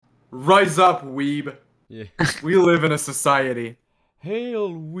Rise up, weeb. Yeah. We live in a society.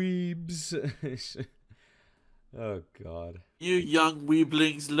 Hail, weebs. Oh, God. You young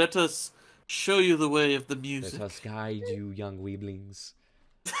weeblings, let us show you the way of the Let music. us guide you, young weeblings.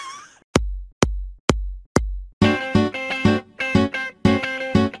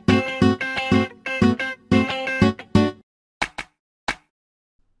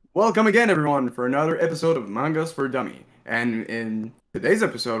 Welcome again, everyone, for another episode of Mangas for Dummy. And in today's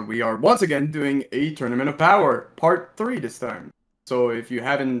episode, we are once again doing a Tournament of Power, Part 3 this time. So if you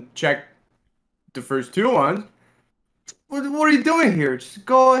haven't checked the first two ones, what are you doing here? Just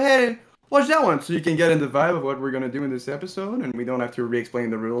go ahead and watch that one so you can get in the vibe of what we're going to do in this episode, and we don't have to re-explain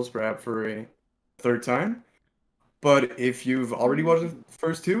the rules perhaps for a third time. But if you've already watched the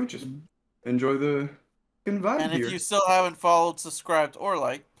first two, just enjoy the vibe And here. if you still haven't followed, subscribed, or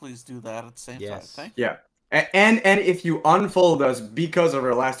liked, please do that at the same time. Yes. Thank you. Yeah. And if you unfollowed us because of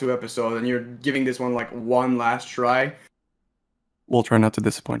our last two episodes and you're giving this one like one last try, we'll try not to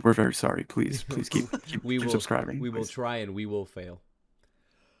disappoint. We're very sorry. Please keep subscribing. We will please. try and we will fail.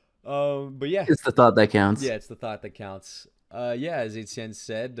 But yeah. It's the thought that counts. Yeah, it's the thought that counts. Yeah, as Etienne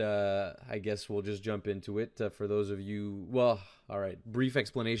said, I guess we'll just jump into it. For those of you, well, all right, brief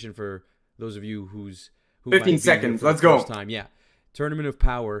explanation for those of you who 15 might be here seconds, for the let's go. first time. Yeah, Tournament of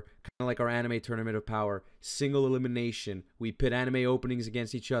Power, kind of like our anime Tournament of Power, single elimination. We pit anime openings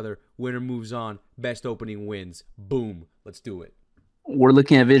against each other. Winner moves on. Best opening wins. Boom. Let's do it. We're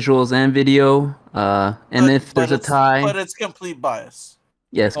looking at visuals and video. If there's a tie, But it's complete bias.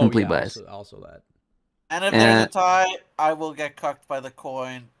 yes, complete yeah, bias. Also that. And if there's a tie, I will get cucked by the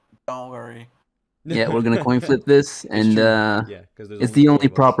coin. Don't worry. Yeah, we're gonna coin flip this, and Yeah, because it's the only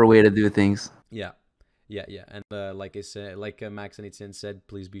proper way to do things. Yeah. And like I said, like Max and Etienne said,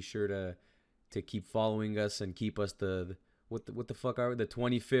 please be sure to keep following us and keep us what the fuck are we? The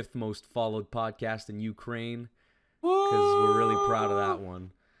 25th most followed podcast in Ukraine, because we're really proud of that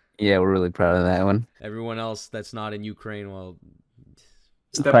one. Yeah, we're really proud of that one. Everyone else that's not in Ukraine, well,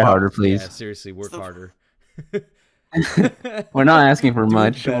 Step Try up. harder, please. yeah, seriously, work harder. We're not asking for Do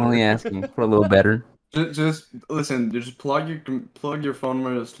much. We're better. only asking for a little better. Just listen. Just plug your phone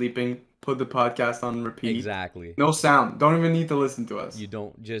when you're sleeping. Put the podcast on repeat. Exactly. No sound. Don't even need to listen to us. You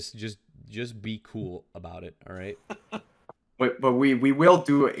don't just be cool about it. All right. But we will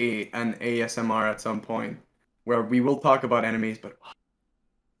do an ASMR at some point where we will talk about enemies, but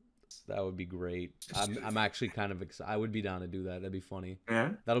That would be great. I'm actually kind of excited. I would be down to do that. That'd be funny. yeah,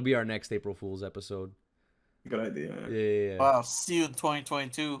 That'll be our next April Fool's episode. good idea. Yeah. Wow, see you in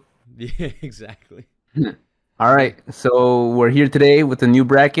 2022. Yeah, exactly. All right, so we're here today with a new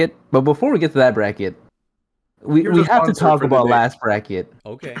bracket. But before we get to that bracket, we Here's a have to sponsor talk for the about day. last bracket.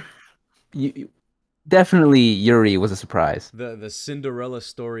 Okay. Definitely, Yuri was a surprise. The Cinderella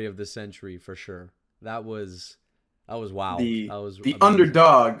story of the century for sure. That was wow. The That was the amazing.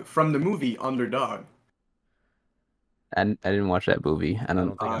 underdog from the movie Underdog. I didn't watch that movie. I don't,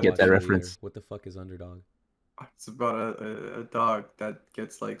 think I get watched that it reference. either. What the fuck is Underdog? It's about a dog that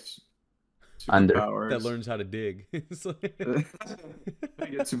gets like Under. superpowers. That learns how to dig. It's like-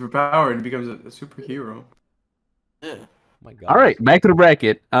 He gets superpower and becomes a superhero. Yeah. my God. All right, back to the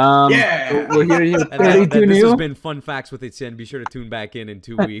bracket. Yeah! so we're here with And 32 this has new. been Fun Facts with Etienne. Be sure to tune back in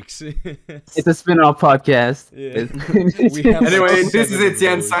 2 weeks. It's a spin-off podcast. Yeah. It's- We have, like, Anyway, this 7 is of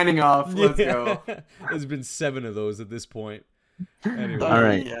Etienne those. signing off. Let's go. There's been 7 of those at this point. Anyway. All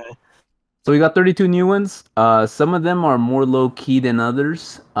right. Yeah. So we got 32 new ones. Some of them are more low key than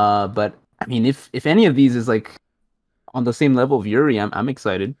others. But I mean, if any of these is like on the same level of Yuri, I'm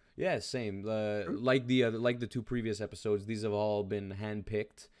excited. Yeah, same. Like the 2 previous episodes, these have all been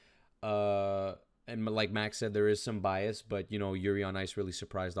handpicked. And like Max said, there is some bias, but Yuri on Ice really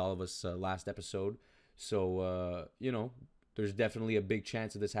surprised all of us last episode. So there's definitely a big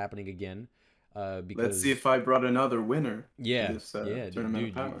chance of this happening again. Because Let's see if I brought another winner. yeah, to this, yeah, Tournament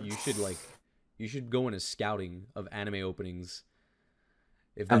dude, of Power. you should go into scouting of anime openings.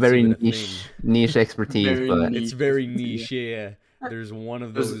 If A that's very even a niche expertise, Very but niche. It's very expertise, niche, yeah. There's one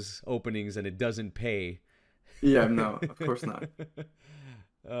of There's- those openings and it doesn't pay. Yeah, no, of course not.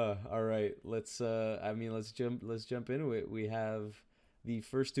 All right, let's jump into it. We have the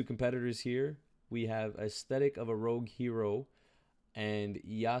first 2 competitors here. We have Aesthetic of a Rogue Hero and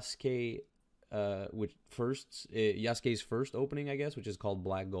Yasuke, Yasuke's first opening, I guess, which is called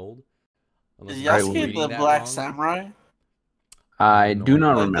Black Gold. Unless Is I'm Yasuke reading the that Black wrong. Samurai? I No do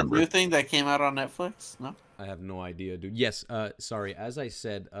not idea. Like remember. the new thing that came out on Netflix? No? I have no idea, dude. Yes, sorry. As I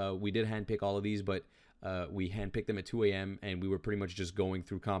said, we did handpick all of these, but we handpicked them at 2 a.m. and we were pretty much just going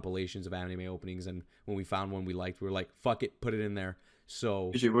through compilations of anime openings. And when we found one we liked, we were like, "Fuck it, put it in there."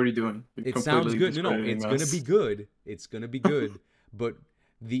 So Usually, what are you doing? You're it sounds good. No, discrediting it's gonna us. be good. It's gonna be good. But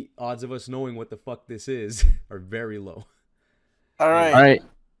the odds of us knowing what the fuck this is are very low. All right. All right,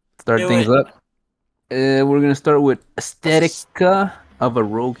 start Do things it. up. We're gonna start with Aesthetica of a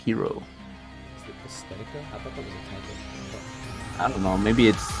Rogue Hero. Is it Aesthetica? I thought that was a typo. I don't know.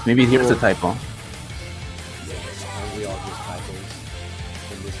 Maybe here's a typo. Aren't we all just typos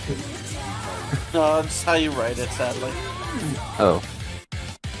in this case? No, that's how you write it, sadly. Oh,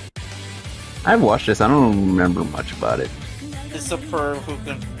 I've watched this. I don't remember much about it. It's a perv who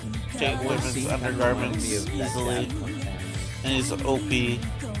can take women's undergarments easily, and he's OP.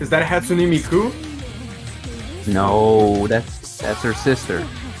 Is that Hatsune Miku? No, that's her sister,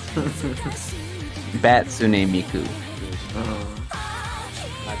 Batsune Miku.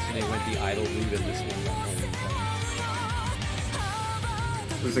 Hatsune went the idol route in this one.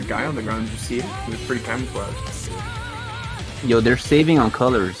 There's a guy on the ground. Did you see it? He was pretty camouflaged. Yo, they're saving on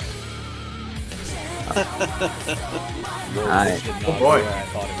colors. Alright. Oh boy.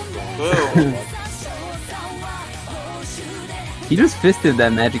 Boom. He just fisted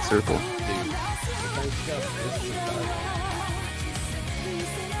that magic circle.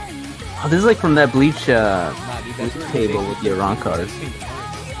 Oh, this is like from that Bleach table with the Iran cards.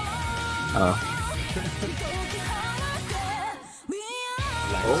 Oh.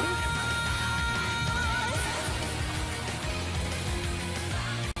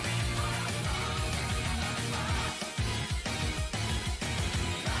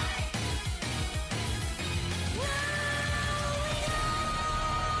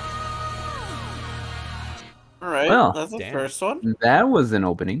 Alright, Well, that's the damn. first one. That was an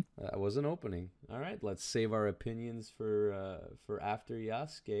opening. That was an opening. All right, let's save our opinions for after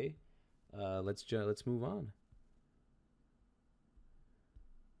Yasuke. Let's move on.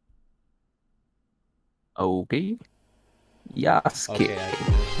 Okay. Yasuke. Okay.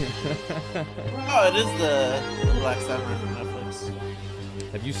 Oh, it is the Black Samurai from Netflix.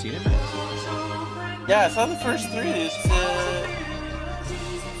 Have you seen it, Max? Yeah, I saw the first three. It's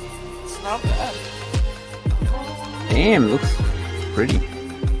not bad. Damn, looks pretty.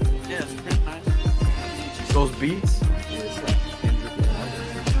 Yeah, it's pretty nice. Those beats.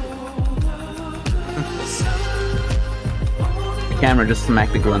 The camera just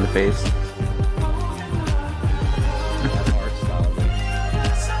smacked the girl in the face. Art style.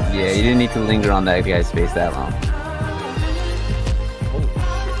 Yeah, you didn't need to linger on that guy's face that long.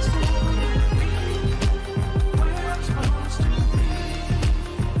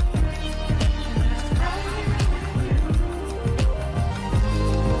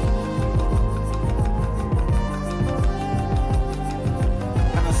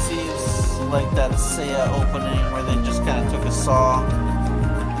 Kind of seems like that Seiya opening where they just kind of took a song,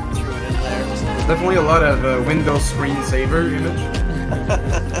 threw it in there. There's definitely a lot of Windows screensaver image.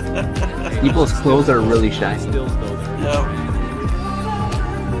 People's clothes are really shiny. Stills though. Yep.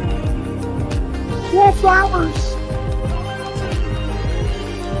 Wallflowers!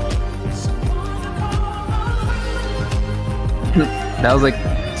 That was like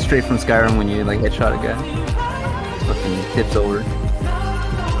straight from Skyrim when you like headshot a guy. Fucking tips over.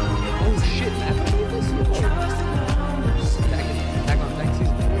 Oh shit! I thought it was Attack on Titan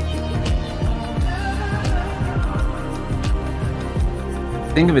season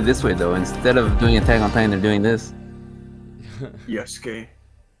 4. Think of it this way though, instead of doing Attack on Titan, they're doing this. Yasuke.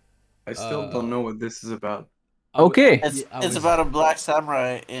 I still don't know what this is about. Okay. It's about a black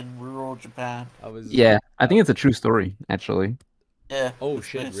samurai in rural Japan. I was. Yeah, I think it's a true story, actually. Yeah. Oh it's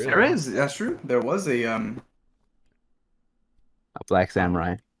shit! nice. Really? There is. That's true. There was a A black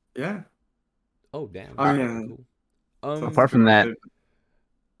samurai. Yeah. Oh damn. I mean, Cool. Apart from that,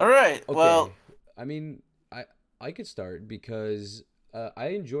 All right. Okay. Well, I mean, I could start because I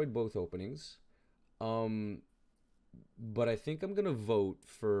enjoyed both openings, but I think I'm gonna vote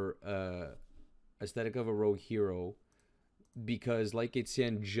for Aesthetic of a Rogue Hero because, like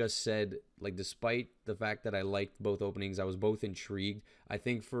Etienne just said, like despite the fact that I liked both openings, I was both intrigued. I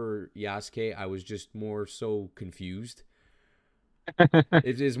think for Yasuke, I was just more so confused.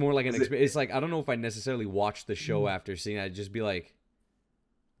 It is more like an experience. It's like I don't know if I necessarily watched the show after seeing it. I'd just be like,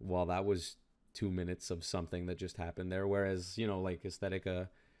 well, that was 2 minutes of something that just happened there. Whereas, you know, like Aesthetica,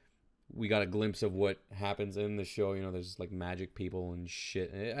 we got a glimpse of what happens in the show. You know, there's like magic people and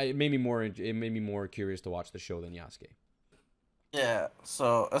shit. It made me more curious to watch the show than Yasuke. yeah.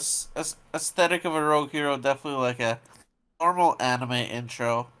 So, aesthetic of a rogue hero, definitely like a normal anime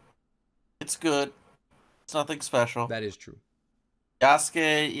intro. It's good. It's nothing special. That is true.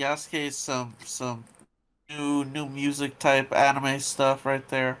 Yasuke is some new music type anime stuff right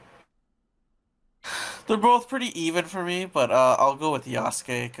there. They're both pretty even for me, but I'll go with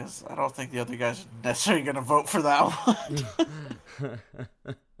Yasuke because I don't think the other guys are necessarily gonna vote for that one.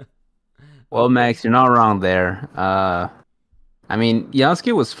 Well, Max, you're not wrong there. I mean,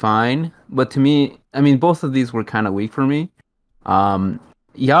 Yasuke was fine, but to me, I mean, both of these were kind of weak for me.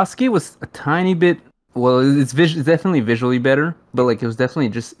 Yasuke was a tiny bit. Well, it's definitely visually better, but like it was definitely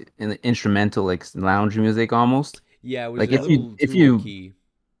just an instrumental, like lounge music almost. Yeah, it was Like a little too low-key.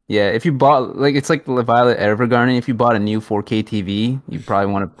 Yeah, if you bought like it's like the Violet Evergarden. If you bought a new 4K TV, you probably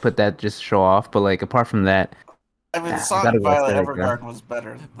want to put that just show off. But like apart from that, I mean, the I song gotta go Violet aesthetic, yeah. Evergarden was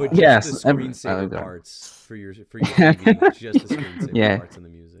better. Than But that. Yes, just the screensaver Evergarden. parts for your TV, just the screensaver Yeah. parts in the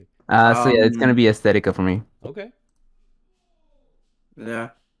music. so yeah, it's gonna be Aesthetica for me. Okay. Yeah.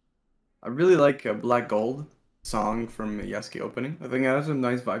 I really like a Black Gold song from Yasuke opening. I think it has some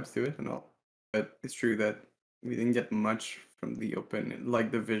nice vibes to it and all. But it's true that we didn't get much from the open,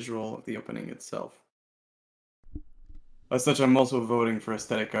 like the visual of the opening itself. As such, I'm also voting for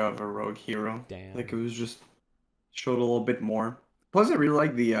Aesthetica of a Rogue Hero. Damn. Like it was just showed a little bit more. Plus, I really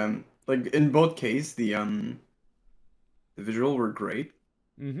like the like in both cases the visual were great,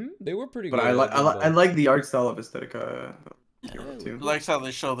 They were pretty but good. I like the art style of Aesthetica Hero too. Likes how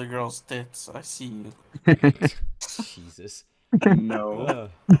they show the girls' tits. I see you. Jesus. No.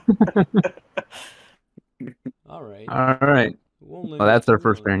 All right. All right. Well, that's our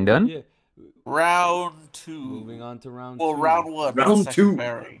first pairing done. Yeah. Round 2. Moving on to round Well, 2. round 1. Round second 2.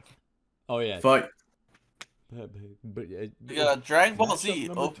 pairing. Oh yeah. Fight. But We got Dragon Ball Matchup Z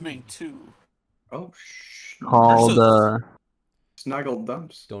number opening 2. Oh, Called Snuggle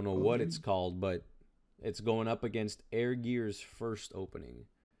Dumps. don't know what it's called, but it's going up against Air Gear's first opening.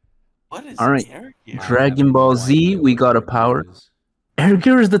 What is All right. Air I Gear? Dragon have Ball no Z, idea we what got a Air Gear power. is. Air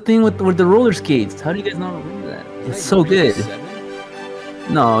Gear is the thing with the roller skates. How do you guys not remember that? It's Is that so Air Gear good.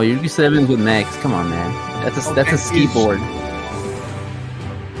 7? No, you're 7 with Max. Come on, man. That's a skateboard.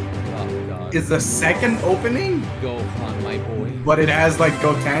 Oh god. Is the second opening, Go on, my boy. but it has like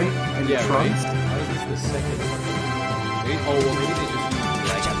Goten and Yeah, right. Trunks. How is this the second one? Maybe, oh, well, maybe they just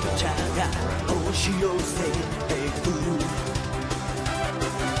used Dragon Ball.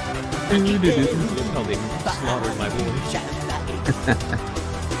 Look how they slaughtered my boy.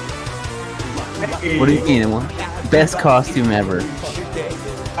 What do you mean? Best costume ever.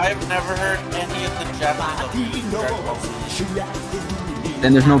 I've never heard any of the Japanese of Dragon Ball Z.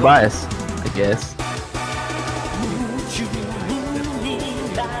 Then there's no bias, I guess.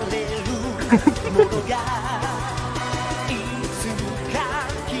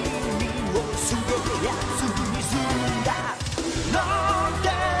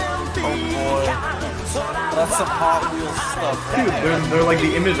 Oh boy. That's some Hot Wheels stuff. Dude, they're like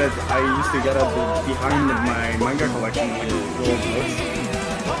the image that I used to get at the behind of my manga collection, like little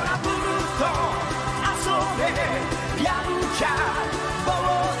books.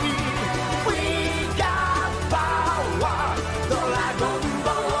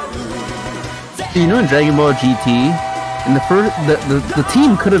 You know in Dragon Ball GT, in the first the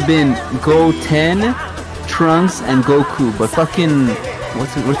team could have been Goten, Trunks, and Goku, but fucking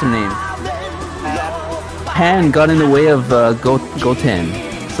what's her name? Pan got in the way of Goten,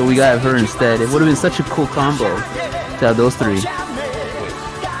 so we got her instead. It would have been such a cool combo to have those three.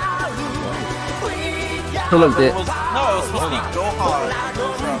 So look, No, it was supposed to be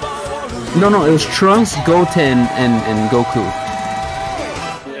Gohan. no, it was Trunks, Goten, and Goku.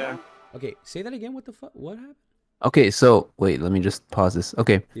 Yeah. Okay, say that again. What the fuck? What happened? Okay, so wait, let me just pause this.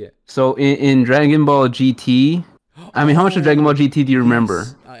 Okay, Yeah. so in Dragon Ball GT, I mean, how much of Dragon Ball GT do you remember?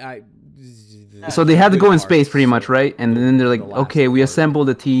 Yes, So they had to go in Good space pretty parts, much, right? And then they're like, the last okay, we part. assembled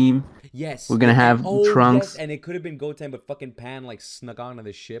a team. Yes. We're gonna have Trunks. Yes, and it could have been Goten, but fucking Pan like snuck onto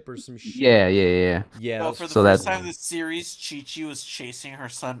the ship or some shit. Yeah. Yeah, No, that for was, the So first that's- time this series, Chi-Chi was chasing her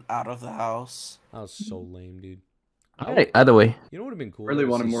son out of the house. that was so lame, dude. All right, either way. You know what would have been cool? Really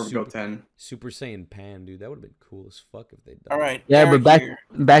Ever wanted see more of Super, Goten. Super Saiyan Pan, dude. That would have been cool as fuck if they'd done. Alright. Yeah, Air but back Gear.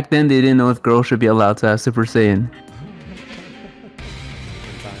 back then they didn't know if girls should be allowed to have Super Saiyan. Different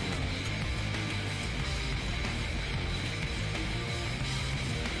timeline.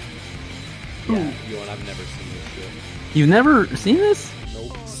 Yeah, you know, and I've never seen this shit. You've never seen this?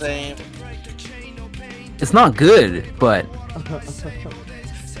 Nope. Same. It's not good, but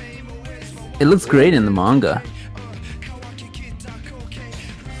it looks great in the manga.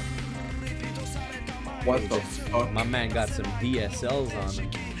 What the fuck? My man got some DSLs on him.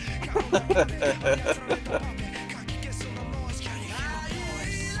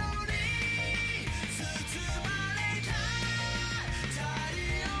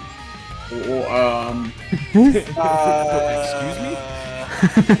 Oh, Excuse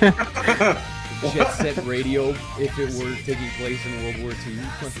me? Jet Set Radio if it were taking place in World War II.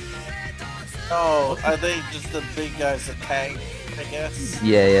 Oh, are they just the big guys that tank? I guess.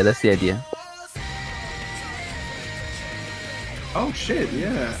 Yeah, that's the idea. Oh shit,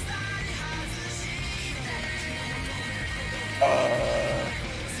 yeah.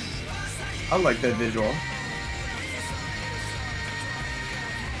 I like that visual.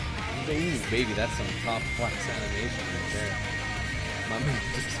 Ooh, baby, that's some top class animation right there. My man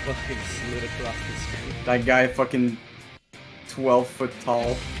just fucking slid across the screen. That guy fucking 12 foot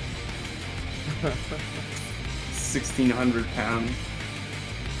tall. 1,600 pounds.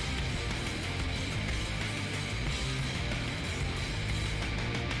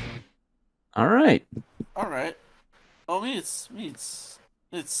 All right. Alright. Well, it's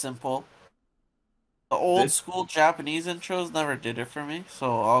simple. The old This- school Japanese intros never did it for me,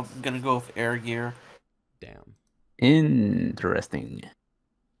 so I'm gonna go with Air Gear. Damn. Interesting.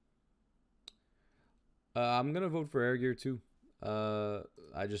 I'm gonna vote for Air Gear too.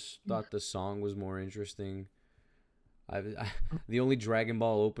 I just thought the song was more interesting. The only Dragon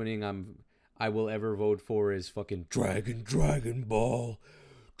Ball opening I will ever vote for is fucking Dragon Ball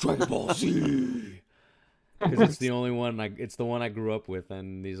Z. Because it's the only one it's the one I grew up with,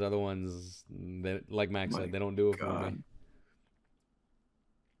 and these other ones that, like Max said, they don't do it for me. God.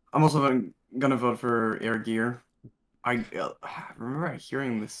 I'm also gonna vote for Air Gear. I remember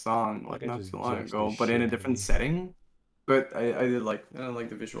hearing this song like Like, I not just too long judged ago, the but in a shit different out of setting. But I like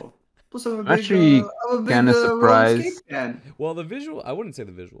the visual. Plus, I'm a I'm big, actually I'm a big, kinda surprised. RuneScape fan. Well, the visual, I wouldn't say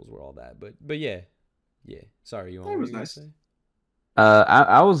the visuals were all that, but yeah. Sorry, you That want was to nice. say?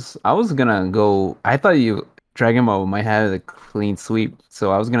 I was gonna go. I thought Dragon Ball might have a clean sweep,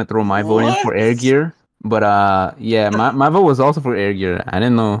 so I was gonna throw my vote in for Air What? Gear. But yeah, my vote was also for Air Gear. I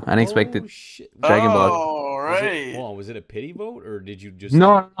didn't know. I didn't expect it. Oh shit! Dragon Ball. Oh, Was it, right. hold on, was it a pity vote or did you just?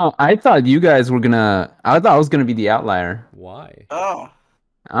 No, I thought you guys were gonna. I thought I was gonna be the outlier. Why? Oh.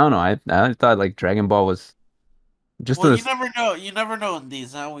 I don't know. I thought like Dragon Ball was just Well, a. you never know. You never know in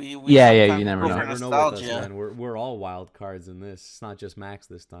these, huh? We Yeah, you sometimes never go know. for You never know with us, nostalgia. man. We're all wild cards in this. It's not just Max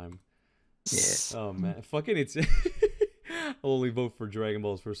this time. Yeah. Oh man, fucking it's. I'll only vote for Dragon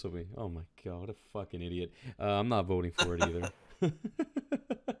Ball's first of me. Oh my god, what a fucking idiot. I'm not voting for it either.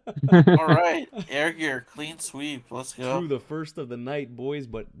 All right, Air Gear, clean sweep. Let's go. True, the first of the night, boys,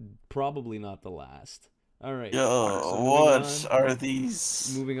 but probably not the last. All right. Yo, so moving what on. are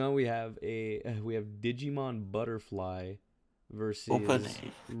these? Moving on, we have Digimon Butterfly versus Opening.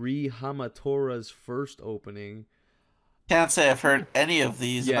 Ri Hamatora's first opening. Can't say I've heard any of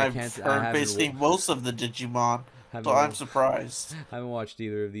these, Yeah, I and can't I've say- I heard haven't basically wa- most of the Digimon, Haven't so I'm wa- surprised. haven't watched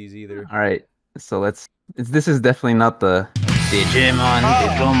either of these either. All right. So this is definitely not the Digimon Oh.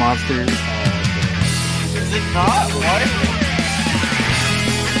 Digital Monsters. Is it not? What?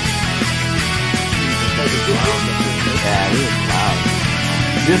 Yeah, this is loud.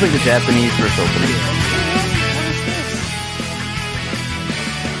 This is like the Japanese first opening.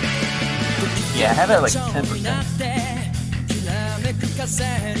 Yeah, I have it at like 10%.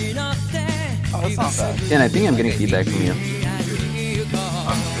 Oh, that's not bad. And I think I'm getting feedback from you. Impossible.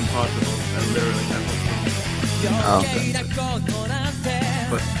 I literally have Oh, okay.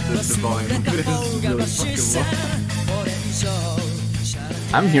 but the volume of it is really fucking low.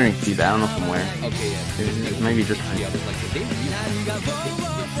 I'm hearing feedback. I don't know from where. Okay, yeah. It might be just Yeah, I was like, did they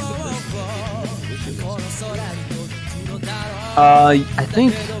I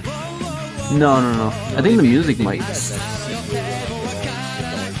think. No. I think the music might.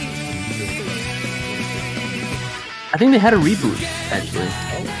 I think they had a reboot actually,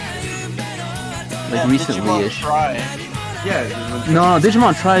 like Digimon recently-ish. Try. Yeah. No,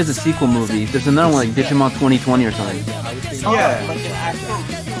 Digimon Try is a sequel movie. There's another one like Digimon 2020 or something. Yeah. Like an actual.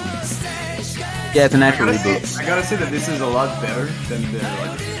 Yeah, it's an actual I gotta reboot. say- I gotta say that this is a lot better than the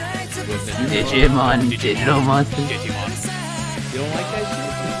like. Digimon Digital Monsters. You don't like that shit?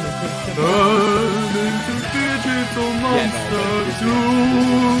 Digital monsters to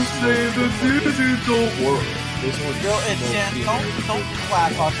save the digital world. This one's Yo, it's don't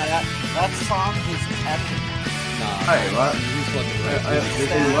clap on that. That song is epic. Nah, Hey, what? he's fucking right. I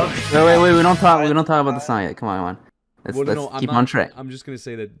love it. Wait. We don't talk about the song yet. Come on. Let's Well, no, I'm keep not- on track. I'm just gonna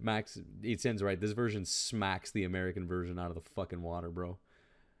say that Max, Etienne's right. This version smacks the American version out of the fucking water, bro.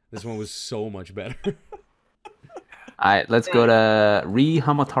 This one was so much better. Alright, let's go to Ri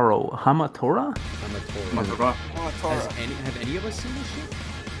Hamatora. I'm Hamatora? a Toro. Matora. Oh, Tora. Have any of us seen this shit?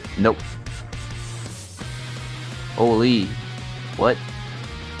 Nope. Holy. What?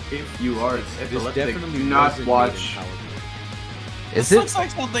 If you are This epileptic, definitely do not wasn't made in watch. California. Is This it? looks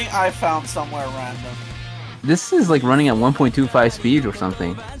like something I found somewhere random. This is like running at 1.25 speed or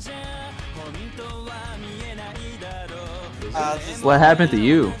something. Just What happened to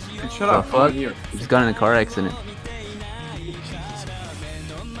you? Shut The up. fuck? I'm here. You just got in a car accident.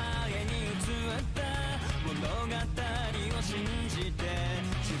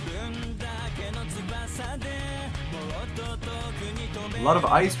 A lot of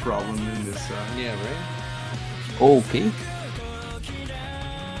ice problems in this. Yeah, right. Okay.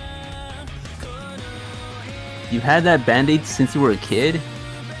 You had that band-aid since you were a kid?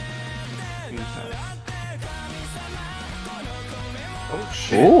 Oh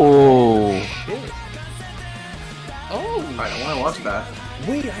shit! Oh. Shit. Oh. Alright, I want to watch that.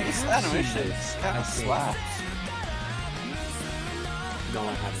 Wait, I this have seen animation this. kind I of think. slaps. No, I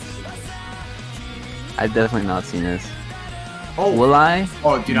haven't seen this. I've definitely not seen this. Oh, Will I?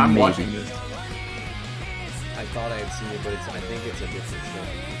 oh, dude, I'm Maybe. watching this. I thought I had seen it, but I think it's a different show.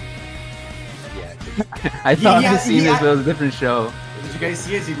 Yeah. I thought Yeah, I'd seen yeah. this, but it was a different show. Did you guys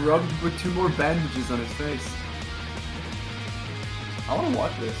see as he rubbed with 2 more bandages on his face? I want to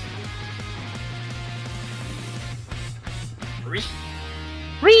watch this.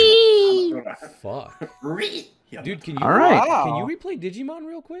 Fuck. Yeah. Dude, can you All right. can you replay Digimon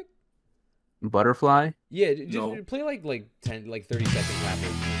real quick? Butterfly? Yeah, just No. play like 30 seconds halfway.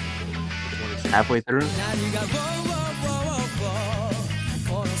 20 seconds. Halfway through? 何が「ウォーウォーウォーウォー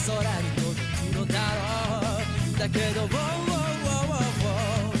この空に届くのだろう」だけど「ウォーウォーウォーウォ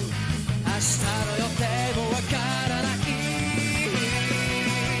ー明日の予定もわからない」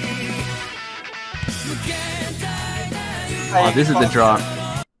無限大な Oh, this is the drop.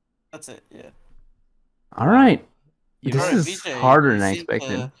 That's it. Yeah. Alright. You This know, is VJ, harder you than I seem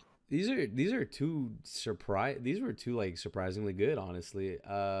expected. to- these are two these were two like surprisingly good, honestly.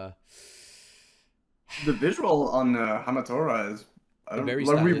 The visual on Hamatora is Very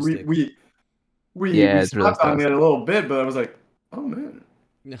like, stylistic. we Yeah, it's really slapped on it a little bit, but I was like, oh man.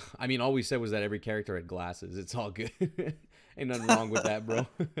 I mean, all we said was that every character had glasses. It's all good. Ain't nothing wrong with that, bro.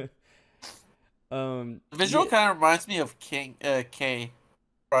 The visual yeah, kind of reminds me of King K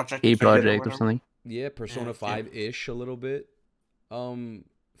Project. A K project or whatever. something. yeah, Persona Yeah. 5-ish a little bit.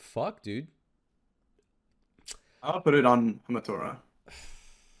 Fuck, dude. I'll put it on Hamatora.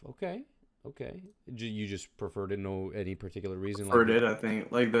 Okay. You just prefer to know any particular reason? Heard it, I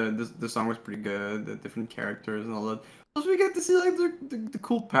think. Like the song was pretty good, the different characters and all that. Plus we get to see like the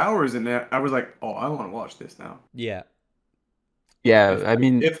cool powers in there. I was like, oh, I want to watch this now. Yeah. Yeah, I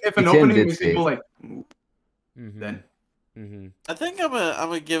mean, If an Etienne opening did music say- will like move, Mm-hmm. then Mm-hmm. I think I'm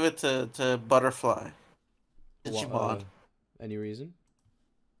gonna give it to Butterfly. Digimon. Any reason?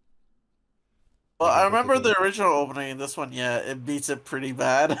 Well, I Anything remember the particular? original opening. This one, yeah, it beats it pretty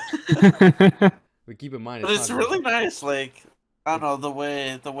bad. But keep in mind, But it's not really nice. Like, I don't know, the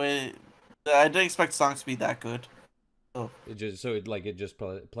way I didn't expect songs to be that good. It just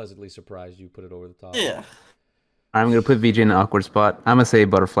pleasantly surprised you, put it over the top. Yeah. I'm gonna put VJ in an awkward spot. I'm gonna say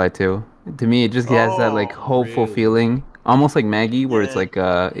Butterfly too. To me, it just has that like Oh, hopeful really? feeling, almost like Maggie, where it's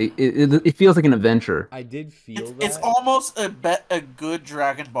Yeah. like it feels like an adventure. I did feel It's that. almost a good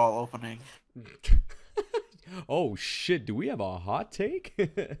Dragon Ball opening. Oh shit! Do we have a hot take?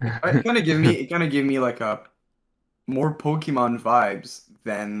 it kind of give me like a more Pokemon vibes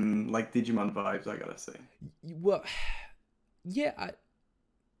than like Digimon vibes. I gotta say. Well, yeah,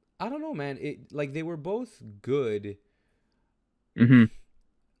 I don't know, man. It like they were both good. Hmm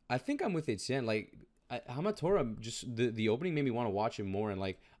I think I'm with Etienne. Like Hamatora, just the opening made me want to watch it more, and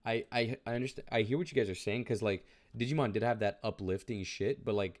like I understand. I hear what you guys are saying because like Digimon did have that uplifting shit,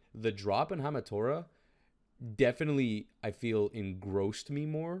 but like the drop in Hamatora definitely I feel engrossed me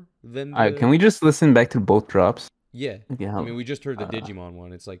more than. Alright, the- can we just listen back to both drops? Yeah, Yeah. I mean we just heard the uh, Digimon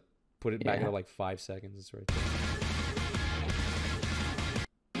one. It's like put it back yeah. into like 5 seconds. It's right there.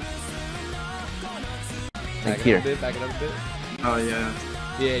 Like Back it here. up a bit. Back it up a bit. Oh yeah.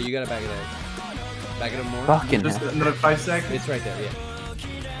 Yeah, you gotta back it up. Back it up more. Fucking Just hell. another 5 seconds. It's right there. Yeah.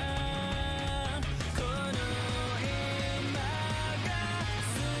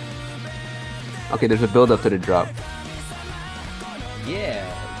 Okay, there's a build up to the drop. Yeah.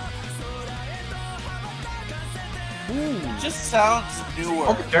 Ooh. Just sounds newer.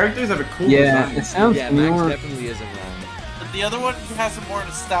 All the characters have a cool Yeah, design. it sounds Yeah, Max newer. definitely isn't wrong. But the other one has a more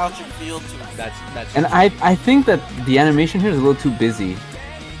nostalgic feel to it. That's And I think that the animation here is a little too busy.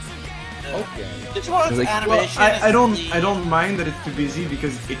 okay. Digimon's Like- Well, animation is I don't clean. I don't mind that it's too busy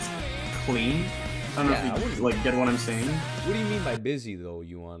because it's clean. I don't Yeah, I know if you wouldn't- like get what I'm saying. What do you mean by busy though,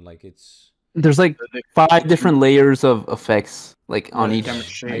 Yuan? Like it's There's like The 5 different layers of effects, like on the each. camera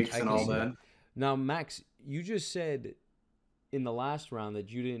shakes I and can all see that. now, Max. You just said in the last round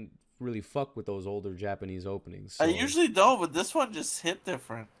that you didn't really fuck with those older Japanese openings. I so- usually don't, but this one just hit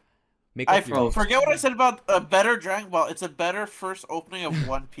different. Make I up your forget what I said about a better Dragon Ball. It's a better first opening of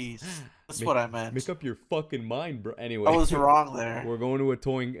One Piece. That's what I meant. Make up your fucking mind, bro. Anyway, I was wrong there. We're going to a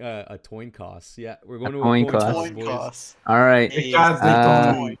toin cost. Yeah, we're going to a coin coin cost. toss, Coin boys. toss. All right. Hey, Guys, they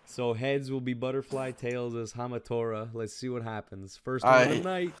Uh, told me. So heads will be Butterfly, tails is Hamatora. Let's see what happens. First All one of right. the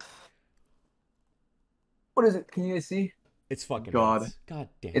night. What is it? Can you guys see? It's fucking God. heads. God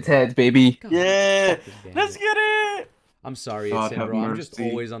damn. It's heads, baby. God, Yeah. fucking damn Let's it. get it. I'm sorry, God it's have bro. I'm just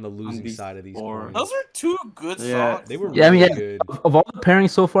mercy always on the losing these side of these four. coins. Those are two good Yeah, songs. They were Yeah, I mean, really yeah. good. Of all the pairings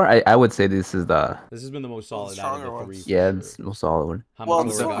so far, I would say this is the This has been the most solid out of stronger the three. ones. for yeah, sure. it's the most solid one. Well,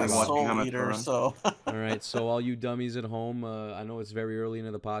 Hamatora so got is definitely robbed. watching Soul Eater, Hamatora. so All right, so all you dummies at home, I know it's very early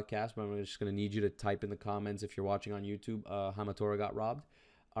into the podcast, but I'm just gonna need you to type in the comments if you're watching on YouTube. Hamatora got robbed.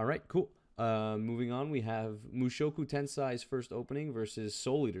 All right, cool. Moving on, we have Mushoku Tensei's first opening versus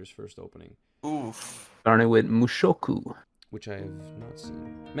Soul Eater's first opening, oof. Starting with Mushoku. which I have not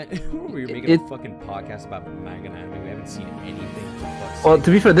seen. Man, we were making It- a fucking podcast about manga and anime. We haven't seen anything. For fuck's Well, sake.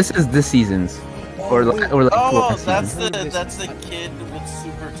 to be fair, this is this season's or like Oh, last that's season. the kid with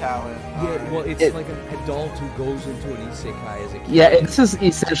super talent. Yeah, well, it's It- like an adult who goes into an isekai as a kid. Yeah, this is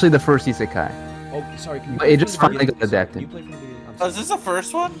essentially the first isekai. Oh, sorry. Can you But play it from just the finally beginning? got Sorry, adapted. can you play from the beginning? I'm Oh, is sorry. this the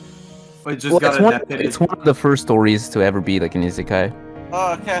first one? It just Well, got adapted. it's one of the first stories to ever be like an isekai.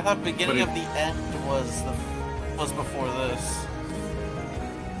 Oh, okay. I thought beginning But of the end was before this.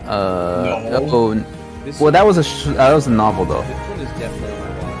 No. Oh, This well, that was a novel though. This one is definitely on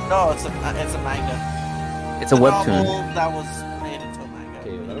my watch. No, it's a manga. It's a webtoon. novel that was made into a manga.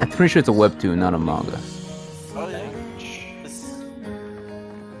 Okay, I'm pretty sure it's a webtoon, not a manga. Oh yeah. This,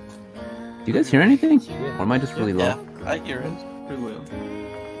 Do you guys hear anything? Or am I just really yeah, low? I hear it. Pretty low.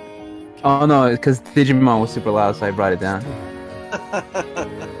 Oh no, because Digimon was super loud, so I brought it down.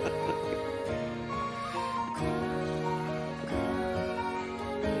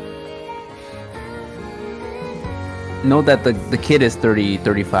 Note that the kid is 30,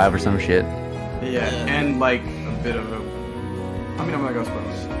 35 or some shit. Yeah, and like a bit of a. I mean, I'm not gonna spoil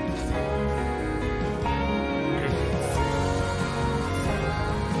it.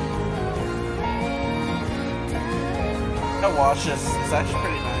 I watched this. It's actually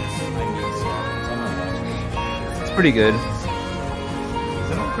pretty nice. I need to. So I'm not watching it. It's pretty good. Is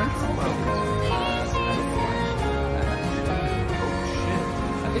that on Crunchyroll?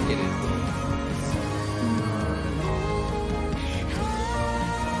 I think it is.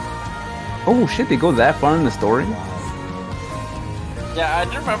 Oh shit, they go that far in the story? Yeah, I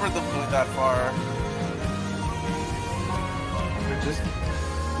didn't remember them going that far. It's just.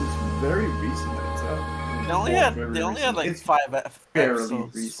 It's very recent that it's out. They only had like It's 5 fairly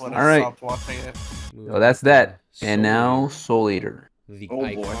episodes recent. when I Alright. stopped watching it. So that's that. And Soul now Eater, Soul Eater. the Oh boy.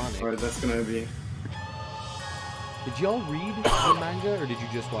 iconic. Alright, that's gonna be. Did y'all read the manga or did you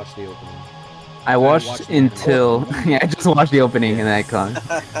just watch the opening? I watched watched the anime. until yeah, I just watched the opening and icon.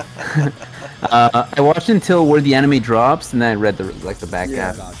 I watched until where the anime drops, and then I read the back Yeah.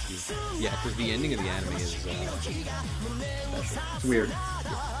 half. Got you. Yeah, because the ending of the anime is It's weird.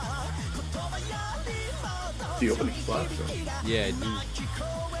 The opening slaps. though. yeah, dude.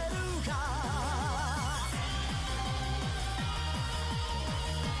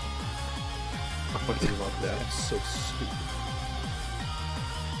 What do you about that? That's so stupid.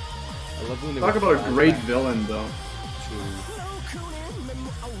 I love when they Talk would about a great flashback villain, though. to.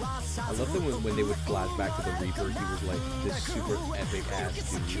 I love that when they would flash back to the Reaper, he was like this super epic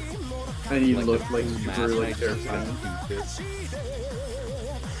ass dude. And he Like looked the like cool super mask like and everything, terrifying. stupid.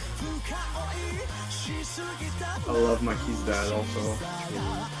 I love Maki's dad also.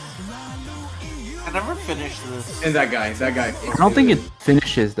 I never finished this. And that guy. I don't think it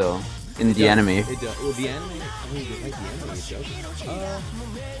finishes though in the anime. It does. Well, the anime. I mean, like the anime, it does.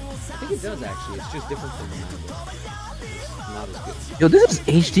 I think it does actually. It's just different from the manga. It's not as good. Yo, this is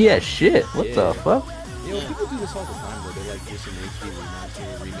HD as shit. What Yeah. the fuck? You know, people do this all the time where they're like this in HD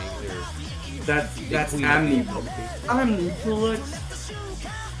remaster, remake, That's clean up Amniplex. the- Amniplex.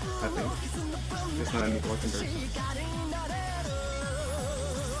 I think. It's not Amniplex in person.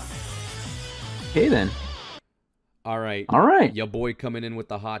 Okay then. All right. All right. Your boy coming in with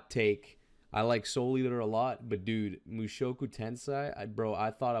the hot take. I like Soul Eater a lot, but dude, Mushoku Tensei,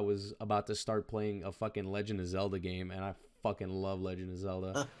 I thought I was about to start playing a fucking Legend of Zelda game, and I fucking love Legend of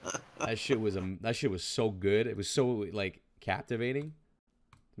Zelda. that shit was so good. It was so like captivating.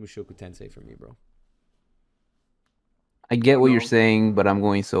 Mushoku Tensei for me, bro. I get what you're No. saying, but I'm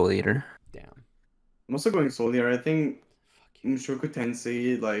going Soul Eater. Damn. I'm also going Soul Eater. I think Fuck you. Mushoku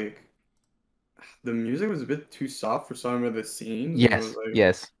Tensei, like, the music was a bit too soft for some of the scenes. Yes.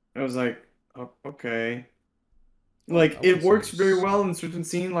 Yes. I was like, okay. Like I it wouldn't works say very s- well in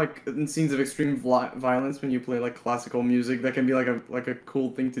certain like in scenes of extreme violence when you play like classical music. That can be like a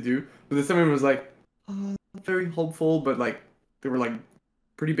cool thing to do. But this time it was like very hopeful, but like there were like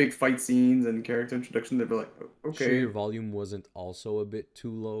pretty big fight scenes and character introduction that were like Sure, your okay. volume wasn't also a bit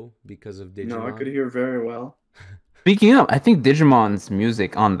too low because of No, I could Digimon. hear very well. Speaking of, I think Digimon's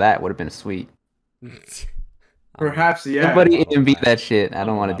music on that would have been sweet. Perhaps, yeah. Somebody bottle envy back. that shit. I I'm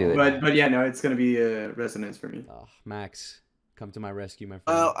don't a want to do bottle it. back. But yeah, no, it's gonna be resonance for me. Oh, Max, come to my rescue, my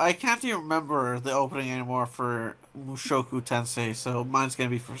friend. Well, I can't even remember the opening anymore for Mushoku Tensei, so mine's gonna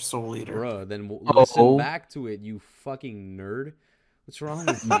be for Soul Eater. Bruh, then Oh. listen back to it, you fucking nerd. What's wrong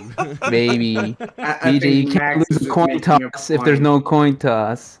with you? Baby. I BJ, you think can't Max is lose a just coin making a toss if there's point. no coin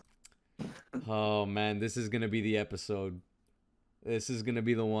toss. Oh man, this is gonna be the episode. This is gonna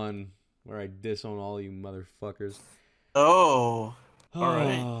be the one where I disown all you motherfuckers. Oh, all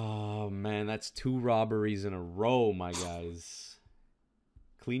right. Oh man, that's 2 robberies in a row, my guys.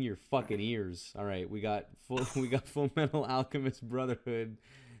 Clean your fucking ears. All right, we got Full Metal Alchemist Brotherhood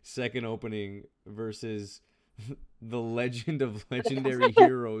second opening versus the Legend of Legendary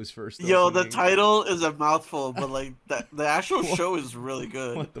Heroes first Yo, the opening. title is a mouthful, but like the actual What? show is really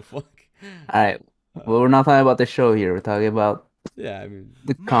good. What the fuck? All right. Well, we're not talking about the show here. We're talking about Yeah, I mean,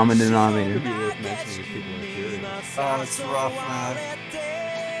 the common could denominator. be worth mentioning if people are curious. Oh, it's rough, man.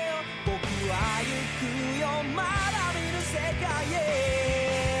 僕は行くよまだ見ぬ世界へ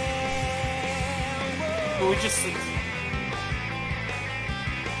Can we just 迷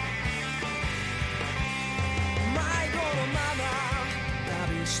子のまま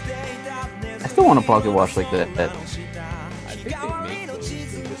旅していたネズミ I still want to pocket watch like that. I think they make those.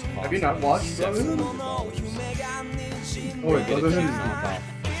 They just Have you cost not watched $700. Brotherhood? You Oh, wait, get a Brotherhood cheap is- knockoff.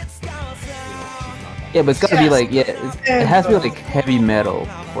 You know, cheap knockoff. Yeah, but it's gotta be like, yeah, it has to be like heavy metal,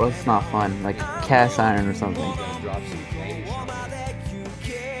 or else it's not fun. Like cast iron or something. You gotta drop some cash on it. 行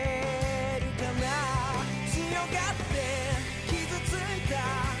けるかな強がって傷ついた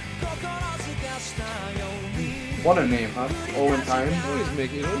心すかしたように What a name, huh? Owen Time. It always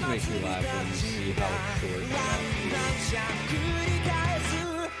makes me laugh when you see how short it actually is. 繰り返す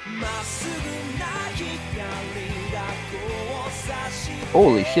まっすぐな光が交差して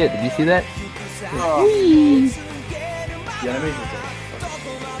Holy shit! Did you see that? oh, Whee! The animation.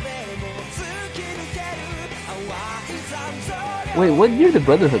 Wait, what year did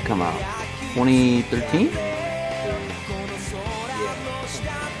Brotherhood come out? 2013?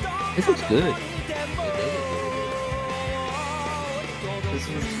 This looks good. This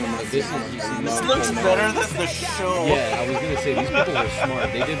was from my This is- you see, this Full looks Metal. better than the show. Yeah, I was gonna say these people were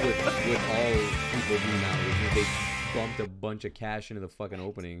smart. They did what all people do now, which is they bumped a bunch of cash into the fucking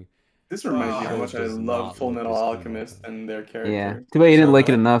opening. This reminds me how much I Does love not Full look Metal this good. Alchemist and their character. Yeah. Too bad you didn't like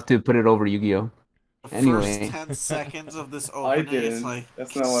it enough to put it over Yu-Gi-Oh. The Anyway. first 10 seconds of this I opening is didn't. like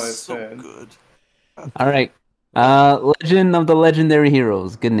That's not what I so said. good. All right. Legend of the Legendary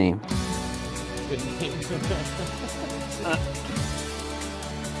Heroes. Good name. Good name.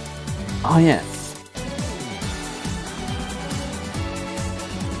 Oh yeah.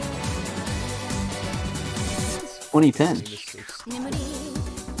 Name 2010. is so stupid. 眠り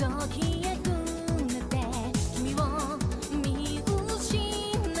時へくねて君を見失い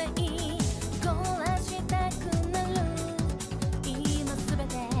こらしたくなる今すべ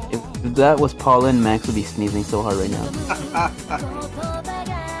て If that was Paula and Max would be sneezing so hard right now. 言葉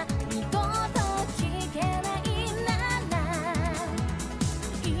が二度と聞けないな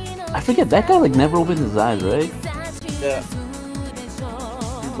ら I forget that guy like never opens his eyes, right? Yeah.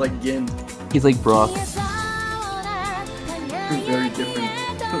 He's like Gin. He's like Brock. Very different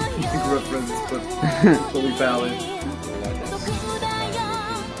reference, but fully valid.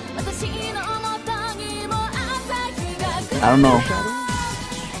 I don't know.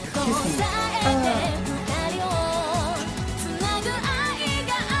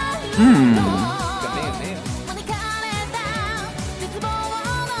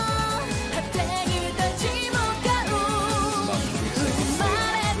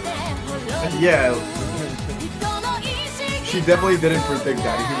 Yeah, she definitely didn't predict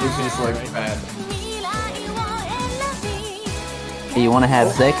that. He was just like bad. Hey, you want to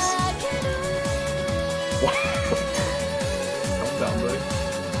have sex? Calm down, buddy.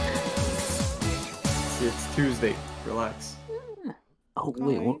 It's Tuesday. Relax. Oh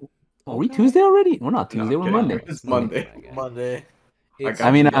wait, are we Tuesday already? We're not Tuesday. We're kidding. Monday. It's Monday. my guy. Monday. It's I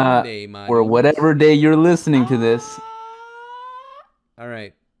mean, Monday, my Or dudes. whatever day you're listening to this. All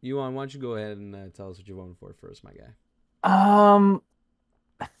right, Yuan, why don't you go ahead and tell us what you're voting for first, my guy? I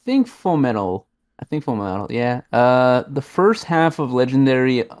think Full Metal I think Full Metal. Yeah. The first half of Legend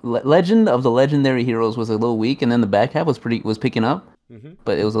of the Legendary Heroes was a little weak, and then the back half was picking up, Mm-hmm.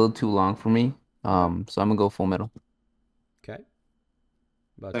 but it was a little too long for me. So I'm gonna go Full Metal. Okay.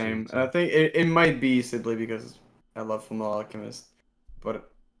 About you, Same. Tim? I think it might be simply because I love Fullmetal Alchemist, but it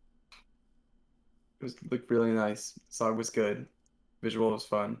looked really nice. Song was good, visual was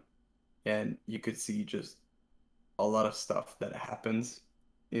fun, and you could see just a lot of stuff that happens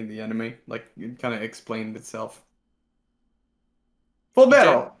in the anime. Like it kind of explained itself. Full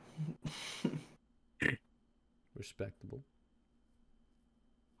Metal. Respectable.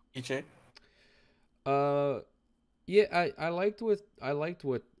 EJ? Yeah, I liked what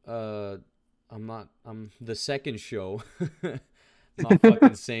I'm the second show. Not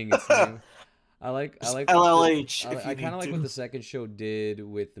fucking saying its name. I like what LLH. the, I kind of like what the second show did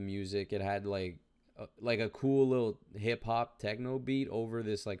with the music. It had like a cool little hip hop techno beat over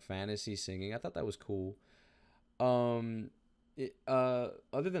this like fantasy singing. I thought that was cool. Other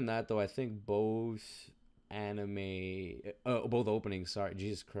than that though, I think both openings. Sorry,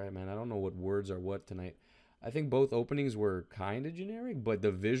 Jesus Christ, man, I don't know what words are what tonight. I think both openings were kind of generic, but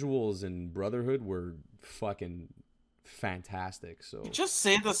the visuals in Brotherhood were fucking fantastic. So You just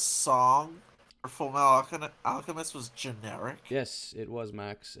say the song for Full Metal Alchemist was generic. yes, it was,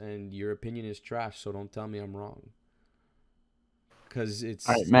 Max, and your opinion is trash. So don't tell me I'm wrong. Cause it's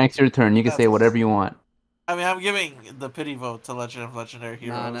All right, Max, your turn. You can say whatever you want. I mean, I'm giving the pity vote to Legend of Legendary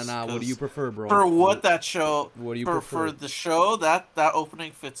Heroes. nah. What do you prefer, bro? For what that show, What do you for prefer? the show, that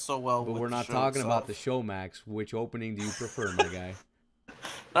opening fits so well. But with we're the not show talking about the itself. show, Max. Which opening do you prefer, my guy?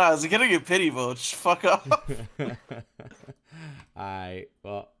 Nah, I was getting a pity vote. Just fuck up. Alright,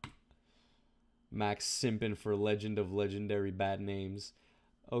 well, Max simping for Legend of Legendary bad names.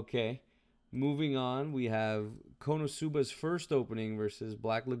 Okay, moving on, we have Konosuba's first opening versus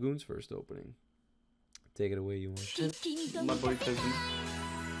Black Lagoon's first opening. Take it away, you want? My boy Cousin.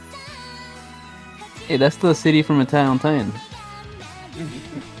 Hey, that's the city from Attack on Titan. Like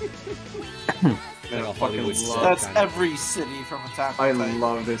a I Hollywood fucking set love. That's kind of- every city from Attack I on Titan.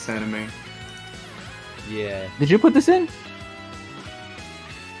 love this anime. Yeah. Did you put this in?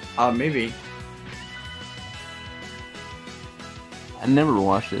 Maybe. I never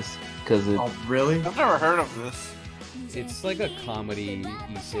watched this because it. Oh, really? I've never heard of this. It's like a comedy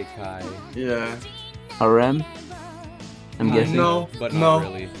isekai. Yeah. Harem? I'm guessing. No, But no.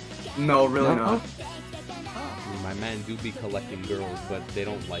 not really. No, really No? not. I mean, my man do be collecting girls, but they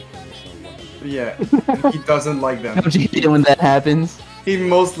don't like him, so whatever. Yeah, he doesn't like them. Don't you hate it when that happens? He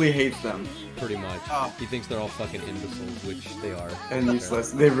mostly hates them Pretty much. Oh. He thinks they're all fucking imbeciles, which they are. and useless.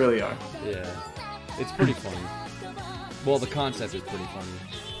 They really are. Yeah. It's pretty funny. Well, the concept is pretty funny.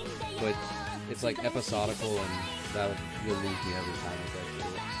 But it's like episodical, and that you'll lose me every time I get to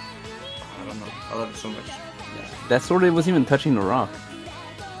it. I don't know. I love it so much. That sword wasn't even touching the rock.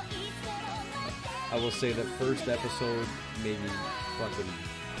 I will say the first episode made me fucking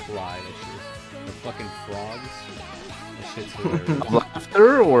cry. That shit. The fucking frogs. That shit's hilarious.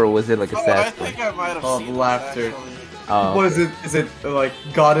 Laughter, or was it like a Oh, I sad story? think I might have Of seen laughter. That, actually. Oh, What is it? Is it like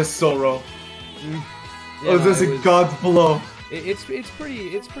Goddess Sorrow? Yeah, Or no, is it was- God's Below? It's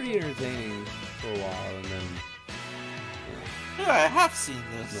pretty entertaining for a while, and then Yeah, I have seen an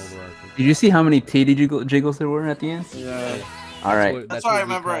this. overarching. did you see how many titty jiggles there were at the end? Yeah. All right. That's why I what we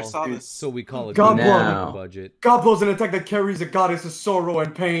remember I call- saw Dude, this. So we call it God the bless. budget. God blows an attack that carries a goddess's sorrow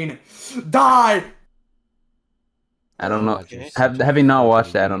and pain. Die! I don't know. Okay. Having not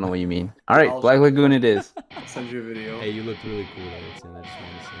watched that, I don't know what you mean. All right, I'll- Black Lagoon it is. I'll send you a video. Hey, you look really cool, Edison. I just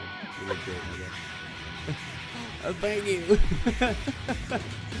want to say, you look great, my guy. Oh, thank you.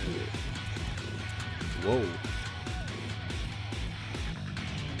 Whoa.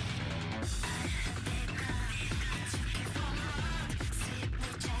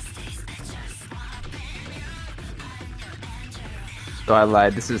 So I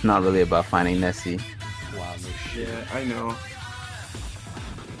lied. This is not really about finding Nessie. Wow, no shit. Yeah, I know.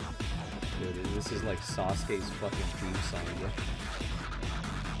 Dude, this is like Sasuke's fucking theme song, bro.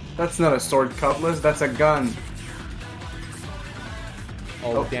 That's not a sword cutlass, that's a gun.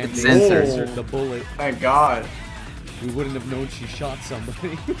 Oh, Oh, damn, it's they censored. censored the bullet. Thank God. We wouldn't have known she shot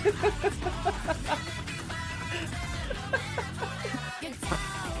somebody.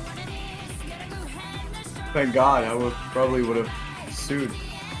 Thank God. I probably would have sued.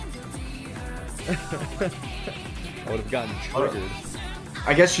 I would have gotten triggered.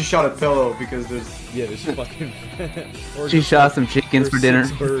 I guess she shot a pillow because there's. Yeah, this fucking. Or She just shot like- some chickens or for dinner.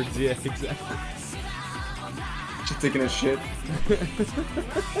 6 birds, yeah, exactly. She's taking a shit.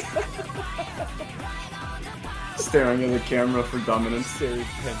 Staring at the camera for dominance. Staring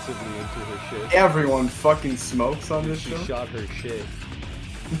pensively into her shit. Everyone fucking smokes on this She show. shot her shit.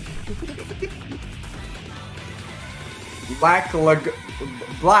 Black Lagoon.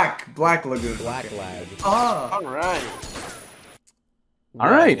 Black Okay. lad. Ah. All right. All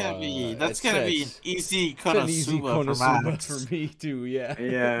right. That's gonna be an easy It's an easy Konosuba for Konosuba Max. for me too. Yeah.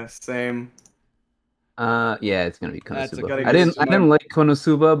 Yeah, same. Yeah, it's gonna be That's a Konosuba. gotta I give I didn't like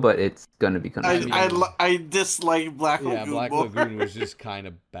Konosuba, but it's gonna be I Konosuba. I dislike Black Yeah, Lagoon Black more. Lagoon was just kind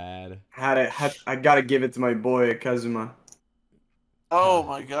of bad. I gotta give it to my boy Kazuma. Oh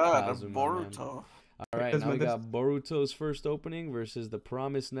my god, a Kazuma, Boruto. All right, Because now we my- got Boruto's first opening versus the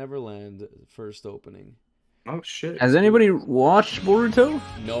Promised Neverland first opening. Oh shit. Has anybody watched Boruto?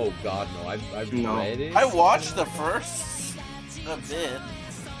 No, God, no. I've No. read it. I watched the first a bit.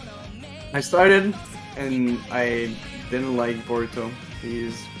 I started and I didn't like Boruto.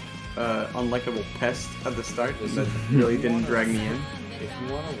 He's unlikable pest at the start that really didn't drag me in. If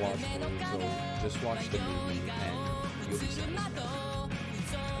you want to watch Boruto, just watch the movie and you'll be satisfied.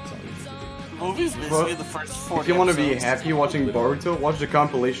 That's all you need to do. The movie's basically the first 40 If you want to be episodes. happy watching Boruto, watch the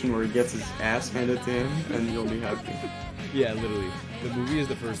compilation where he gets his ass handed to him, and you'll be happy. Yeah, literally. The movie is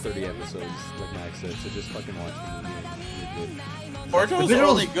the first 30 episodes, like Max said, so just fucking watch the movie and you're good. Boruto's The visuals-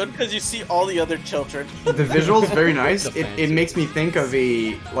 only good because you see all the other children. The visuals very nice. The It fancy. makes me think of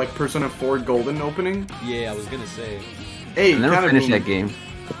a like Persona 4 Golden opening. Yeah, I was gonna say. Hey, I never kinda finished boom. that game.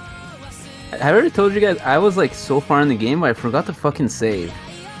 I already told you guys I was like so far in the game, but I forgot to fucking save.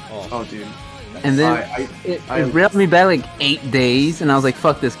 Oh, Oh, dude. And then it railed me back like 8 days, and I was like,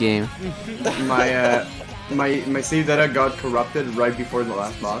 "Fuck this game." My save data got corrupted right before the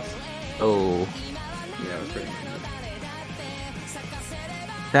last boss. Oh, Yeah, it was pretty.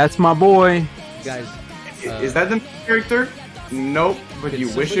 that's my boy. guys. Is that the main character? Nope, but Can you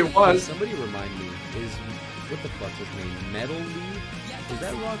wish somebody- it was. can Somebody remind me. Is what the fuck's his name? Metal Lee? Is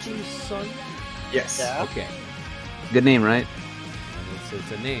that Rocky's son? Yes. Yeah. Okay. Good name, right?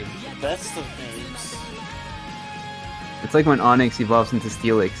 It's a name. Best of names. It's like when Onyx evolves into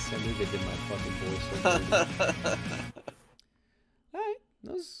Steelix. Can't believe they did my fucking voice so dirty. Alright,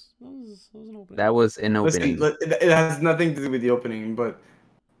 that was an opening. That was an opening. Listen, it has nothing to do with the opening, but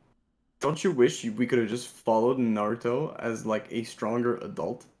don't you wish we could have just followed Naruto as like a stronger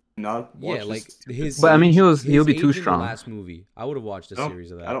adult, not watch Yeah, like this stupid his. But, I mean, he'll his be too age in strong. The last movie, I would have watched a I don't-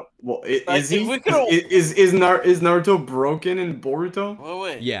 series of that. I don't. Well, Like, is he? if we could've- Is Naruto broken in Boruto?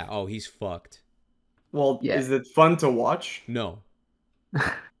 Wait. Yeah. Oh, he's fucked. Well, Yeah. is it fun to watch? No. It's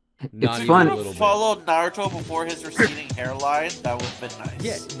Not even fun. a If little we bit. followed Naruto before his receding hairline, that would have been nice.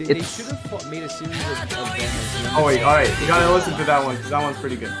 Yeah, they It's- should have made a series of them. as Oh wait, all right, you gotta humans. listen to that one because that one's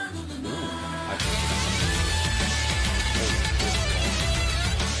pretty good.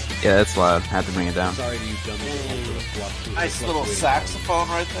 Yeah, that's loud. I have to bring it down. Sorry to you dummies. Nice little saxophone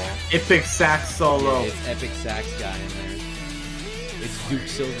right there. Epic sax solo. Yeah, it's epic sax guy in there. It's Duke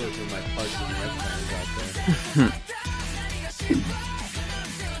Silver for my parts and rep fans out there.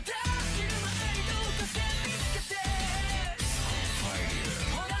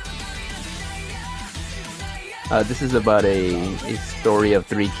 This is about a story of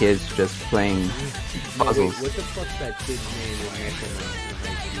 3 kids just playing puzzles. Wait, what the fuck's that kid's name in Necromancer in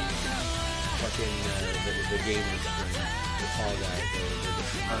high school? Fucking the gamers thing. The tall guy.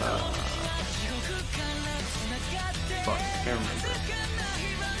 Fuck, I can't remember.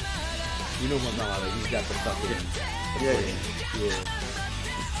 You know what I'm talking about? He's got the fucking. Yeah, yeah.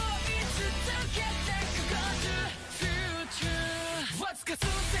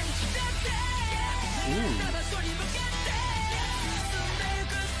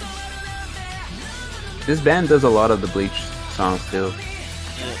 This band does a lot of the Bleach songs too. And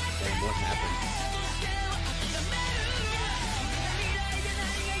what happened?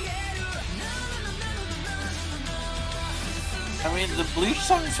 I mean, the Bleach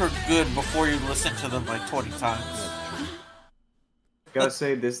songs are good before you listen to them like 20 times. Gotta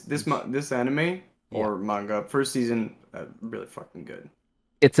say this anime or manga first season really fucking good.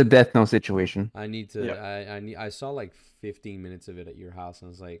 It's a Death Note situation. I need to. Yeah. I saw like 15 minutes of it at your house, and I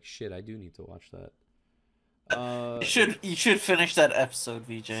was like, shit, I do need to watch that. You should finish that episode,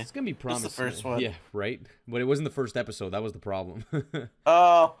 VJ. It's gonna be Just promising. the first one. Yeah, right. But it wasn't the first episode. That was the problem.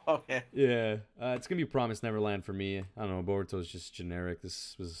 Oh, okay. Yeah, it's gonna be Promised Neverland for me. I don't know. Boruto's just generic. It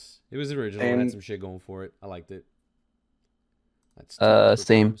was original. It And- had some shit going for it. I liked it. That's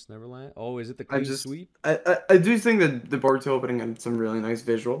Same. Promised Neverland. Oh, is it the clean sweep? I do think that the Boruto opening had some really nice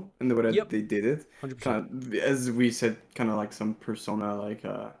visual in the way that Yep. they did it. 100%. Kind of, as we said, kind of like some Persona like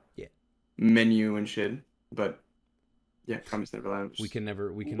Yeah. menu and shit. But Yeah, Promised Neverland. We can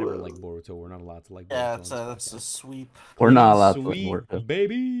never like Boruto. We're not allowed to like Boruto. Yeah, on this that's a podcast. sweep. We're not allowed to Sweet work.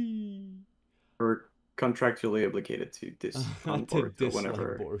 baby. We're contractually obligated to diss on To Boruto dislike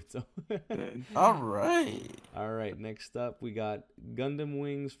whenever. Boruto. All right. All right, next up we got Gundam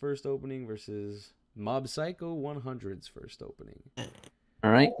Wing's first opening versus Mob Psycho 100's first opening. All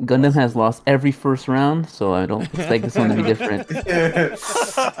right, Gundam has lost every first round, so I don't expect this one to be different.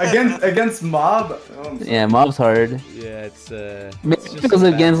 against Mob. Yeah, Mob's hard. Yeah, it's Maybe just if it was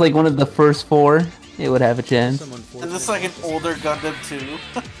some against bad- like one of the first four, it would have a chance. some Is unfortunate this like an matches. older Gundam too?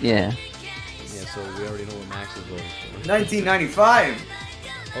 Yeah. Yeah, so we already know what Max is voting for. 1995.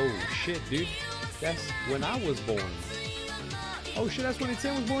 Oh shit, dude. That's when I was born. Oh shit, that's when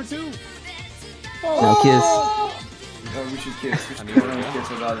Tim was born too. No kiss. Oh, we should kiss. We should I mean, kiss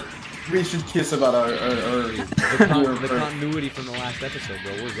about it. We should kiss about our The continuity from the last episode,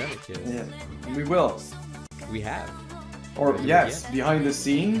 bro. We're gonna kill. Yeah, we will. We have. Or Did we yes, get? behind the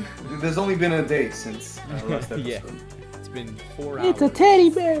scene. There's only been a day since last episode. Yeah. It's been 4 hours. It's a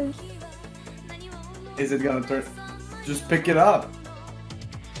teddy bear. Is it gonna turn? Just pick it up.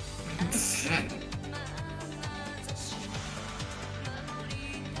 This-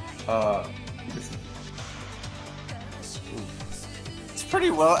 It's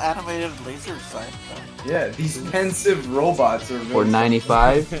pretty well animated laser sight though. yeah, these pensive robots are. Or really-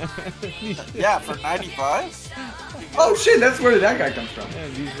 95. Yeah, for 95. Oh shit, that's where that guy comes from.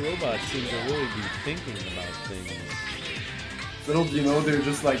 Man, these robots seem to really be thinking about things. Little do you know, they're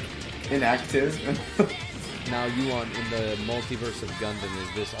just like inactive. Now, you on in the multiverse of Gundam,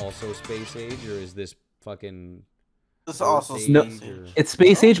 is this also Space Age or is this fucking This is also Earth No. Space Age, Age. or- It's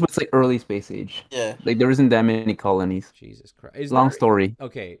Space Age, but it's like early Space Age. Yeah. Like there isn't that many colonies. Jesus Christ? Is Long there- story.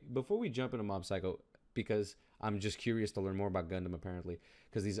 Okay, before we jump into Mob Psycho, because I'm just curious to learn more about Gundam apparently,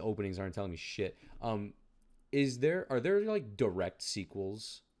 because these openings aren't telling me shit. Are there like direct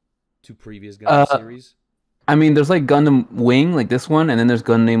sequels to previous Gundam series? I mean, there's like Gundam Wing, like this one, and then there's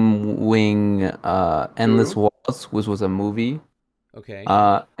Gundam Wing Endless Walls, which was a movie. Okay.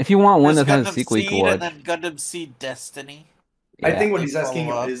 If you want one There's that has a Gundam sequel, you can Seed watch. and then Gundam Seed Destiny. I Yeah. think what he's Follow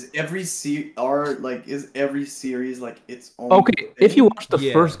asking up. is is every series like its own. Okay, if you watch the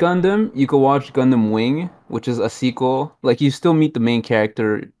Yeah. first Gundam, you could watch Gundam Wing, which is a sequel. Like you still meet the main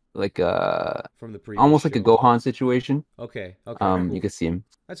character, like From the previous almost like a show. Gohan situation. Okay. Okay. You can see him.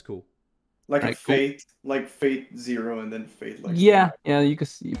 That's cool. like a Alright, cool. Fate, like Fate Zero, and then Fate like. Yeah, you can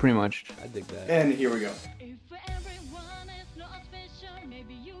see pretty much. I dig that. And here we go.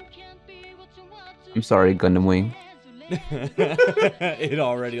 I'm sorry, Gundam Wing. It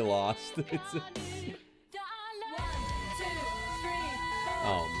already lost. It's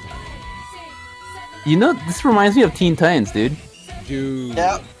oh You know, this reminds me of Teen Titans, dude. man, dude.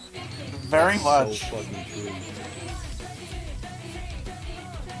 Yeah. Very So much. fucking true.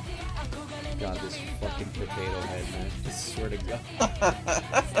 God, this fucking potato head, man. I swear to God.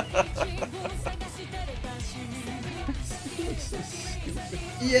 He looks so stupid.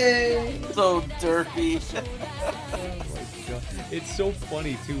 Yay! So derpy. Oh my God. It's so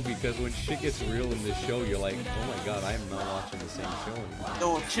funny too because when shit gets real in this show, you're like, oh my God, I am not watching the same show anymore.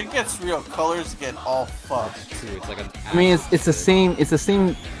 No, when shit gets real, colors get all fucked. It's true. It's like an. I mean, it's the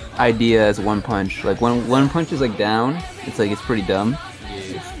same idea as One Punch. Like when One Punch is like down, it's like it's pretty dumb.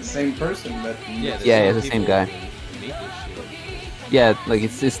 Yeah, The same person that. yeah, Yeah, it's the same guy. Made this shit. Yeah, like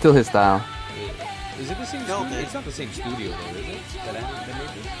it's still his style. Is it the same Still studio? did. It's not the same studio though, is it? That made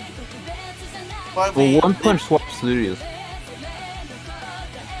this? But I Well, mean, One Punch swapped studios.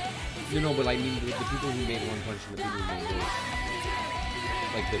 You know, but I mean the people who made One Punch and the people who made this.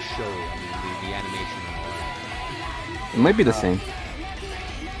 Like the show, I mean the animation and all that. It might be the same. I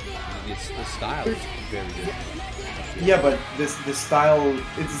mean, it's the style is very different. Yeah, but the style,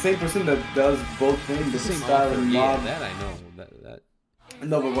 it's the same person that does both things. The The same style author, and yeah, Mob. that I know. That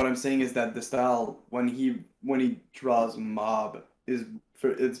No, but what I'm saying is that the style when he draws Mob is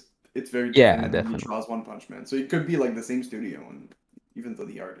it's very Yeah, different than when definitely. he draws One Punch Man. So it could be like the same studio, and even though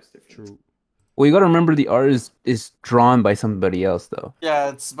the art is different. true. Well, you gotta remember the art is drawn by somebody else though. yeah,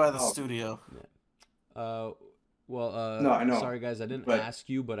 it's by the Oh. studio. No, I know, Sorry guys, I didn't but- ask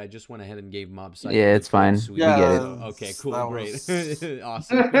you, but I just went ahead and gave Mob Psycho. Yeah, the it's fine. sweet- We get it. Okay, cool, That great, was-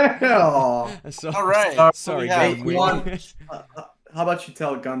 awesome. Aw. So, All right. Sorry, so we Gundam have Wing. one- How about you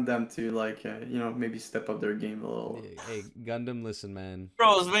tell Gundam to like maybe step up their game a little? Hey, Gundam, listen, man.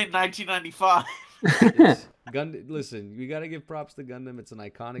 Bro, it was made in 1995. It's, listen, we gotta give props to Gundam. It's an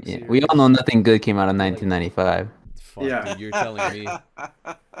iconic Yeah, series. we all know nothing good came out of 1995. Fuck, Yeah. dude, you're telling me.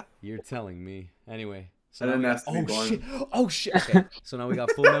 You're telling me. Anyway, So I now didn't we got, ask to be oh born. shit! Oh shit! Okay, so now we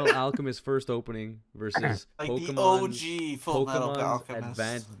got Full Metal Alchemist first opening versus Like the Pokemon OG Full Metal Pokemon's Alchemist.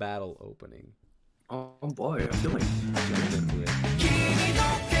 Advanced Battle opening. Oh boy, I feel like. Jump into it.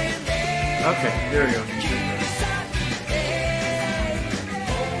 Okay, here we go.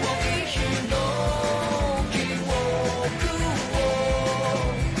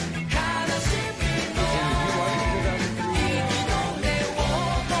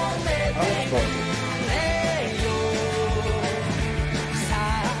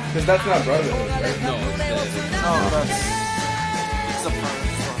 Because that's not Brotherhood, right? No, No, that's it's the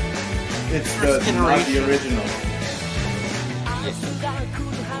first one. It's First the not the iteration. original.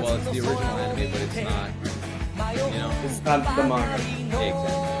 well, it's the original anime, but it's not. You know, It's not the manga. exactly. It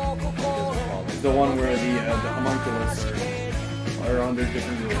doesn't follow. It's the one where the homunculus are under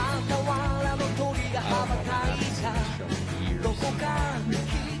different rules. I don't know, man. I haven't seen this show in years.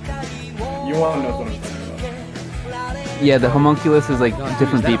 You want to know what I'm talking about? Yeah, the homunculus is like God, dude,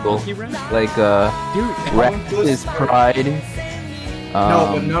 different is that a people. monkey wrench? Like Dude, Rex is Pride.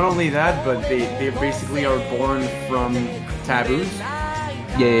 No, but not only that, but they basically are born from taboos.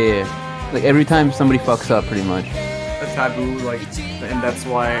 Yeah. Like every time somebody fucks up, pretty much. A taboo, like, and that's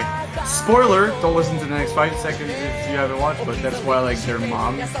why. Spoiler! Don't listen to the next 5 seconds if you haven't watched, but that's why like their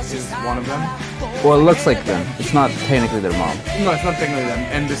mom is one of them. Well, it looks like them. It's not technically their mom. No, it's not technically them.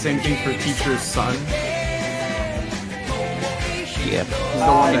 And the same thing for teacher's son. Yeah. He's the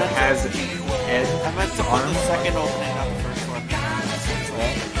one that has Ed. I meant to put the second opening, not the first one.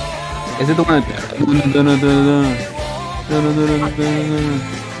 Is it the one that...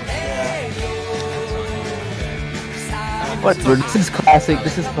 What? This is classic.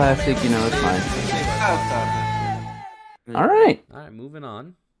 This is classic. You know, it's fine. All right. All right, moving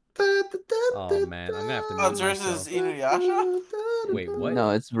on. Oh man, I'm gonna have to. Oh, mute it's versus myself. Inuyasha? Wait, what? No,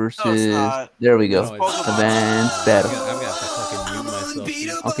 it's versus. not. There we go. No, it's- Advanced I'm battle. gonna have to fucking mute myself.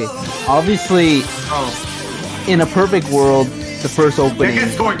 dude. Okay. Obviously, in a perfect world, the first opening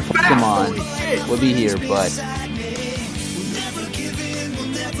It's going fast! Pokemon Holy shit! would be here, but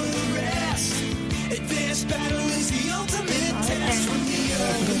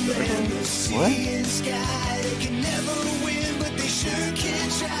what?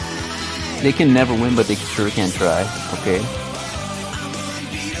 They can never win, but they sure can try. Okay.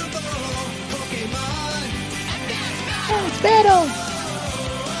 It's battle.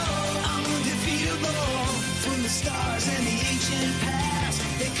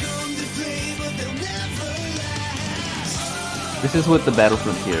 This is with the Battle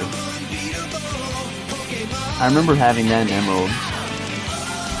Frontier. I remember having that in Emerald.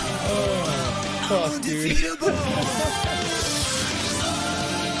 Fuck, dude.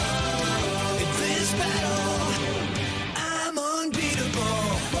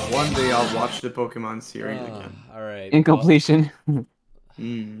 One day I'll watch the Pokemon series again. All right. Incompletion.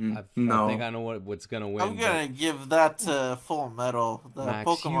 Mm-hmm. I No. think I know what's gonna win. I'm gonna give that to Full Metal. The Max,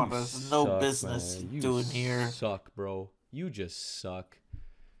 Pokemon you has no suck, business man. You doing here. Suck, bro. You just suck.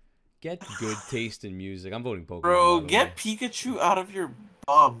 Get good taste in music. I'm voting Pokemon. Bro, by the get way. Pikachu out of your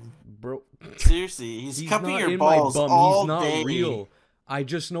bum. Bro. Seriously, he's, cupping not your in balls my bum. all He's not day. real. I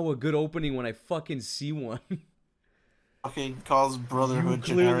just know a good opening when I fucking see one. Fucking calls Brotherhood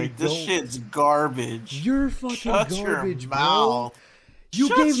You clearly generic. This don't. shit's garbage. You're fucking Shut garbage, your bro. mouth. You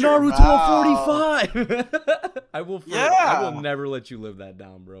Shut gave your Naruto mouth. a 45. I will. I Yeah. will never let you live that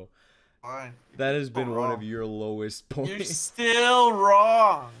down, bro. Fine. That has been one of wrong. your lowest You're points. still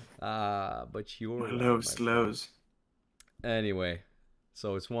wrong. But you're right, Low my slows. friend. Anyway,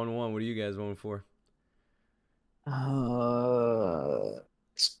 so it's 1-1. What are you guys voting for?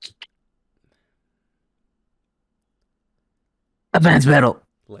 Advanced battle.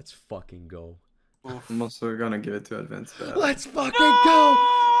 Let's fucking go. Oof. I'm also gonna give it to Advanced Battle. Let's fucking go.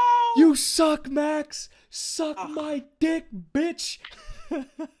 You suck, Max. Suck my dick, bitch.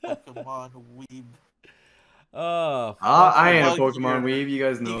 Pokemon weeb. Oh, I ain't a Bug Pokemon here. weeb. You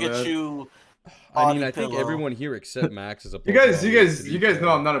guys know that. Pikachu. I mean, body I think pillow. everyone here except Max is a Pokemon. You guys, weeb, to be know fair.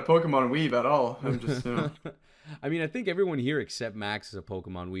 I'm not a Pokemon weeb at all. I'm just, you know. I mean, I think everyone here except Max is a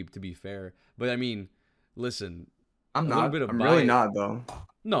Pokemon weeb, to be fair. But I mean, listen, I'm A little not. bit of I'm really bias. not though.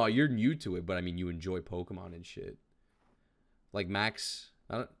 no, you're new to it, but I mean, you enjoy Pokemon and shit. Like Max,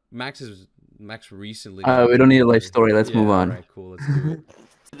 Max recently. We don't need a life story. Let's move on. All right, cool. Let's do it.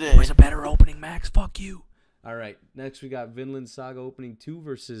 Today. a better opening, Max? Fuck you. All right, next we got Vinland Saga Opening 2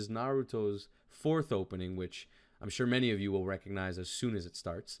 versus Naruto's 4th opening, which I'm sure many of you will recognize as soon as it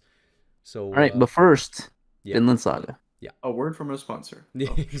starts. So, All right, but first, yeah. Vinland Saga. A word from a sponsor. Yeah,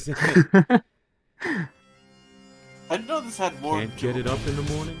 Oh. exactly. I didn't know this had more. Can't get it up in the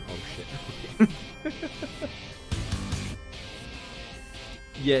morning. Oh shit.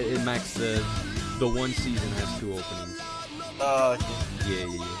 Yeah, Max, the one season has 2 openings. Okay. Yeah.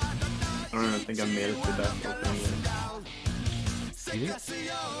 I don't even think I made it to that opening yet. You did?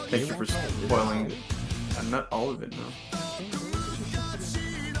 Thank you for spoiling. Not all of it, no.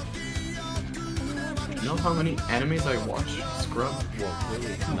 You know how many animes I watch? Scrub.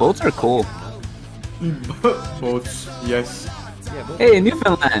 Boats are cool. Boats, yes. Yeah, both. Hey,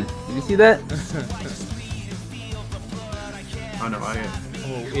 Newfoundland. Did you see that? Oh no,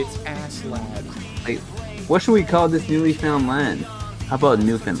 Oh, it's Ass Lad. Like, what should we call this newly found land? How about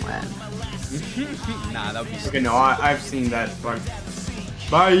Newfoundland? Nah, that would be okay, no, I've seen that part.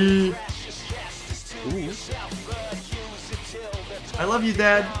 Bye! Ooh. I love you,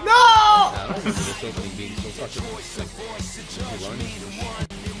 Dad. No! I don't remember this opening being so fucking like running.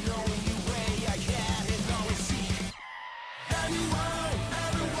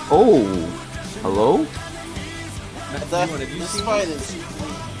 Oh, hello? Matt, That, Simon, have you this seen fight this? is.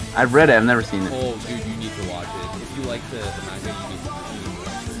 I've read it. I've never seen it. Oh, dude, you need to watch it. If you like the manga, you need to watch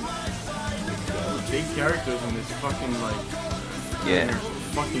it. Big characters in this fucking, like, Yeah. they're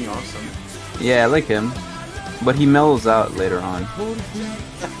fucking awesome. Yeah, I like him. But he mellows out later on.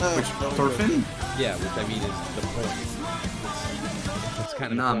 Which, Thorfinn? Yeah, which I mean is the point. It's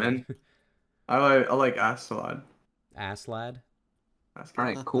kind of Nah, man. I like Astrolad. Ass Lad.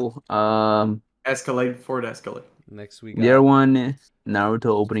 Alright, cool. Escalade, Ford Escalade. Next we The got, other one, Naruto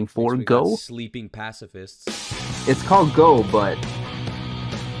opening 4, next we got Go. Sleeping Pacifists. It's called Go, but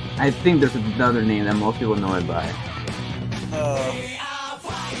I think there's another name that most people know it by.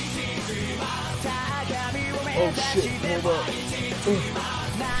 Oh shit, hold up.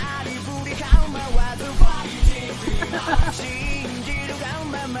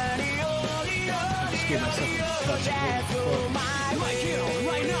 Just give myself a touch.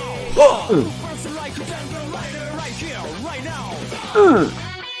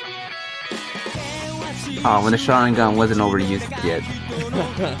 Oh, when the Sharingan wasn't overused yet.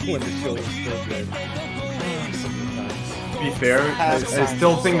 When the show is still good. To be fair, I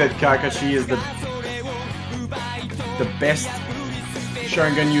still think that Kakashi is the best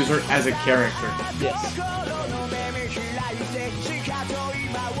Sharingan user as a character. Yes.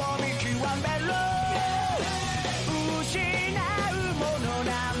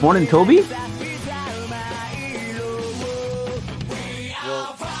 More than Toby? Well,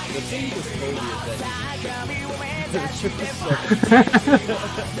 the thing with Toby is that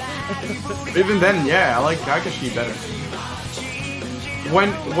Even then, yeah, I like Kakashi better.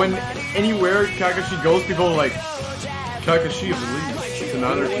 When anywhere Kakashi goes, people are like, Kakashi, I believe, it's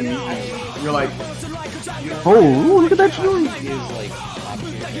another comedian. You're like, Oh, look at that Shuri! he is like top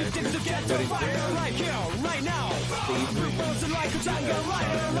tier character.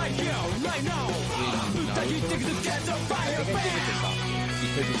 But in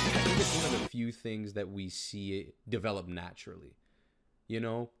because I think it's one of the few things that we see it develop naturally. You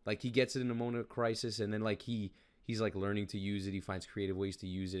know, like he gets it in a moment of crisis, and then like he's like learning to use it. He finds creative ways to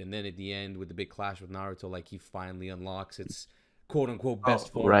use it, and then at the end with the big clash with Naruto, like he finally unlocks its quote unquote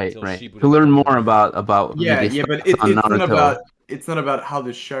best form. Right, until right. Shippuden To learn comes more in. about yeah, the yeah, but stuff on Naruto. it's not about how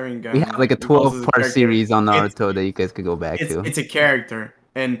the Sharingan. We have like a evolves as 12-part character. series on It's- Naruto that you guys could go back to. It's a character,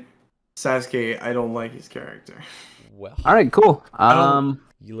 and Sasuke, I don't like his character. Well, All right, cool. don't-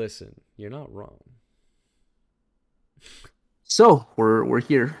 you listen. You're not wrong. So we're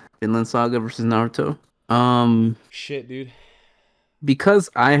here, Vinland Saga versus Naruto. Shit, dude. Because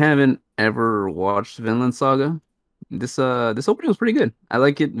I haven't ever watched Vinland Saga, this opening was pretty good. I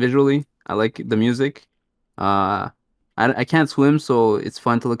like it visually. I like the music. I can't swim, so it's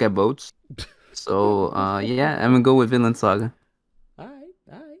fun to look at boats. So yeah, I'm gonna go with Vinland Saga. All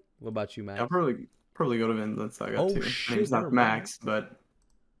right. What about you, Max? I'll probably go to Vinland Saga Oh, too. shit, My name's never not mind. Max, but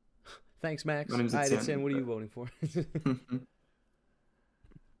Thanks, Max. My name's All right, Etienne, Etienne, what are you but- voting for?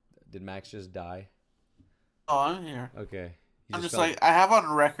 Did Max just die? Oh, I'm here. Okay. He I'm just felt- like, I have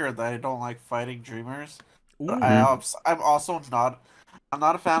on record that I don't like fighting dreamers. But Ooh. I'm also not. I'm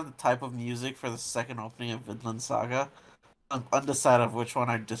not a fan of the type of music for the second opening of Vinland Saga. I'm undecided of which one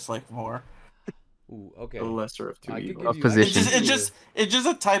I dislike more. Ooh, okay. the lesser of two I could evils. give you- Position. It's just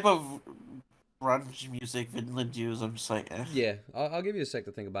a type of grunge music Vinland use. I'm just like, eh. Yeah, I'll give you a sec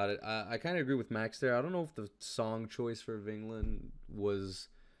to think about it. I kind of agree with Max there. I don't know if the song choice for Vingland was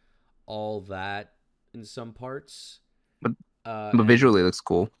all that in some parts. But- Uh, But and- visually it looks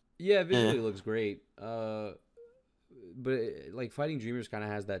cool. Yeah, visually it looks great. But like Fighting Dreamers kind of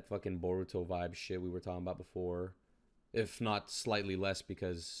has that fucking Boruto vibe shit we were talking about before, if not slightly less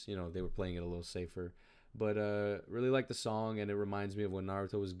because you know they were playing it a little safer. But really like the song, and it reminds me of when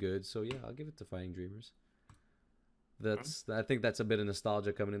Naruto was good. So yeah, I'll give it to Fighting Dreamers. I think that's a bit of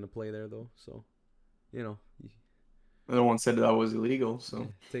nostalgia coming into play there, though. So, you know, No one said that was illegal, so.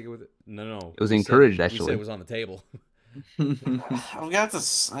 take it with it. No. It was we encouraged, said, We actually. said it was on the table. I'm gonna have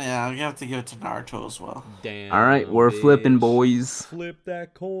to give it to Naruto as well. Damn. All right, we're flipping, bitch. boys. Flip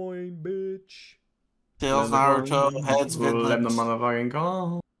that coin, bitch. Tails, Naruto, heads, Let the Vinland. motherfucking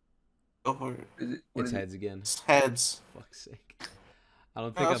call. Go for it. It's heads again. It's heads. Fuck's sake. I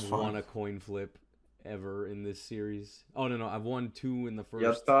don't think that's I've fine. won a coin flip ever in this series. Oh no, I've won 2 in the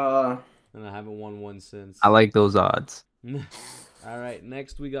first, Yatta. and I haven't won one since. I like those odds. All right,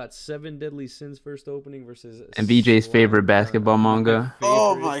 next we got Seven Deadly Sins first opening versus And BJ's favorite Slam basketball Dunk. manga.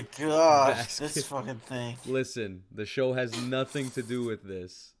 Oh Favorite my gosh, basket. this fucking thing. Listen, the show has nothing to do with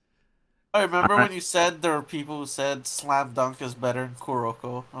this. I remember Alright. when you said there were people who said Slam Dunk is better than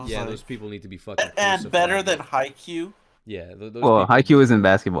Kuroko. I was Yeah, like, those people need to be fucking and crucified. better than Haikyuu. Yeah, those Well, people... Haikyuu isn't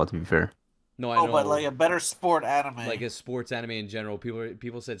basketball, to be fair. No, I Oh, know. but like a better sport anime. Like a sports anime in general,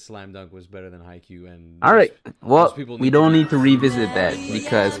 people said Slam Dunk was better than Haikyuu, and All right. Well, those people we need don't to be need to revisit that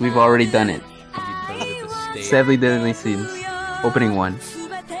because we've already done it. be burned at the stake. Seven Deadly Sins, opening one. 全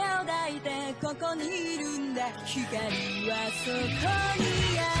てを抱いてここにいるんだ光はそこにある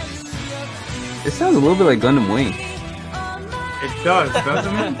よ It sounds a little bit like Gundam Wing. It does,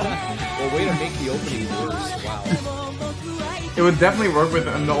 doesn't it? Well, way to make the opening worse. Wow. It would definitely work with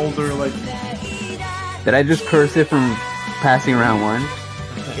an older, like, Did I just curse it from passing around one?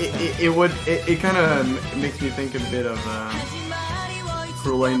 it kind of makes me think a bit of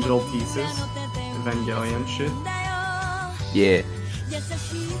Cruel Angel Thesis, Evangelion shit. Yeah. You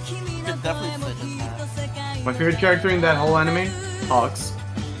could definitely fit in that. My favorite character in that whole anime, Hawks,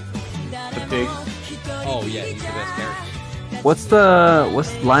 the pig. Oh yeah, he's the best character. What's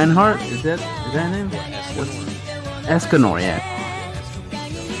Lionheart? Is that his name? Escanor, yeah.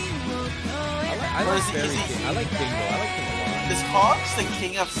 I What like is he- Fairy is he- King. I like King though. I like King a lot. Is Hawks the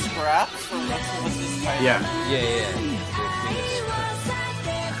king of scraps, or what's his title? Yeah. Yeah.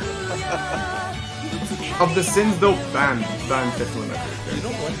 Of the Sins, though, Bam definitely my favorite You character.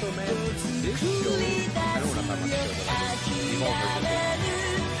 know what though, man? This show, I don't want to talk about the show, but like, we've all heard this.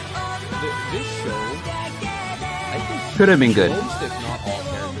 This show, I think Could have been good. most, if not all,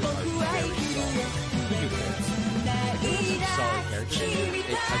 characters are very solid. To be fair, like, there's some solid characters.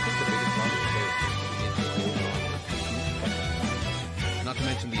 I think the biggest problem is that it's so long. Not to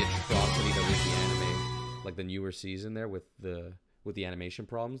mention the atrocity that was the anime, like the newer season there with the animation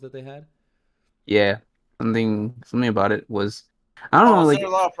problems that they had. Yeah. Something about it was, I don't know, Was like there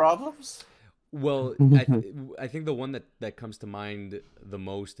a lot of problems? Well, I think the one that comes to mind the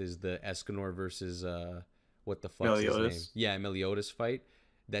most is the Escanor versus what the fuck's his name? Meliodas. Yeah, Meliodas fight.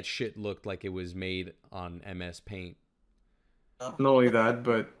 That shit looked like it was made on MS Paint. Not only that,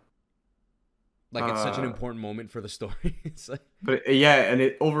 but Like it's such an Uh, important moment for the story. It's like yeah, and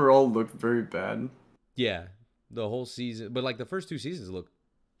it overall looked very bad. yeah, the whole season, but like the first 2 seasons look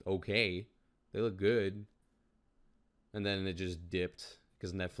okay. They look good, and then it just dipped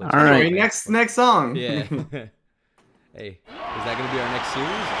because Netflix. All right. Anyway, next song. Yeah. Hey, is that gonna be our next series?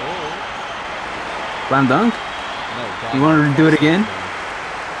 Oh. Slam Dunk? No, God, You want to do it again?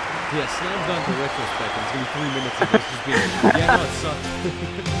 Yeah, Slam Dunk the retrospect. It's gonna be 3 minutes of this just being, yeah, no, it sucked.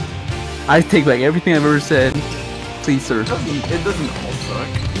 I take back everything I've ever said. Please, sir. It doesn't all suck.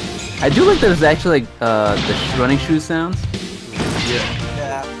 I do like that there's actually like the running shoe sounds. Yeah.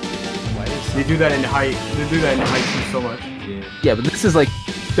 Yeah. Why is They do that in Haikyuu so much. Yeah, but this is like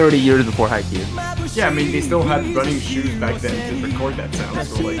 30 years before Haikyuu. Yeah, I mean, they still had running shoes back then to record that sound,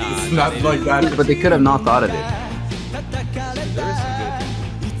 so like, it's not like that. But they could have not thought of it. there is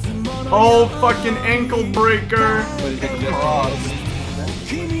some good. Oh, fucking ankle breaker!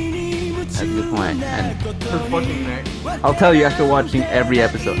 That's a good point. And Her fucking neck. I'll tell you after watching every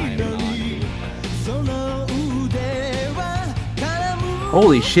episode.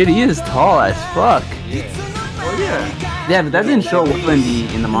 Holy shit, he is tall as fuck. Oh yeah. Yeah, but that didn't show well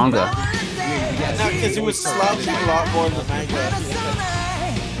in the manga. No, because he was slouching a lot more than manga.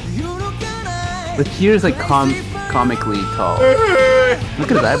 But here's like comically tall.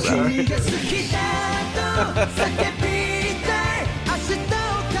 Look at his eyebrow.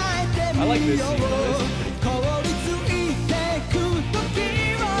 I like this scene. This is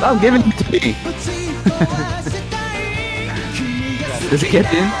Stop giving it to me. Does it get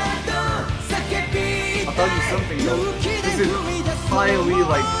in? I'll tell you something though. This is highly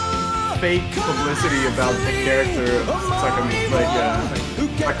like fake publicity about the character of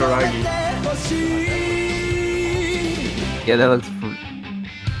Sakuragi. Yeah, that looks.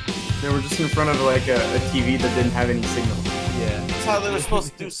 They were just in front of like a TV that didn't have any signal. Yeah. That's how they were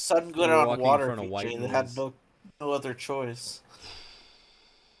supposed to do sun glitter They're on walking in water. front of white VJ. They had noise. no other choice.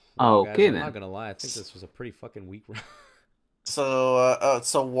 Well, guys, Okay, I'm then. not gonna lie. I think this was a pretty fucking weak round.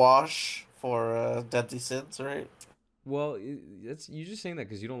 So wash for Deadly Sins, right? Well, it's you're just saying that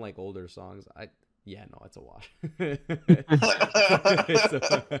because you don't like older songs. Yeah, no, it's a wash.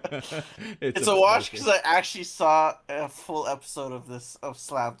 It's a wash because I actually saw a full episode of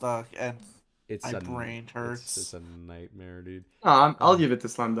Slam Dunk, and my brain hurts. It's a nightmare, dude. I'll give it to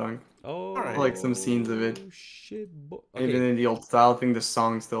Slam Dunk. Oh, Alright. I like some scenes of it. Shit, Even okay. in the old style, I think the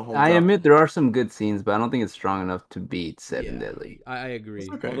song still holds I up. admit there are some good scenes, but I don't think it's strong enough to beat Seven Yeah. Deadly. I agree. It's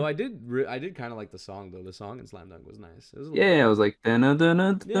okay. Although I did kind of like the song though. The song in Slam Dunk was nice. It was a little, Yeah, it was like yeah, it was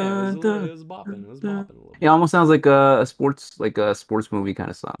bopping. It was bopping a little It bit. almost sounds like a sports movie kind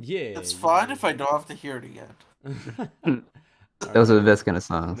of song. Yeah, It's fine if I don't have to hear it again. Those are the best kind of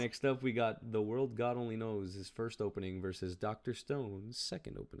songs. Next up, we got The World God Only Knows, his first opening, versus Dr. Stone's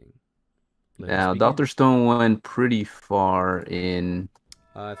second opening. Let us Now, begin. Dr. Stone went pretty far in.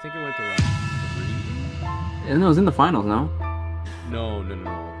 I think it went to round 3. No, it was in the finals, no? No.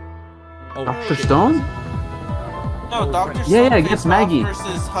 Oh, Dr. shit. Stone? No, Oh, Dr. right. Stone Yeah, faced against off Maggie.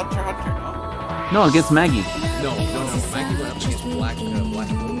 versus Hunter x Hunter. No? No, against Maggie. No. Maggie went up against Black Gold.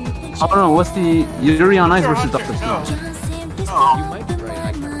 Oh no, what's the Yuri on Ice versus Hunter, Dr. Stone? You No, might be right.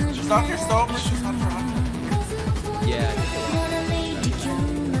 I can't remember. it's Dr. Stone versus Hunter x Hunter. Yeah. I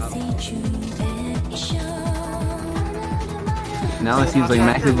think Now it seems like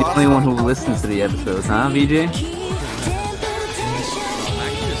Max is the only one who listens to the episodes, huh, VJ? Maggie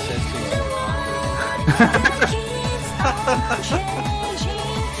just says things more confident.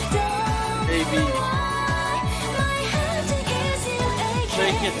 Baby.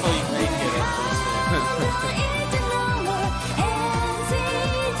 Shake it till you make it. as they say.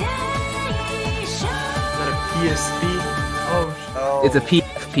 Is that a PSP? Oh, Oh, It's a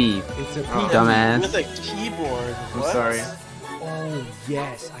PFP, It's a Oh. dumbass. with a keyboard. I'm What? sorry. Oh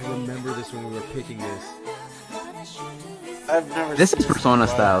yes, I remember this when we were picking this. I've never. This seen is Persona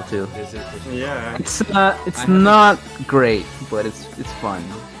before. style too. This is for Yeah. It's I haven't- not great, but it's fun.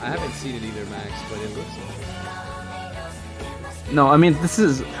 I haven't seen it either, Max, but it looks like No, I mean this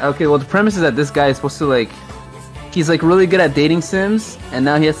is okay. Well, the premise is that this guy is supposed to he's like really good at dating sims, and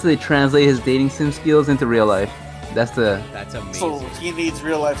now he has to translate his dating sim skills into real life. That's the that's amazing. So he needs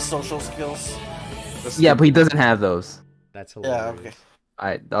real life social skills. yeah, but he doesn't have those. That's Yeah. hilarious. Okay.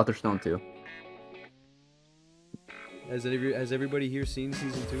 Alright, Dr. Stone too. Has everybody here seen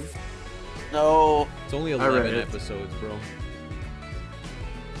season 2? No. It's only I read 11 it. episodes, bro.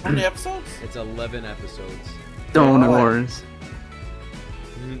 How many episodes? It's 11 episodes. Stone I like- Wars.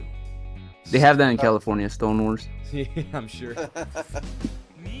 They have that in California, Stone Wars. Yeah, I'm sure.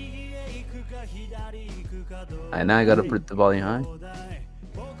 Alright, now I gotta put the volume high.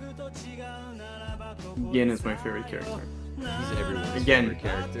 Yen is my favorite character. He's everyone's Again. favorite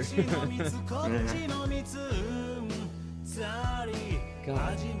character.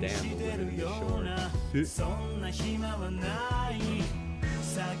 God damn, the women is short.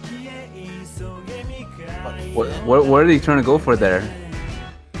 What are they trying to go for there?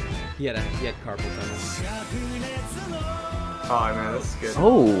 He had carpal tunnel. Oh man, that's good.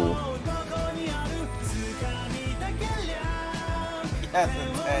 Oh, Yeah,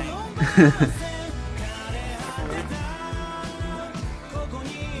 the tank.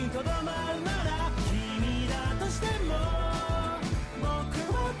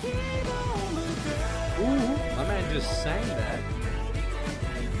 My man just sang that.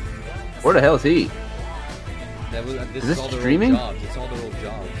 where the hell is he? That was. This Is this all their streaming? old jobs. It's all their old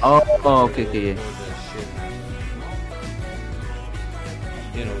jobs. Oh, okay, okay, yeah.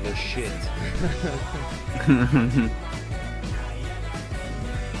 You know the shit.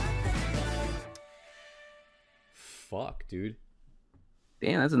 Fuck, dude.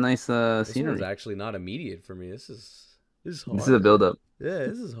 Damn, that's a nice This scenery. one's actually not immediate for me. This is hard. This is a build up. Yeah,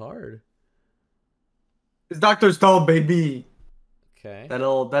 this is hard. It's Dr. Stone, baby. Okay. That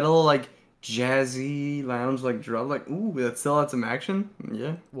little like jazzy lounge like drum, like ooh, that still had some action.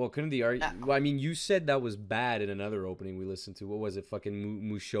 Yeah. Well, couldn't the art? Well, I mean, you said that was bad in another opening we listened to. What was it? Fucking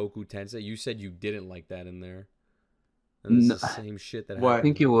Mushoku Tensei. You said you didn't like that in there. And this No. is the same shit that What? I happened.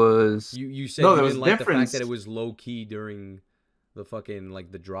 think it was. You said No, you there didn't was like the fact difference. that it was low key during the fucking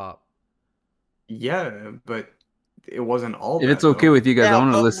like the drop. Yeah, but it wasn't all. If that, it's okay though. with you guys, Yeah, I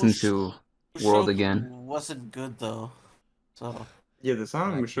want to but listen Mush- to World Mushoku again. Wasn't good though. So Yeah, the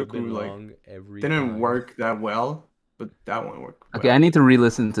song Actually been Mushoku like wrong every didn't time. work that well, but that one worked. Okay, well. I need to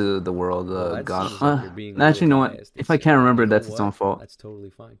re-listen to the world. Well, that God. seems like you're being a Actually, you know little what? biased. If I can't remember, You know that's its what? own fault. That's totally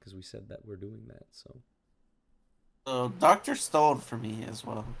fine because we said that we're doing that. So So Dr. Stone for me as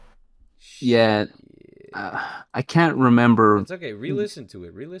well. Yeah. Shit. I can't remember. It's okay. Re-listen to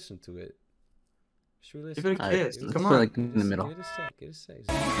it. Re-listen to it. Just re-listen. Give it a Alright, kiss. let's Come put, on. like, in the middle. Get a sec. Get a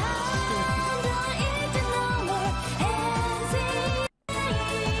sec.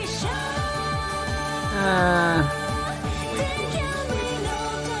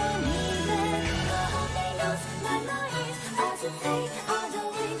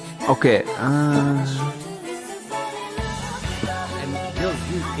 Okay. And yo,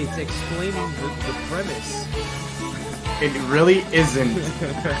 dude, it's explaining the premise. It really isn't.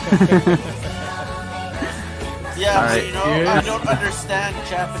 Yeah, Alright, but you know, I yes. don't understand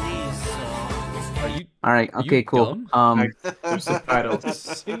Japanese, so Are you All right. Are you Okay. Cool. dumb? There's subtitles.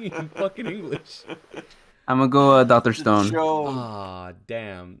 singing in fucking English? I'm gonna go Dr. Stone. Joe. Ah,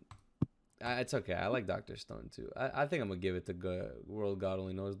 damn. It's okay. I like Dr. Stone too. I think I'm gonna give it to World God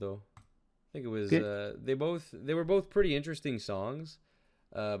Only Knows though. I think it was Okay. they were both pretty interesting songs,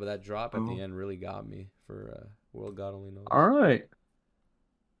 but that drop at Oh. the end really got me for World God Only Knows. All right.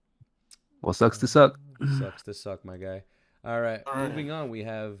 Well, sucks to suck. Sucks to suck, my guy. All right, All right. moving on. We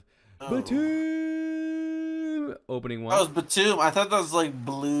have Oh. Batum opening That was one. Batum. I thought that was like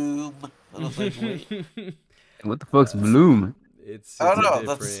Bloom. I was like, wait. What the fuck's Bloom? It's I don't a know,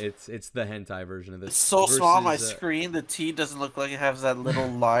 different. that's- It's the hentai version of this. It's so small on my versus, screen. The T doesn't look like it has that little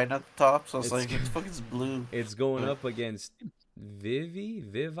line at the top. So I was It's- like, it's fucking Bloom. It's going up against Vivi.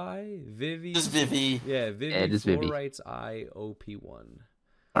 Just Vivi. Yeah, Vivi. Yeah, just Vivi. Rights IOP1.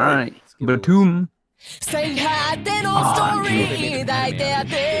 All right. Let's give it a Batum. 最果てのストーリー抱いてあっ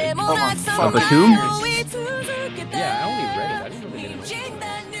てもなくさま Batum? 追い続けて Yeah, I only read it. I didn't know they did an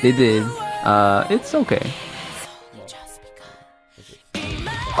They did. It's okay.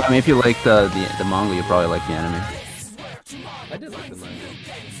 I mean, if you like the manga, you probably like the anime. I did like the manga.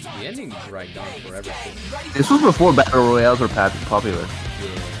 The ending dragged on forever. Too. This was before battle royales were popular. Yeah.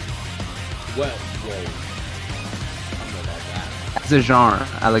 Well, whoa. I don't know about that. As a genre,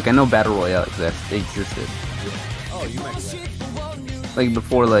 I know battle royale existed. Yeah. Oh, you might be right. Like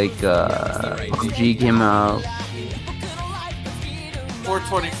before, PUBG came out. For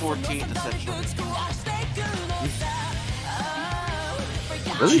 2014, essentially.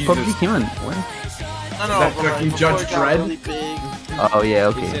 Really, Jesus. PUBG came out when? No, no, that but like, fucking before Judge it got Dredd? really big. Oh yeah,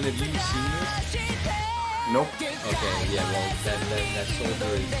 Zen, okay. have you seen this? Nope. Okay, yeah, well, that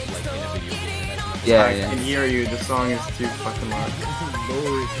soldier is like in a video game. It has nothing Yeah, I yeah. can hear you. The song is too fucking loud.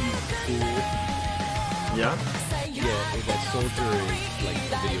 Lower if you fool. Yeah? Yeah, that soldier is like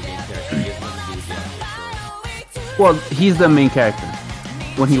a video game character. He has nothing to do with the actual show. Well, he's the main character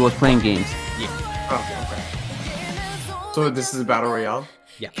when he was playing games. Yeah, Oh, okay. So this is a battle royale?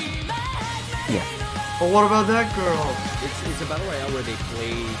 yeah. Yeah. But what about that girl? It's a battle royale where they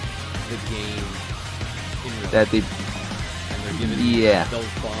play the game in real That they. and they're given Yeah. those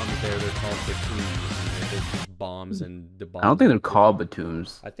bombs there. They're called batons. They're just bombs and the bombs. I don't think they're called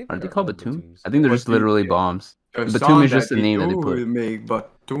batooms. I think Are they they are called called batooms? batooms. I think they're just Batum, literally yeah. bombs. A Batum song is just that the name that they you put. make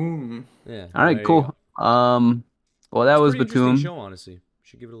Batum. Yeah. All right, there you cool. go. Well, that It's a was pretty interesting Batum. show, honestly.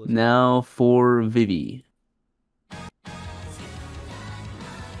 Should give it a listen. Now for Vivi.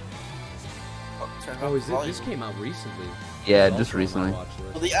 Turn up Oh, the is it? volume. This came out recently. Yeah, It's just also on my recently. watch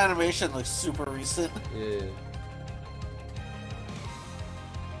list. Well, the animation looks super recent. Yeah.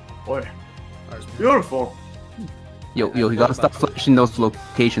 Boy, Alright. beautiful. Yo, I you heard gotta about stop flashing those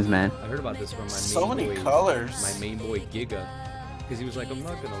locations, man. I heard about this from my main So many boy, colors. my main boy Giga, because he was like, I'm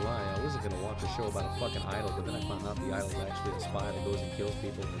not gonna lie, I wasn't gonna watch a show about a fucking idol, but then I found out the idol's actually a spy that goes and kills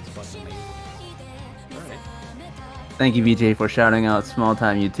people, and it's fucking amazing. All right, Thank you, VJ, for shouting out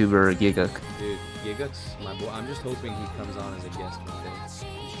small-time YouTuber Giguk. dude, Giga's my boy. I'm just hoping he comes on as a guest one day. I'm just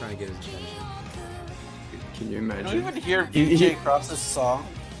trying to get his attention. Can you You don't imagine? even hear He- BJ Cross's song.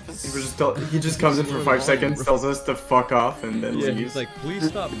 He just comes in for 5 seconds, tells us to fuck off, and then Yeah, leaves. he's like, please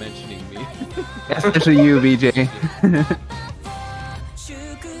stop mentioning me. Especially you, VJ. 宿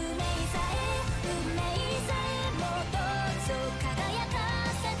命さえ運命さえもっとそう輝か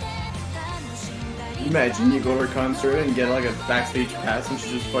せて楽しんだり Imagine you go to a concert and get like a backstage pass and she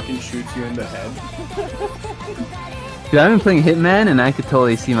just fucking shoots you in the head. Dude, I've been playing Hitman, and I could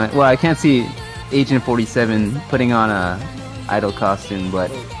totally see my. Well, I can't see Agent 47 putting on a idol costume, but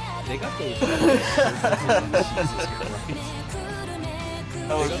They got those. Jesus Christ. That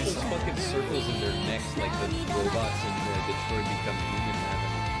They would got be those so- fucking circles in their necks like the robots in Detroit Become Human have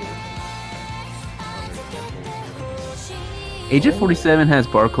on their temples. Agent 47 has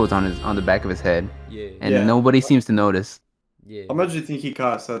barcodes on the back of his head, Yeah. and Yeah. nobody seems to notice. Yeah. How much do you think he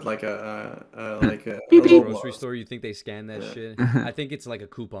costs at like a Beep, beep. Grocery store, you think they scan that Yeah. shit? I think it's like a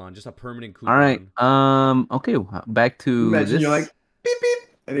coupon, just a permanent coupon. All right. Okay. Back to Imagine this. you're like beep beep,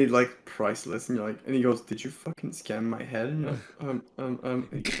 and he's like priceless, and you're like, and he goes, "Did you fucking scan my head?" And you're like, and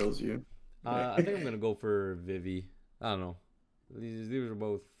he kills you. I think I'm gonna go for Vivi. I don't know. These were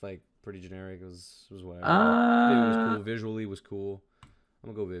both like pretty generic. It was whatever. Vivi was cool. Visually was cool.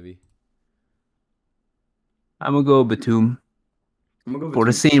 I'm gonna go Vivi. I'm gonna go Batum I'm gonna go for the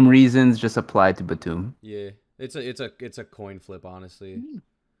with same reasons, just applied to Batum. Yeah, it's a coin flip, honestly.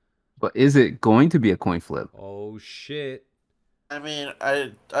 But is it going to be a coin flip? Oh shit. I mean,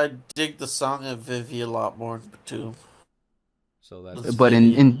 I dig the song of Vivi a lot more than Batum. So that's But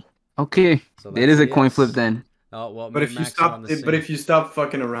in okay, so it that's is a coin yes. flip then. Oh well, But me if and you Max are on stop, the but same- if you stop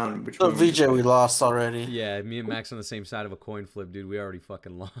fucking around, which So one? would you VJ, we pick? lost already. yeah, me and Max on the same side of a coin flip, dude. We already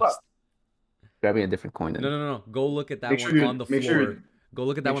fucking lost. What? Grabbing a different coin then. No. Go look at that Make one sure you- on the make sure floor. you- Go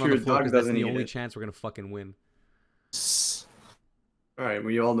look at that make one sure on the your floor dog because that's doesn't the eat only it. chance we're gonna fucking win. All right,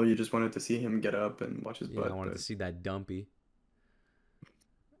 we all know you just wanted to see him get up and watch his Yeah, butt. I wanted but- to see that dumpy.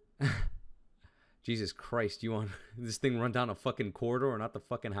 Jesus Christ, you want this thing run down a fucking corridor, not the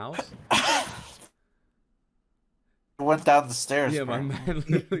fucking house? Went down the stairs. Yeah, my bro. man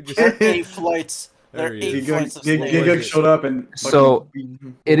literally just. There are 8 flights. There are There he 8 is. flights of Gig stairs. showed up and So, fucking beat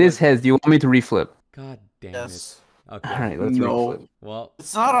him. It is heads. Do you want me to reflip? God damn Yes. it. Okay. All right, let's No. reflip. Well,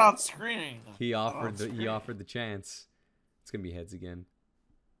 It's not on screen. he Not on offered the screen. chance. It's gonna be heads again.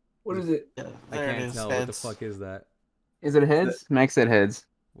 What is it? Yeah, I there it can't is. tell what the heads. fuck is that. Is it heads? Max said heads.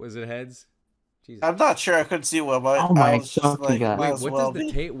 Was it heads? Jesus. I'm not sure. I couldn't see well, but Oh my I was just fucking like, God. might Wait, as what well does the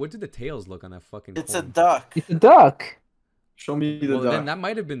be. tail? What did the tails look on that fucking? It's a coin? duck. It's a duck. Show me the Well, duck. then that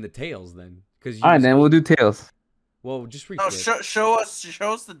might have been the tails then, because All right, then we'll do tails. Well, just No, reflip. show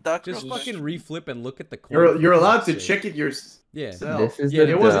us the duck. Just real quick. fucking reflip and look at the coin. You're for allowed fuck's to sake. check it yourself. Yeah. This is Yeah,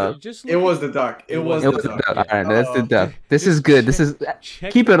 the it was- duck. Just It look was at- the duck. It It was It the was the duck. duck. yeah. All right, that's the Oh, duck. This Just is good. This is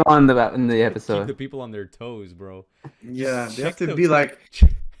check keep the- it on in the Keep episode. the people on their toes, bro. Yeah, they Check have to the- be like,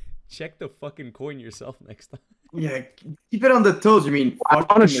 Check the fucking coin yourself next time. yeah, keep it on the toes. You mean? I want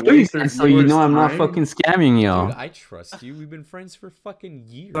fucking to show you waste their guys so you viewers' know I'm not time? fucking scamming y'all. Dude, I trust you. We've been friends for fucking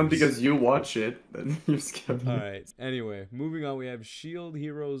years. Not because you watch it, but you're scared. All right. Anyway, moving on. We have Shield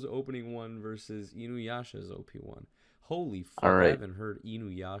Heroes opening 1 versus Inuyasha's OP1. Holy fuck! All right. I haven't heard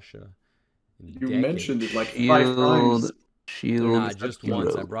Inuyasha. In You decades. mentioned it like 5 times. Shield. Nah, just once.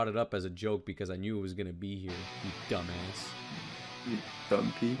 I Shield. brought it up as a joke because I knew it was gonna be here. You dumbass. You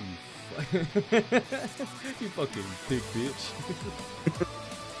dumpy. You fucking thick bitch.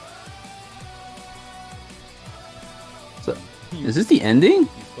 So, is this the ending? You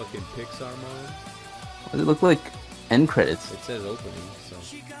fucking Pixar mode. Does it look like end credits? It says opening, so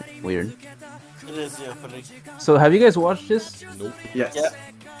Weird. It is the opening. So have you guys watched this? nope. Yes. Yeah.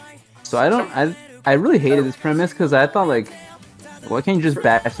 So I really hated this premise because I thought like, why can't you just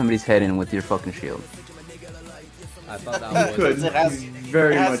bash somebody's head in with your fucking shield? I thought You that could. was. It has-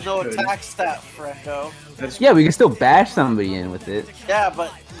 Very It has much no could. attack stat, friendo. That's Yeah, we can still bash somebody in with it. Yeah,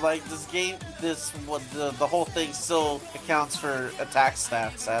 but like this game, the whole thing still accounts for attack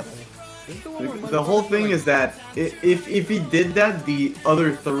stats. Sadly. Isn't the one where The whole motherfuckers, thing like- is that if he did that, the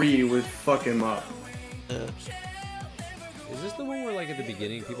other 3 would fuck him up. Is this the one where, like, at the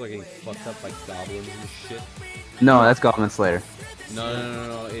beginning, people are getting fucked up by goblins and shit? No, that's Goblin Slayer.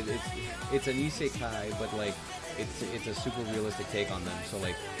 No. It's an isekai, but like, it's a super realistic take on them. So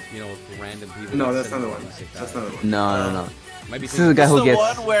like, you know, random people. No, get that's sent not the to one. isekai. That's not the one. No. Might be This is a guy It's who the gets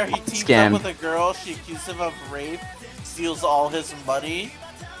one where he teams scammed. up with a girl. She accuses him of rape, steals all his money,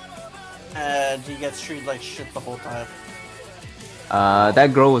 and he gets treated like shit the whole time.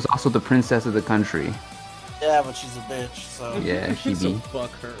 That girl was also the princess of the country. Yeah, but she's a bitch. So Yeah, she So be. fuck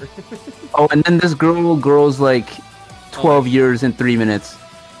her. Oh, and then this girl grows like 12 years in 3 minutes.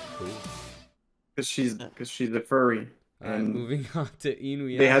 Cool. Because she's a furry. Alright, And moving on to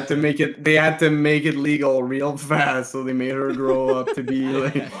Inuyasha. they had to make it legal real fast, so they made her grow up to be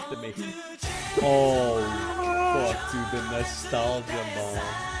like Oh, fuck, dude, the nostalgia bomb.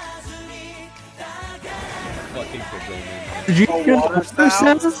 Fucking Kagome. Did you Oh, hear water the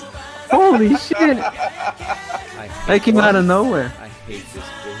sounds? sounds? Holy shit! I That hate, came out of nowhere. I hate this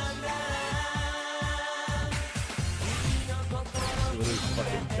bitch. It's literally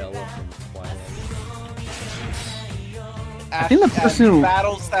fucking Bella from Twilight. I think the person who-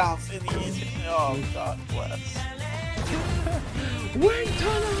 battle sounds in the easy. Oh God bless. Wait,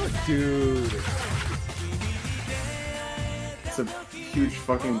 turn out, dude. it's a huge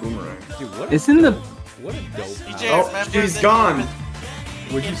fucking boomerang. Dude, what? Isn't the What a dope. DJ, Oh, remember she's the- gone.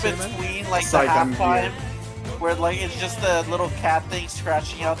 What'd you in say, man? between like the Psych, I'm halftime, here. where like it's just the little cat thing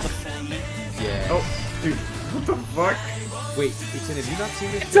scratching out the flea. Yeah. Oh, dude, what the fuck? Wait, Ixen, have you not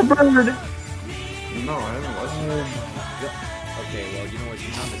seen this? It's a bird. No, I haven't watched Oh it. my god. Okay, well, you know what?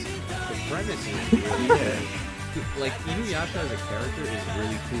 You're not missing. The premise is really Yeah. like Inuyasha as a character is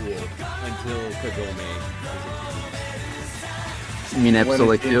really cool until Kagome is introduced. You mean When episode it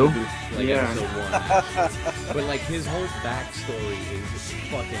like came 2? to this- Like yeah. episode 1. But like his whole backstory is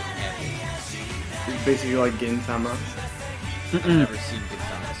fucking epic. It's basically like Gintama. I've never seen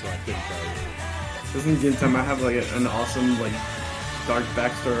Gintama, so I couldn't tell you. Doesn't Gintama have like an awesome like dark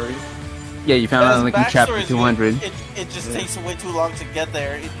backstory? Yeah, you found out His like in backstory chapter is 200. good. It just Yeah. takes way too long to get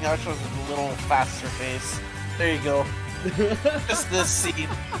there. Inuyasha's a little faster pace. There you go. Just this scene.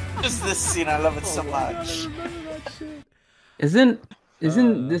 Just this scene. I love it so much. Isn't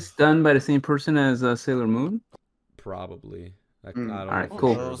Uh, this done by the same person as Sailor Moon? Probably. I Mm. don't Alright, know for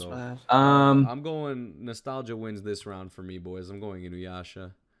cool. sure, Knows, though. man. I'm going nostalgia wins this round for me, boys. I'm going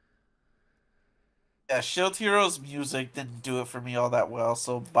Inuyasha. Yeah, Shield Hero's music didn't do it for me all that well,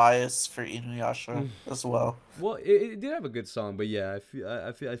 so bias for Inuyasha as well. Well, it did have a good song, but yeah,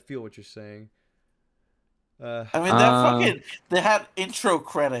 I feel what you're saying. I mean, that fucking they had intro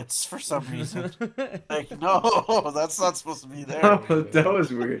credits for some reason. Like, no, that's not supposed to be there. Oh, that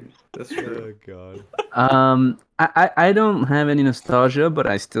was weird. That's true. Oh god. I don't have any nostalgia, but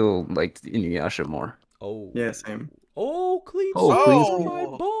I still liked Inuyasha more. Oh. Yeah, same. Oh, Clean Oh, Soul, please.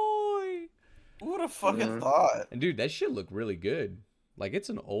 my boy. Who would have fucking Yeah. thought? And dude, that shit looked really good. Like it's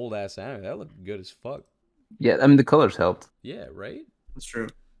an old ass anime. That looked good as fuck. Yeah, I mean the colors helped. Yeah, right? That's true.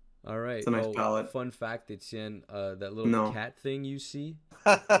 All right. It's a nice palette. Fun fact, Etienne, that little No. cat thing you see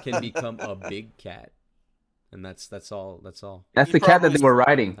can become a big cat. And that's all. That's all. That's You the cat that probably- they were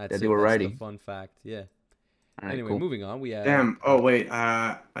riding. That's That it. they were That's riding. the fun fact. Yeah. All right, Anyway, cool. moving on. We have Damn. Oh wait.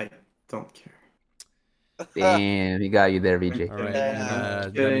 I don't care. Damn, he got you there, VJ. All right, Yeah.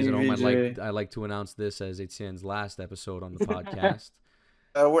 and Dummies at Home, VJ. I'd like to announce this as Etienne's last episode on the podcast.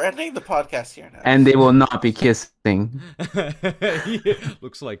 We're ending the podcast here now. And they will not be kissing.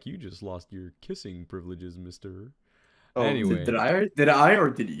 Looks like you just lost your kissing privileges, mister. Oh, Anyway. did I or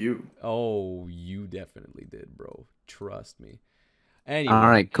did you? Oh, you definitely did, bro. Trust me. Anyway, All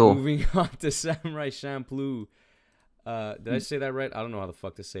right, cool. Moving on to Samurai Champloo. Did I say that right? I don't know how the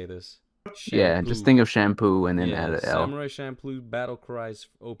fuck to say this. Yeah, Shampoo. just think of shampoo and then Yeah, add an L. Samurai Champloo Battle Cries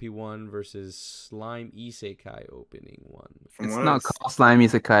OP1 versus Slime Isekai Opening 1. From It's what not I s- called Slime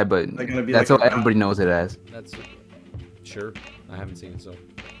Isekai, but Like gonna be that's like what a- everybody knows it as. That's sure. I haven't seen it, so.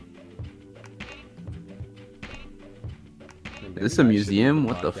 Is this a museum?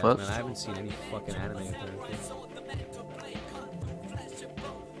 What the fuck? Man, I haven't seen any fucking anime apparently.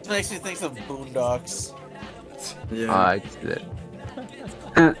 This makes me think of Boondocks. Yeah. I can see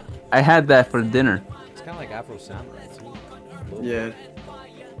that. I had that for dinner. It's kind of like Afro Samurai too. yeah.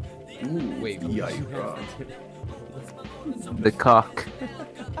 Ooh, Wait, yeah, what you bro. have? The cock.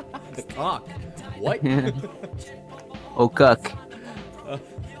 The cock. What? Yeah. Oh, cuck.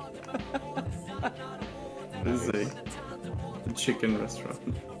 This is a chicken restaurant.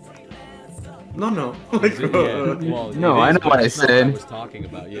 No. Like, Is it? Yeah, well, No, it I is, know but what I it's not what I said. was talking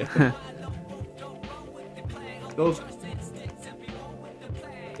about, yeah. those. Damn.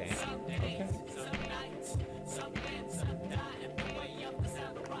 Okay.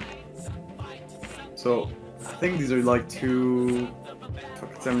 So, I think these are like two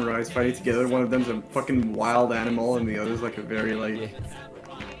fucking samurais fighting together. One of them's a fucking wild animal, and the other's like a very like. Yeah.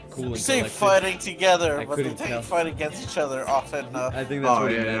 Cool. You and say collected. fighting together, I but they couldn't take tell. fight against each other often enough. I think that's Oh,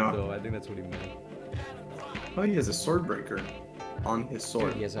 what he yeah, meant, yeah. though. I think that's what he meant. Oh, he has a sword breaker on his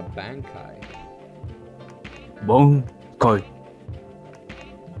sword. He has a Bankai. Boom. Koi.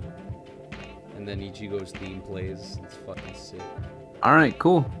 And then Ichigo's theme plays. It's fucking sick. All right,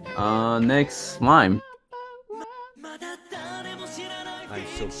 cool. Next, slime. I'm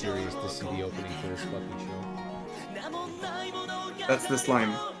so curious to see the opening for this fucking show. That's the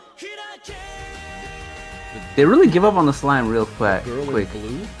slime. They really give up on the slime real quick. Girl Quick. in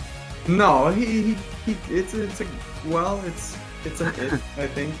blue? No, he it's a well, it's a it, I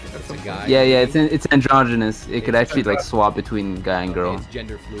think. It's a guy. Yeah, it's androgynous. It could It's actually like andro- swap between guy and girl. It's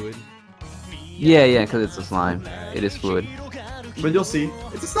gender fluid. Yeah, because it's a slime. It is fluid. But you'll see,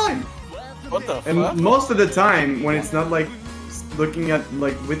 it's a slime. What the And fuck? most of the time, when it's not like looking at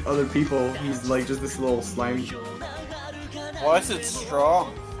like with other people, he's like just this little slime. Why is it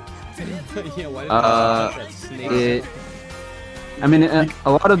strong? Yeah, why did that snake? It. I mean, a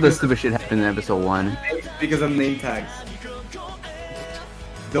lot of the stupid shit happened in episode 1. Because of name tags.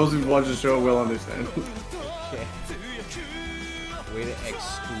 Those who watch the show will understand. Okay. Way to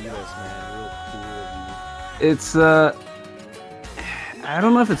exclude us, man. Real cool of It's I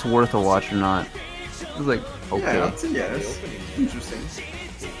don't know if it's worth a watch or not. It's like okay. Yeah, I'd say yes. Interesting.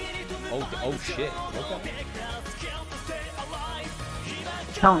 you. Oh shit. Okay.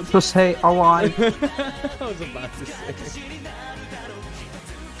 Count to say alive. I was about to say. Look at that.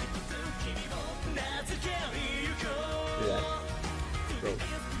 Bro,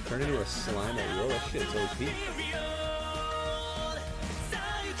 turn into a slime at will. That shit's OP.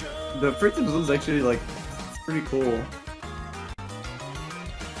 The first episode is actually like it's pretty cool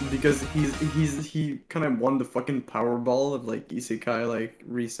because he kind of won the fucking Powerball of like isekai like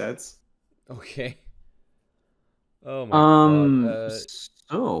resets. Okay. Oh my god.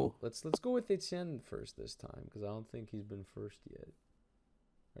 So Let's go with Etienne first this time because I don't think he's been first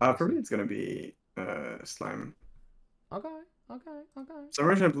yet. For me, it's gonna be Slime. Okay.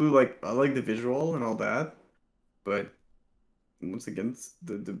 Samurai Champloo, like I like the visual and all that, but once again,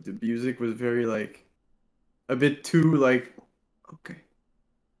 the music was very like a bit too like okay.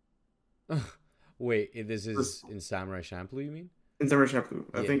 Wait, this is in Samurai Champloo, you mean? In Samurai Champloo,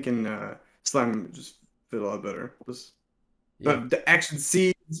 I Yeah. think in Slime it just fit a lot better. Yeah. But the action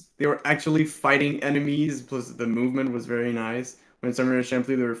scenes, they were actually fighting enemies. Plus, the movement was very nice. When Samurai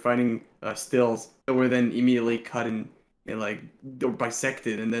Champloo, they were fighting stills that were then immediately cut and like they were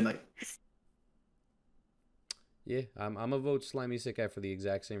bisected, and then like Yeah, I'm a vote Slimy Isekai for the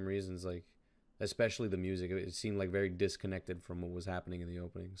exact same reasons, like especially the music. It seemed like very disconnected from what was happening in the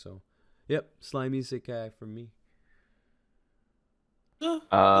opening. So, yep, Slimy Isekai for me.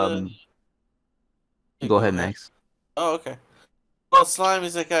 go ahead, Max. Oh, okay. Well, Slime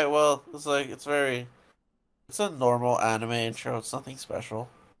Isekai, well, it's like, it's a normal anime intro. It's nothing special.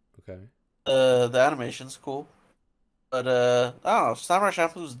 Okay. The animation's cool. But, I don't know, Samurai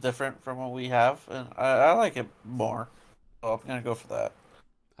Champloo is different from what we have, and I like it more. So I'm gonna go for that.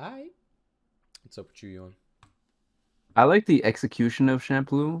 Alright. What's up with you, Yon? I like the execution of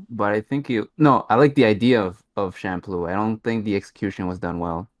Champloo, but I think I like the idea of Champloo. I don't think the execution was done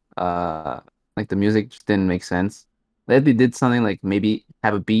well. Like the music just didn't make sense. If they did something like maybe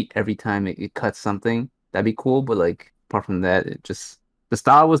have a beat every time it cuts something, that'd be cool. But like apart from that, the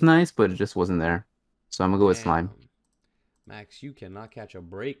style was nice, but it just wasn't there. So I'm gonna go with Slime. Damn. Max, you cannot catch a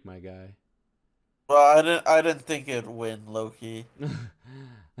break, my guy. Well, I didn't think it'd win, Loki.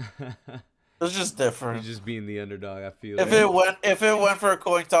 It's just different. You're just being the underdog, I feel. If it went for a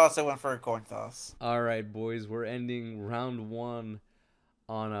coin toss, it went for a coin toss. All right, boys, we're ending round one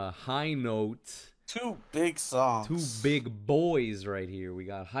on a high note. Two big songs. Two big boys right here. We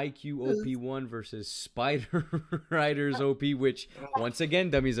got Haikyuu OP1 versus Spider Riders OP, which, once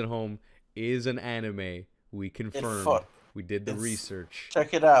again, dummies at home, is an anime. We confirmed. We did the research.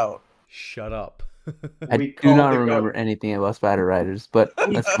 Check it out. Shut up. I do not remember anything about Spider Riders, but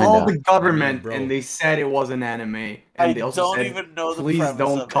we let's find called out. the government Bro. and they said it was an anime. And I they also don't said, even know the please premise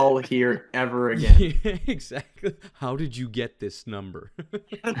don't of call it. here ever again. Exactly. How did you get this number?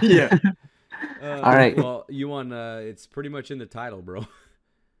 Yeah. All right. Well, Yuan, it's pretty much in the title, bro.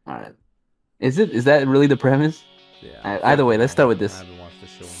 All right. Is that really the premise? Yeah. Either way, let's start with this. I haven't watched the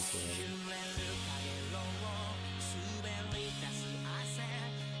show in forever.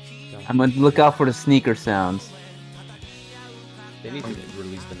 I'm gonna look out for the sneaker sounds. They need to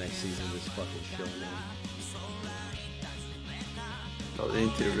release the next season of this fucking show, man. Oh, they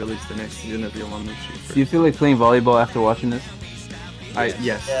need to release the next season of Yolanda Do you feel like playing volleyball after watching this?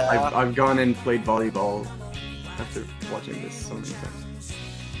 Yes, Yeah. I've gone and played volleyball after watching this so many times.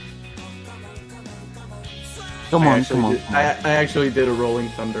 Come I on, actually come on. did- I actually did a Rolling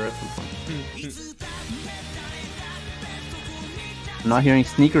Thunder at some point. I'm not hearing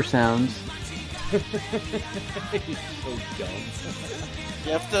sneaker sounds. He's so dumb.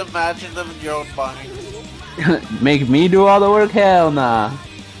 You have to imagine them in your own mind. Make me do all the work? Hell nah.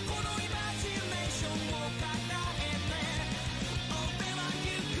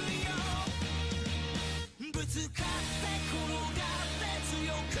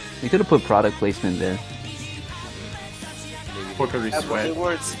 You could have put product placement there. Pockery Yeah, but they Sweat.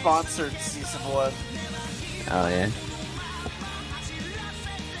 weren't sponsored season 1. Oh yeah.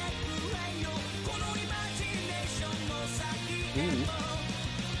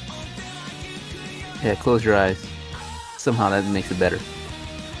 Yeah, close your eyes. Somehow that makes it better.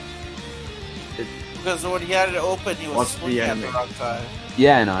 Because when he had it open, he was What's the swinging at the anime? wrong time.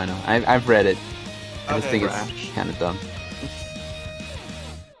 Yeah, I know. I've read it. I just Okay, think Rash. it's kind of dumb.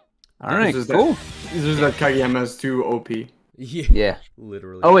 All right, This is cool. This is that Kageyama's too OP. Yeah. Yeah.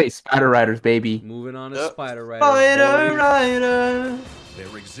 Literally. Oh wait, Spider Riders, baby. Moving on to Yep. Spider Rider. Spider boys. Rider.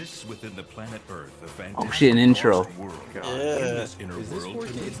 There exists within the planet Earth a Oh fantastic shit, an intro. lost world. God. Yeah. In this inner Is this world,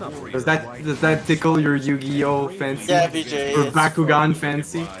 working? the It's not warriors working. Does that tickle your Yu-Gi-Oh fancy? Yeah, BJ. Or It's, Bakugan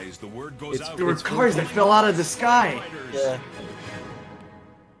fancy? rise, the word goes It's- out. There were It's cars that fell out of the sky. yeah.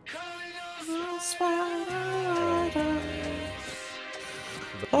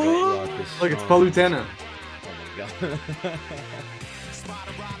 The butt rock is Look, it's strong. Palutena. Oh my god.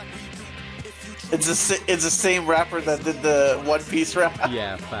 It's the same rapper that did the One Piece rap.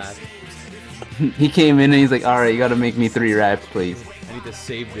 Yeah, fat. He came in and he's like, "All right, you gotta make me 3 raps, please." I need to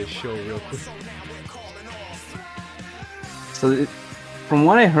save this show real quick. So, from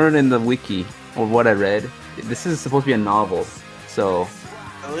what I heard in the wiki or what I read, this is supposed to be a novel. So,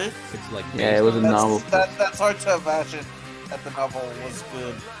 Really? It's like yeah, it was a novel. That's hard to imagine that the novel was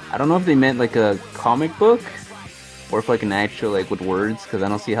good. I don't know if they meant like a comic book or if like an actual like with words, because I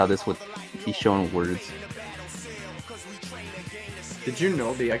don't see how this would be shown with words. Did you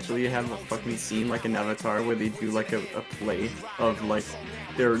know they actually have a fucking scene like in Avatar where they do like a play of like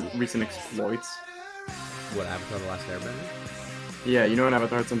their recent exploits? What, Avatar: The Last Airbender? Yeah, you know in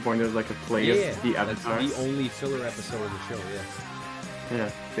Avatar at some point there's like a play Yeah, of the that's Avatar. the only filler episode of the show. Yeah. Yeah,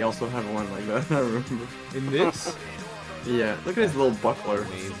 they also have one like that. I remember. In this, Yeah, look at his little buckler.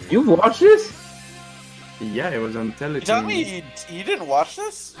 amazing. You watched this? Yeah, it was on You television. tell me you didn't watch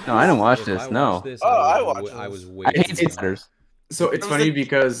this? No, I didn't watch If this. I No, watched this, Oh, I was watched I this. was way. I hate too young. spiders. So it's There was funny a-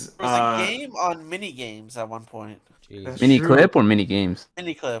 because There was a game on mini games at one point. Jeez. Mini True. clip or mini games?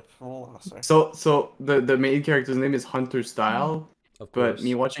 Mini clip. Oh, sorry. so the main character's name is Hunter Style, Of but course.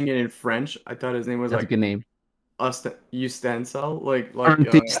 me watching it in French, I thought his name was That's a like good name. Ustensil, like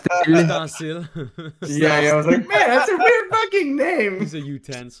Utensil. yeah, I was like, man, that's a weird fucking name. He's a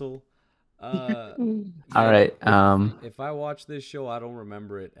utensil. All Yeah, right. If I watch this show, I don't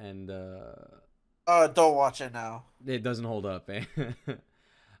remember it, and Don't watch it now. it doesn't hold up, eh?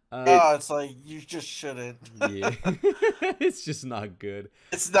 Oh, it's like you just shouldn't. yeah, it's just not good.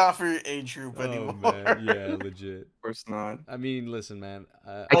 It's not for your age group Oh anymore. man, yeah, legit. Of course not. I mean, listen, man.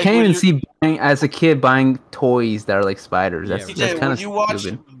 I Like, can't when even you- see buying, as a kid buying toys that are like spiders. Yeah, That's right. that's TJ, kind would of you watch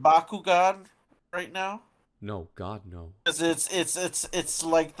stupid. Bakugan right now? No, God, no. Because it's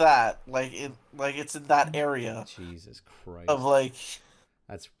like that, like it's in that area Jesus Christ, of like.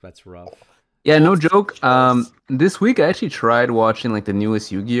 that's rough. Yeah, no Old joke. shows. This week I actually tried watching like the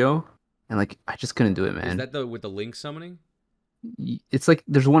newest Yu-Gi-Oh, and like I just couldn't do it, Is man. that the with the link summoning? It's like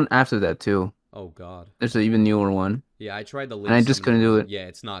there's one after that too. Oh God. There's an even newer one. Yeah, I tried the link. And I just summoning couldn't do one. it. Yeah,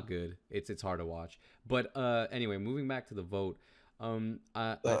 it's not good. It's hard to watch. But anyway, moving back to the vote.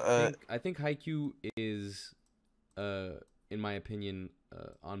 I think Haikyuu is in my opinion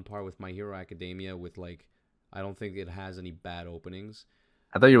on par with My Hero Academia with like I don't think it has any bad openings.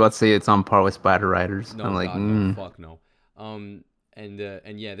 I thought you were about to say it's on par with Spider Riders. No, I'm like, God, no, mm. fuck no.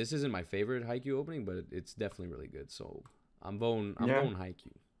 And yeah, this isn't my favorite Haikyuu opening, but it's definitely really good. So I'm voting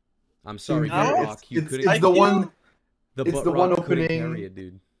Haikyuu. I'm sorry, No, Butt it's- Rock, you it's- couldn't. it's the Haikyuu? one. the it's Butt the one Rock couldn't opening- carry it,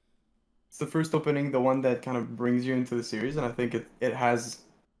 dude. It's the first opening, the one that kind of brings you into the series, and I think it has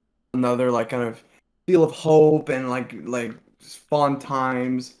another like kind of feel of hope and like fun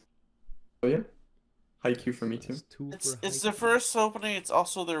times. So yeah, Haikyuu for me too. It's two It's for it's the Haikyuu. first opening. It's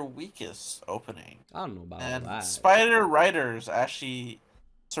also their weakest opening, I don't know about and that. Spider Riders actually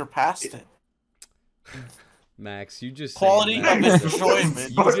surpassed it. Max, you just Quality saying of that. enjoyment.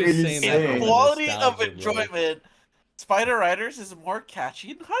 You What are just you saying that saying? for the Quality of nostalgia, bro. enjoyment. Spider Riders is more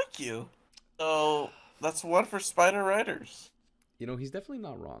catchy than Haikyuu, so that's one for Spider Riders. You know, he's definitely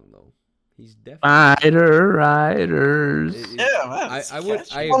not wrong though. He's definitely. Spider Riders. Yeah, man. it's I would.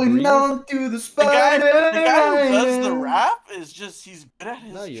 catchy. I Falling agree. down to the The spider. guy who does the rap is just he's good at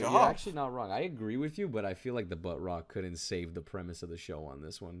his No, you're job. actually not wrong. I agree with you, but I feel like the Butt Rock couldn't save the premise of the show on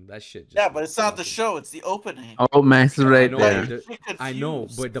this one. That shit. Just Yeah, but was it's not the fucking- show; it's the opening. Oh, Max is right know, there. but You're I know,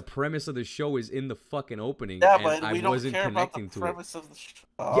 confused. but the premise of the show is in the fucking opening, Yeah, and but I we don't wasn't care about the connecting to it. premise of the show.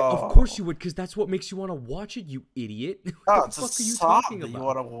 Yeah, of course you would, because that's what makes you want to watch it, you idiot. Oh, What it's the a fuck are you song talking that you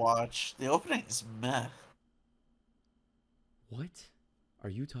about? want to watch. The opening is meh. What are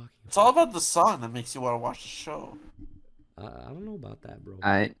you talking about? It's all about the song that makes you want to watch the show. I don't know about that, bro.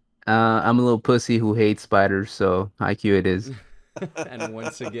 I'm a little pussy who hates spiders, so IQ it is. And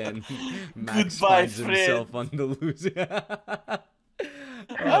once again, Max Goodbye, finds himself on the losing. I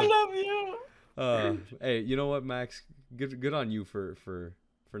love you. Hey, you know what, Max? Good on you for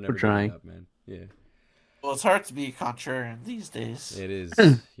never trying. giving up, man. Yeah, Well, it's hard to be contrarian these days. it is.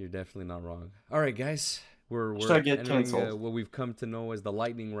 You're definitely not wrong. All right, guys. We're Should I get entering canceled? what we've come to know as the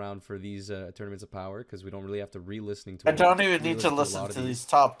lightning round for these tournaments of power, because we don't really have to re-listening to. I don't even need to listen lot to of these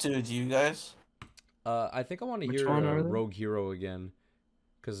top two. Do you guys? I think I want to Which hear one are they? Rogue Hero again,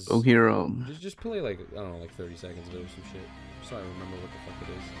 Cause Oh, hero. just play like I don't know, like 30 seconds of it or some shit, so I remember what the fuck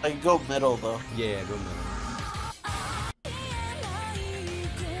it is. Like go middle though. Yeah, go middle.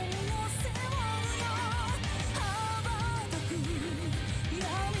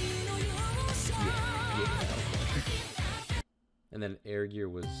 And then Air Gear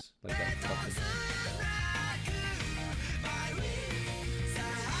was like that fucking.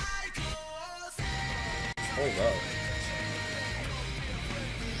 Hold up.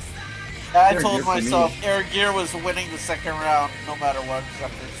 Yeah, I Air told Gear for me. myself Air Gear was winning the second round no matter what, because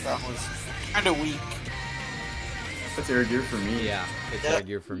that first round was kind of weak. That's Air Gear for me. Yeah, it's Yeah. Air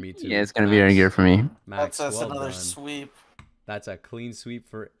Gear for me too. Yeah, it's gonna be Air Gear for me. Max, That's well another done. sweep. That's a clean sweep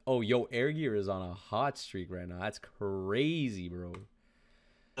for. Oh, yo, Air Gear is on a hot streak right now. That's crazy, bro.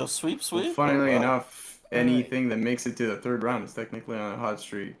 So sweep, Well, sweep. funnily Oh, wow. enough, anything that makes it to the third round is technically on a hot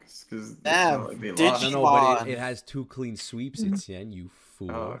streak. Because Damn, like they did lost. No, you- no, but Digimon. it has 2 clean sweeps, Etienne, you fool.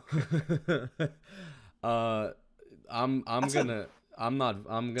 Oh, I'm That's a- gonna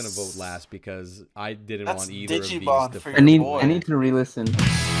vote last because I didn't That's want either Digimon of these. for to your I need boy. I need to re-listen.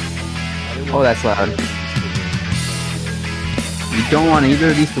 I didn't Oh, want that's loud. either of these to win. You don't want either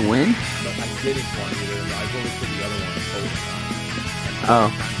of these to win? No, I didn't want either of them. I voted for the other one both times. Oh.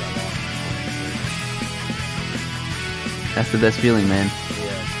 And I lost. That's the best feeling, man.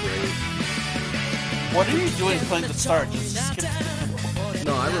 Yeah, it's great. What are you doing playing the start? Just skip.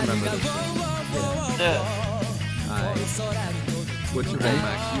 No, I remember this one. Yeah, What's your vote,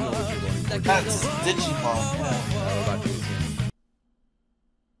 Max? You know what you're voting for. that's Digimon. Yeah. What about you, Etienne?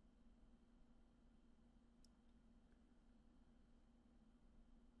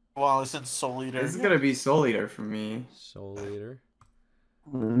 Well, it's in Soul Eater. This is gonna be Soul Eater for me. Soul Eater.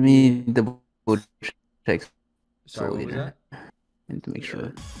 Let me double check Sorry, Soul what was Eater. that? I need to make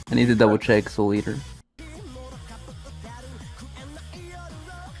sure. I need to double check Soul Eater.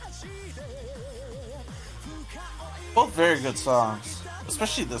 Both very good songs,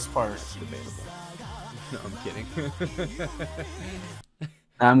 especially this part. Debatable. No, I'm kidding.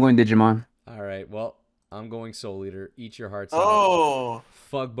 I'm going Digimon. All right, well, I'm going Soul Eater. Eat your hearts out. Oh,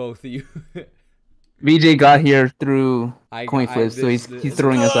 Fuck both of you. VJ got here through coin I- flips, so this- he's this-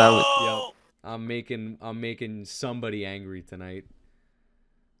 throwing us out. no! I'm making somebody angry tonight.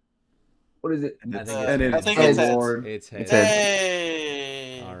 What is it? I think And it's I it's think it's Head heads. Lord. It's head. It's head.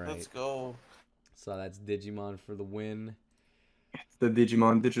 Hey, All right. let's go. So that's Digimon for the win. The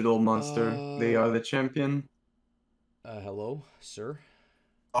Digimon Digital Monster. They are the champion. Hello, sir.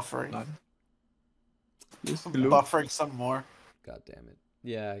 Buffering. Yes, hello. Buffering some more. God damn it.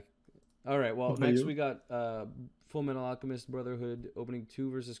 Yeah. All right. Well, What about next you? we got Full Metal Alchemist Brotherhood opening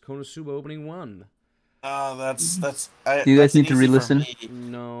 2 versus Konosuba opening 1. That's. Do you guys that's need to easy for re-listen? me.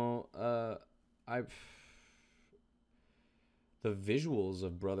 No, the visuals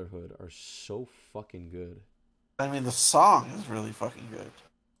of Brotherhood are so fucking good. I mean, the song is really fucking good.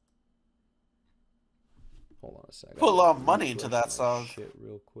 Hold on a second. Put a lot of money into Refresh that my song. Shit,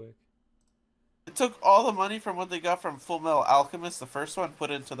 real quick. It took all the money from what they got from Full Metal Alchemist, the first one,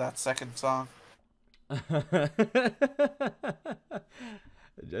 put into that second song.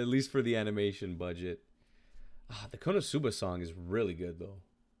 At least for the animation budget. The Konosuba song is really good though.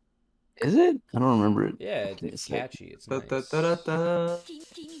 Is it? I don't remember it. Yeah, it's It's like- catchy. It's Da, nice. da, da, da, da.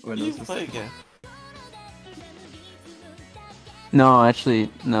 What You else can is play it? again. No,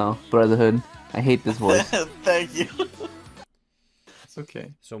 actually, no. Brotherhood. I hate this voice. Thank you. It's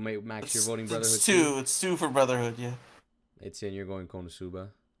okay. So, Max, you're voting Brotherhood It's too? two. It's two for Brotherhood, yeah. It's in. You're going Konosuba.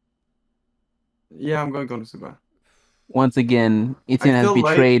 Yeah, I'm going Konosuba. Once again, Etienne has feel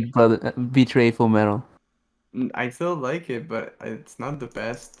like- betrayed Full Metal. I still like it, but it's not the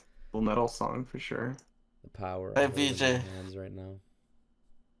best Full Metal song for sure. The power Hey, I hold in VJ. my hands right now.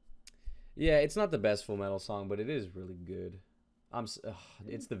 Yeah, it's not the best Full Metal song, but it is really good.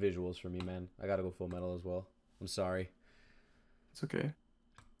 It's the visuals for me, man. I gotta go Full Metal as well. I'm sorry. It's okay.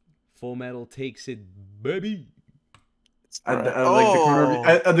 Full Metal takes it, baby. At the, Oh. like the corner,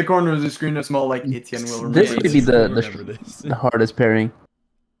 at the corner of the screen, a small like Etienne will remember. This should be You'll the remember this. the hardest pairing.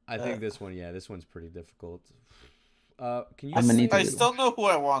 I think this one, yeah, this one's pretty difficult. Can you I'm gonna need play- I still know who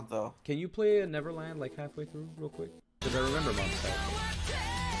I want, though. Can you play a Neverland like halfway through, real quick? Because I remember Mob Psycho.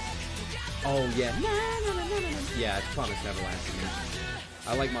 Oh yeah, yeah, it's Promised Neverland to me.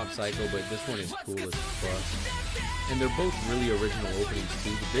 I like Mob Psycho, but this one is cool as fuck. And they're both really original openings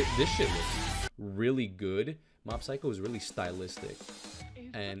too. This shit looks really good. Mob Psycho is really stylistic,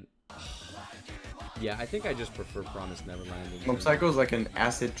 and yeah, I think I just prefer Promised Neverland. Mob Psycho is like an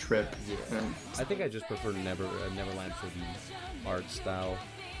acid trip. Yeah. And I think I just prefer Neverland for the art style.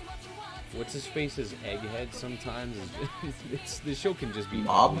 what's his face is Egghead sometimes. It's the show can just be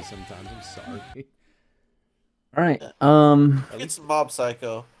Mob? ugly sometimes. I'm sorry. All right. At It's least Mob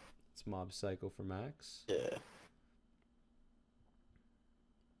Psycho. it's Mob Psycho for Max. Yeah.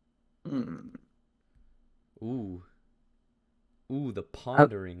 Ooh, the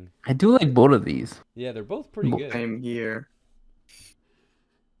pondering. I do like both of these. Yeah, they're both pretty good. Same here.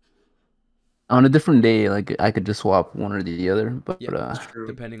 On a different day, like I could just swap one or the other, but Yeah. That's true.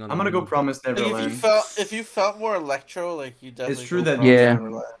 Depending on I'm the gonna go mood. Promised Like Neverland. if you felt more electro, like you definitely. It's true go that Promised Yeah.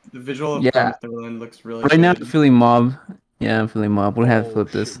 Neverland. the visual of Yeah. Promised Neverland looks really right now good. I'm feeling mob. Yeah, I'm feeling mob. We'll have to flip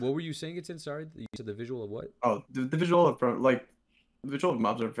shit. this. What were you saying? It's in. Sorry, you said the visual of what? Oh, the visual of the visual of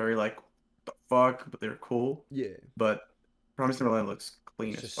mobs are very like the fuck, but they're cool. Yeah, But Promised Neverland looks clean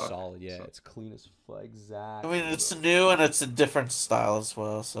it's as just fuck. solid. Yeah, so- it's clean as fuck. I Exactly. mean, it's new and it's a different style as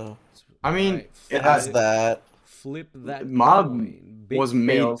well, so I mean, Alright, it it has has that. Flip that. Mob coin. Big was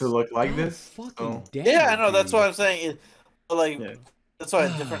made fails. to look like God this. Fucking So damn Yeah, it, I know. That's dude. what I'm saying. But like, yeah. that's why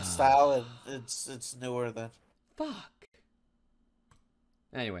a different style and it's newer than. Fuck.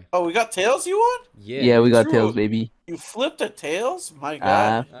 Anyway, Oh, we got tails. You won? yeah. Yeah, we got True. tails, baby. You flipped a tails? My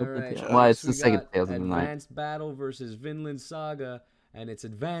Ah, God. All flip the right. tail. next Well, it's we the second got tails of the night. Advanced Battle versus Vinland Saga, and it's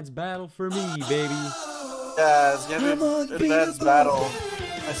Advanced Battle for me, baby. Yeah, it's gonna be advanced battle.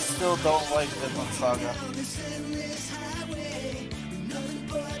 I still don't like Vinland Saga.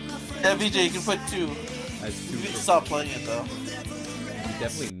 Yeah, VJ, you can put 2. That's You two can for- stop playing it though. You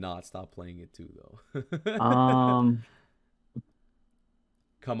definitely not stop playing it too, though. Um,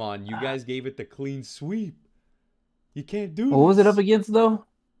 Come on, you guys gave it the clean sweep. You can't do what was it this. up against though?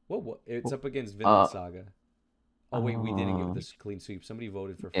 What? It's up against Vinland Saga. Oh wait, we didn't give it uh, this clean sweep. Somebody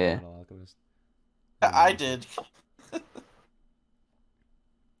voted for yeah. Fullmetal Alchemist. Yeah, I did.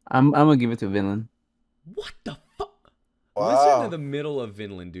 I'm gonna give it to Vinland. What the fuck? Wow. Listen to the middle of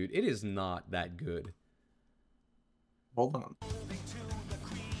Vinland, dude. It is not that good. Hold on.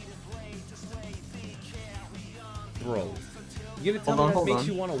 Bro, you gonna tell Hold on, me that hold makes on.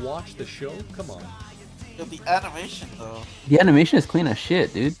 you want to watch the show? Come on. Yeah, the animation though. The animation is clean as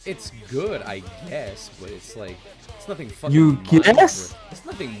shit, dude. It's good, I guess, but it's like it's nothing fucking. You mind-blowing. guess? It's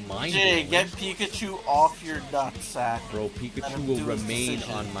nothing mind Jay, blowing. get Pikachu off your nutsack. Bro, Let Pikachu him will do his remain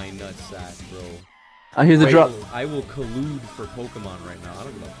decision. on my nutsack, bro. Oh, here's the Wait. drop. I will collude for Pokemon right now. I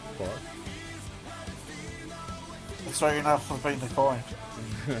don't give a fuck. That's why you're not flipping the coin.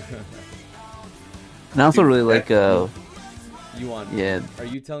 And I also really like You want? yeah. Are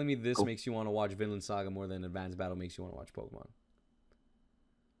you telling me this Cool. makes you want to watch Vinland Saga more than Advanced Battle makes you want to watch Pokemon?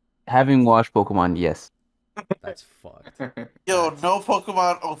 Having watched Pokemon, yes. That's fucked. Yo, no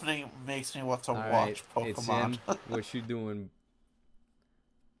Pokemon opening makes me want to All watch right, it's Pokemon. in. What you doing?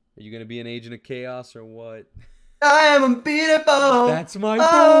 Are you gonna be an agent of chaos or what? I am unbeatable. That's my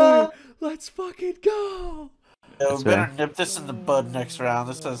Ah. boy. Let's fucking go. Yo, That's we better fair. nip this in the bud next round.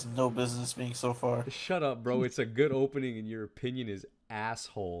 This has no business being so far. Shut up, bro. It's a good opening, and your opinion is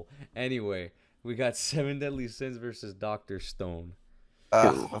asshole. Anyway, we got Seven Deadly Sins versus Doctor Stone.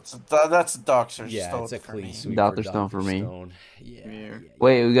 That's Doctor Yeah, Stone it's a for clean me. sweep. Dr. for Stone for me. Stone. Yeah. Yeah. yeah,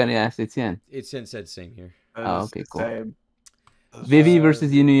 Wait, we got to ask Etienne. It's said same here. Oh, okay, cool. Same. Vivi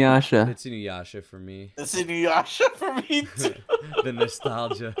versus Inuyasha. It's Inuyasha for me. It's Inuyasha for me too. The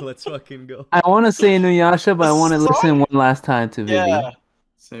nostalgia. Let's fucking go. I want to say Inuyasha, but I want to Sorry. listen one last time to Vivi. Yeah.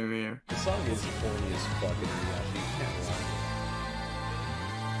 Same here. The song is corny as fuck in Inuyasha. You can't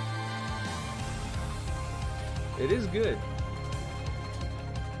lie. It is good.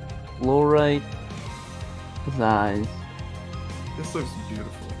 Low right. His eyes. This looks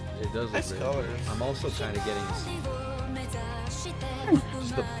beautiful. It does look Nice great. colors. I'm also kind of getting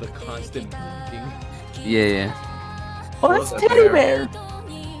just the constant blinking. Yeah, yeah. Oh, that's What's that Teddy bear? Bear.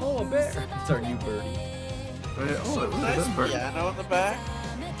 Oh, a bear. It's our new birdie. Oh, look at Nice this bird. piano in the back.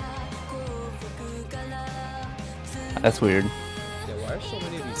 That's weird. Yeah, why are so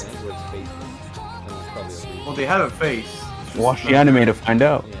many of these androids faceless? I mean, it's probably a reason. Well, they have a face. It's just Watch the not- anime to find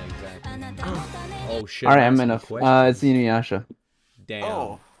out. Yeah, exactly. Oh shit. All right, I'm asking enough. questions. It's Inuyasha. Damn.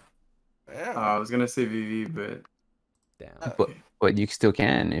 Oh. Yeah. I was gonna say VV, but Damn. But you still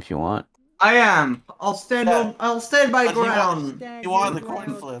can if you want. I am. I'll stand Yeah. on. I'll stand my But he ground. You wanted the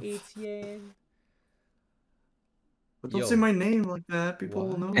coin flip. But don't Yo. say my name like that. People will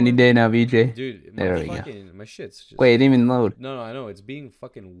What? know. Any day now, VJ. Dude, my There we go. fucking my shit's just Wait, it didn't even load. No, I know it's being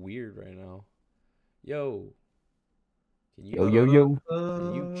fucking weird right now. Yo. Can you Yo.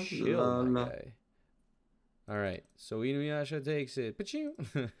 Can you chill, La, my la. guy? All right, so Inuyasha takes it. Pachoo.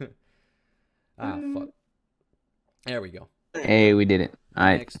 Fuck. There we go. Hey, we did it. All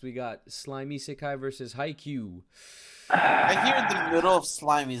right. Next, we got Slimy Sekai versus Haikyuu. I hear in the middle of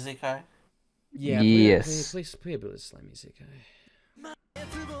Slimy Isekai. Yeah, Yes. play a bit of Slime Music Guy.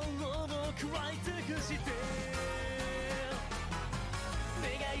 絶望を食らい尽くして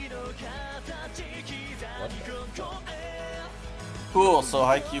願いの形刻みここへ Cool, so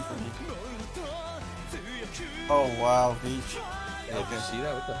high Q for me. もっと強く Oh wow, Beach. Hey, did you see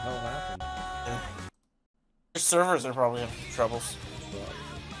that? What the hell happened? Your servers are probably having troubles.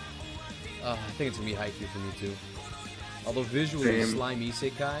 I think it's gonna be Haikyuu for me too. Although visually, Same. Slime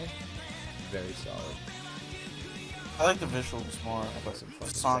Isekai, very solid. I like the visuals more, but Some the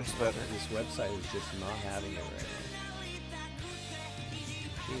fucking song's sex- better. This website is just not having it right now.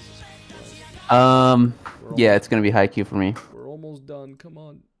 Jesus Christ. Yeah, it's gonna be Haikyuu for me. We're almost done. Come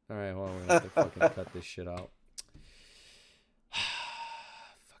on. All right, hold on. We're gonna have to fucking cut this shit out.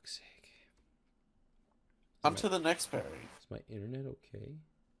 Fuck's sake. On to the next pairing. Is my internet okay?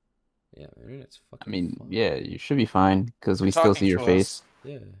 Yeah, my internet's fucking. I mean, fine. yeah, you should be fine because we still Talking see your to face. us.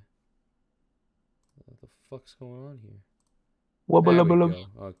 Yeah. What the fuck's going on here? Wubba There lubba we lub.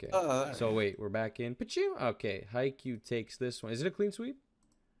 go. Okay. There. So wait, we're back in. Pachoo. Okay, Haikyuu takes this one. Is it a clean sweep?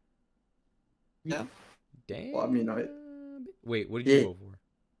 Yeah. Damn. Well, I mean, Wait, what did you Yeah. go for?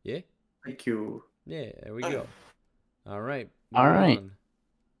 Yeah. Thank you. Yeah. There we Okay. go. All right. All moving right. on.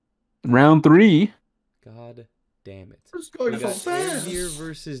 Round 3. God damn it. It's We going so got fast. Air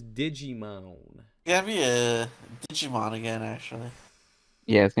versus Digimon. Gotta be a Digimon again, actually.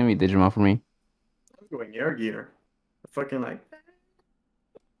 Yeah, it's gonna be Digimon for me. I'm going Air Gear. Fucking like.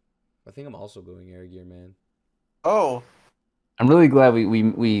 I think I'm also going Air Gear, man. Oh, I'm really glad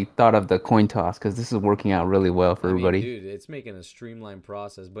we thought of the coin toss because this is working out really well for I mean, everybody. dude, it's making a streamlined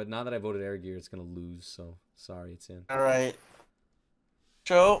process. But now that I voted Air Gear, it's gonna lose. So sorry, it's in. alright.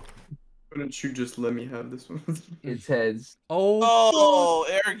 Joe. Couldn't you just let me have this one? It's heads. Oh,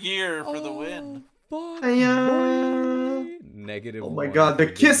 Air Gear for the win. Fuck, Hiya. boy. Negative. Oh my one god, the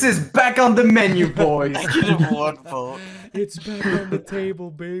for kiss Digimon. is back on the menu, boys. -1 vote. It's back on the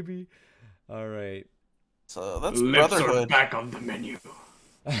table, baby. All right. So that's Lips are Brotherhood. back on the menu.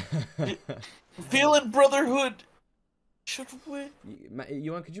 Feeling Brotherhood. Should win.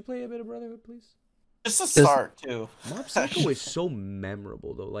 Yuan, could you play a bit of Brotherhood, please? Just a start, too. Mob Psycho is so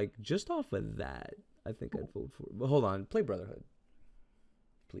memorable, though. Like, just off of that, I think I'd vote for it. But hold on, play Brotherhood.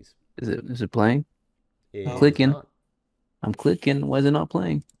 Please. Is it playing? It is Clicking. not. I'm clicking. Why is it not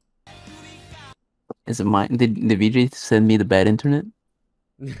playing? Is it mine? Did VJ send me the bad internet?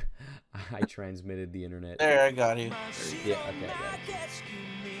 I transmitted the internet. There, I got you. Yeah, okay, I got it.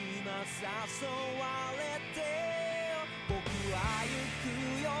 君は誘われて僕は行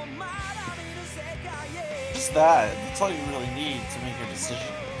くよまだ見ぬ世界へ Just that. That's all you really need to make your decision.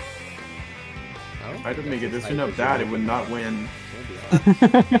 I didn't make a decision of that, it would not win.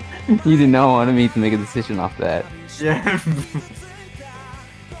 You did not want me to make a decision off that. Yeah.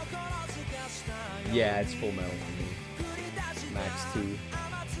 Yeah, it's Full Metal for me. Max 2.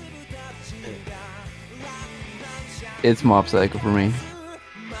 It's Mob Psycho for me.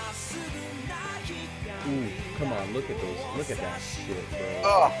 Ooh, come on, look at those. Look at that shit, bro.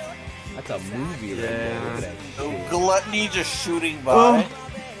 Oh, That's a movie right there. Look at that shit. Gluttony just shooting by. Oh.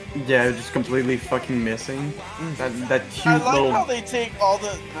 Yeah, just completely fucking missing. That I cute like little. how they take all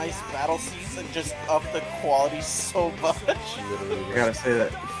the nice battle scenes and just up the quality so much. Literally, I gotta say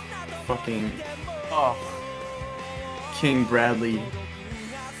that fucking Oh, King Bradley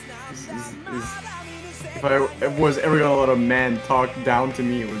is if I was ever gonna let a man talk down to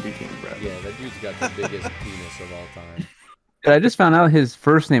me, it would be King Bradley. Yeah, that dude's got the biggest penis of all time. I just found out his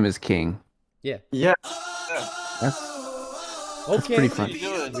first name is King. Yeah. Yeah. That's Okay. pretty what fun. are you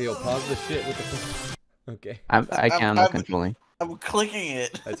doing? Leo, pause the shit with the. Okay. I can't. I'm not controlling. I'm clicking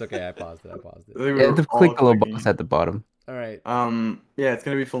it. It's okay. I paused it. They Yeah, were to all click the little clicking. box at the bottom. All right. Yeah, it's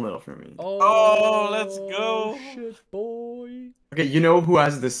gonna be Full Metal for me. Oh, let's go. Shit, boy. Okay, you know who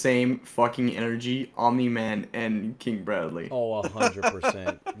has the same fucking energy? Omni-Man and King Bradley. Oh,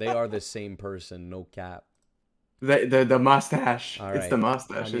 100%. They are the same person. No cap. The mustache. All It's the right.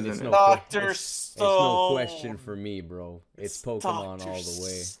 mustache, I mean, it's isn't no it? Dr. It's Stone. no question for me, bro. It's Pokemon Dr. all the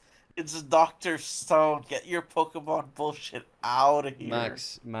way. It's Dr. Stone. Get your Pokemon bullshit out of here.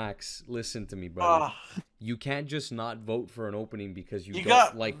 Max, listen to me, brother. Ah, You can't just not vote for an opening because you You don't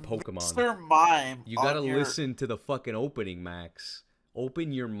got like Pokemon. Sir Mime. You gotta on your... listen to the fucking opening, Max.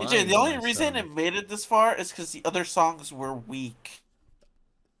 Open your mind. AJ, the only my reason son. it made it this far is because the other songs were weak.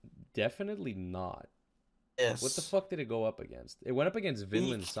 Definitely not. Yes. What the fuck did it go up against? It went up against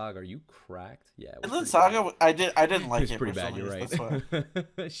Vinland Saga. Are you cracked? Yeah. it was Vinland pretty Saga, I didn't like It's it. pretty bad. You're personally, that's why.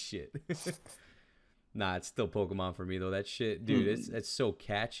 right. Shit. Nah, it's still Pokemon for me though. That shit, dude. It's so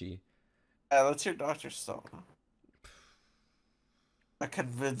catchy. Yeah, let's hear Dr. Stone. I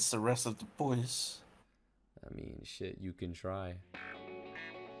convinced the rest of the boys. I mean, shit, you can try.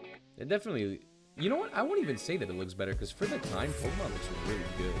 It definitely. You know what? I won't even say that it looks better because for the time, Pokemon looks really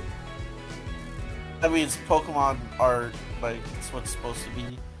good. That means Pokemon art, like, it's what's supposed to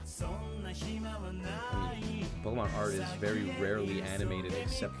be. I mean, Pokemon art is very rarely animated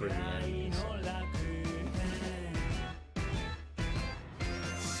except for in the anime. So.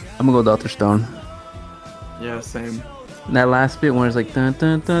 I'm gonna go Dr. Stone. Yeah, same. That last bit where it's like dun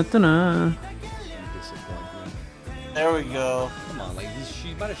dun dun dun dun. Disappointment. There we go. Come on, like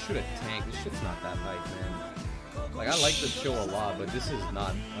she's about to shoot a tank. This shit's not that hype, man. Like I like the show a lot, but this is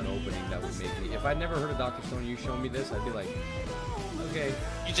not an opening that would make me. If I'd never heard of Dr. Stone, you show me this, I'd be like, okay.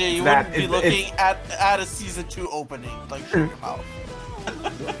 EJ, you That wouldn't be is- looking at a season 2 opening. Like, shut your mouth.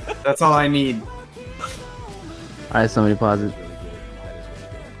 That's all I need. Alright, somebody pause it. Really good. That is really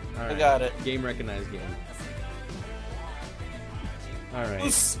good. All I right. got it. Game recognized game. All right.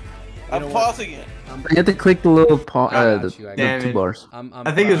 Oops. You know I'm what? pausing it. You have to click the little I got the you, I got Damn two it. bars. I'm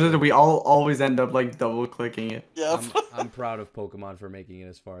I think it's proud just that of- we all always end up like double clicking it. Yep. I'm proud of Pokemon for making it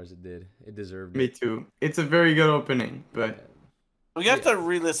as far as it did. It deserved Me it. too. It's a very good opening, but We have to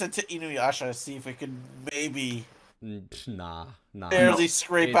re-listen to Inuyasha and see if we can maybe Nah. barely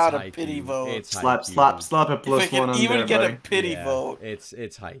scrape It's out a Haikyuu. pity vote. It's slap, Haikyuu. slap, slap a If plus we can one on even there, get buddy. a pity Yeah, vote. It's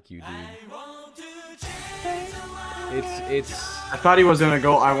Haikyuu, dude. It's I thought he was gonna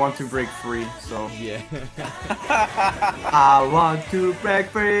go. I want to break free. So yeah. I want to break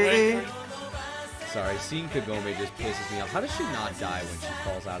free. Sorry, seeing Kagome just pisses me off. How does she not die when she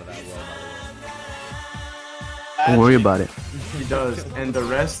falls out of that well, by Don't worry about it. He does, and the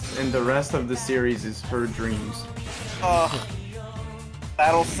rest of the series is her dreams.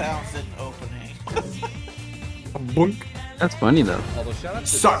 Battle sounds in opening. Boink. That's funny though. the way? Although shout out to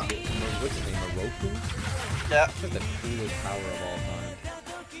Suck. this, what's his name, Oroku? Yeah. That's the coolest power of all time.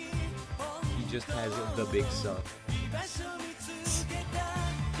 He just has the big suck.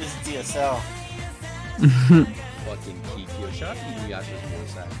 This is DSL. Fucking Kikyo. Shout out to Inuyasha's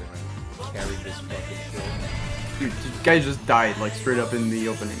voice actor, man. Carried this fucking show. Dude, this guy just died like straight up in the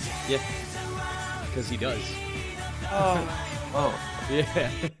opening. Yeah. Because he does. Oh, Oh,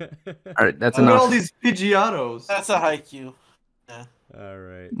 Yeah. Alright, that's look at all enough. these Pidgeotos. that's a Haikyuu.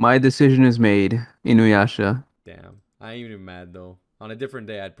 Alright. My decision is made. Inuyasha. Damn. I ain't even mad though. On a different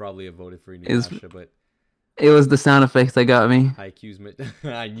day, I'd probably have voted for Is- Inuyasha, but It was the sound effects that got me. Haikyuu's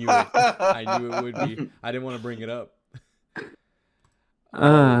I knew it. I knew it would be. I didn't want to bring it up.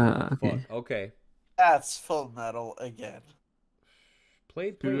 Okay. Fuck. Okay. That's Full Metal again.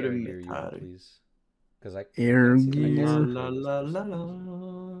 Play Dude, Air I'm Gear, you tired. please. Because I Air can't see- I Gear. guess La you la could. la la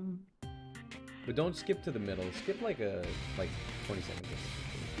la. But don't skip to the middle. Skip like 20 seconds. or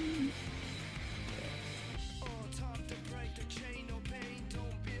something.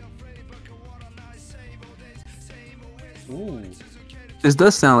 Ooh. This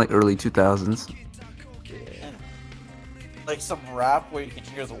does sound like early 2000s. Like some rap where you can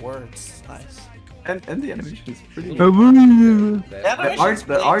hear the words. Nice. And the animation is pretty. That- Animation's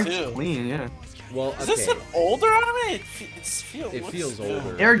The art's too. clean, yeah. well, Is okay. this an older anime? It feels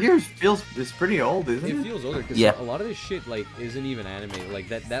older. Air Gears feels is pretty old, isn't It it? feels older because Yeah. a lot of this shit like isn't even animated. Like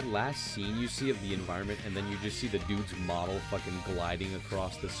that last scene you see of the environment, and then you just see the dude's model fucking gliding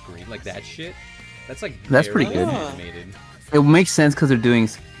across the screen, like that shit. That's like That's pretty barely good. animated. It makes sense because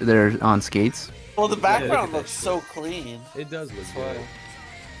they're on skates. Well, the look background at that looks shit. so clean. It does look That's good. why.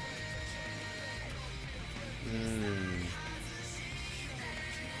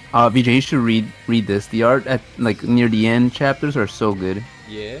 Mm, VJ, you should read this. The art at like near the end chapters are so good.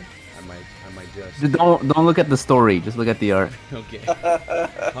 yeah, I might just. Just don't look at the story. Just look at the art. Okay.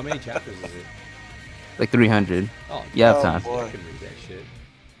 How many chapters is it? Like 300. Oh, You have Oh, time. boy. I can read that shit.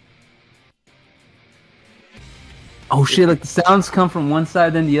 Oh shit! Like the sounds come from one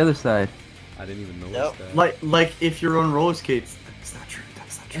side then the other side. I didn't even notice Yep. that. Like if you're on roller skates. That's not true.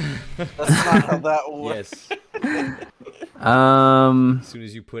 That's not true. That's not how that works. Yes. Um. As soon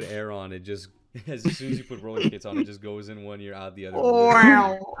as you put air on, it just as soon as you put roller skates on, it just goes in one ear, out the other.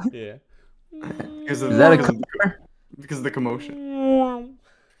 Wow. Yeah. Because of, Is that a because of- car? because of the commotion.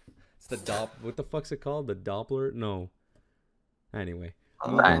 It's the What the fuck's it called? The Doppler? No. Anyway.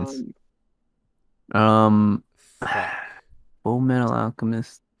 Science. Fuck. Full Metal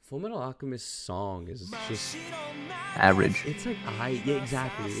Alchemist. Full Metal Alchemist song is just. Average. It's like yeah,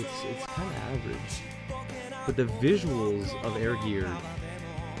 exactly. It's kind of average. But the visuals of Air Gear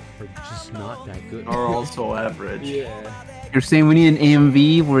are just not that good. Are also average. Yeah. You're saying we need an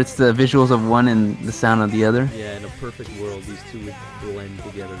AMV where it's the visuals of one and the sound of the other? Yeah, in a perfect world, these two would blend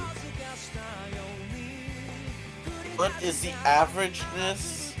together. What is the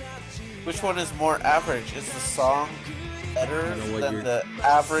averageness? Which one is more average? Is the song better You know what, than you're- the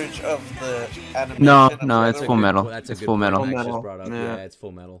average of the animation? No, of no, the it's other Full one? Metal. That's a It's good Full point Metal. Max Full just Metal, brought up. yeah. Yeah, it's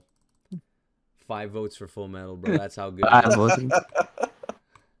Full Metal. 5 votes for Full Metal, bro. That's how good. I it is. wasn't. Oh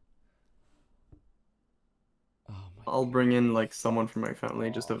my I'll bring in like someone from my family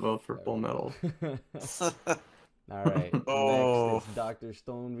just to vote for Full Metal. All right. Oh. Next, it's Dr.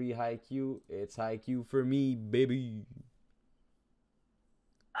 Stone v Haikyuu. It's Haikyuu for me, baby.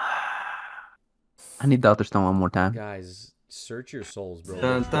 I need Dr. Stone one more time. Guys, search your souls, bro.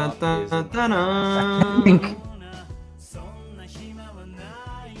 Dun, The dun, drop is dun, dun, amazing. dun. Think.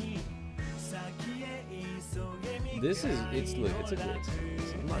 This is it's look, it's a great song.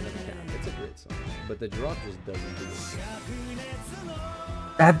 I'm not gonna cap. It's a great song, but the drop just doesn't do it.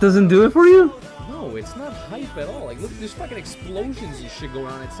 That doesn't do it for you? No, it's not hype at all. Like, look, there's fucking explosions and shit going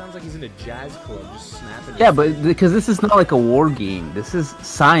on. It sounds like he's in a jazz club just snapping. Yeah, but because this is not like a war game. This is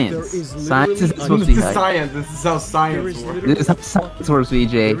science. There is Science is literally supposed to This be is hype. science. This is how There science is works. literally This is how science works,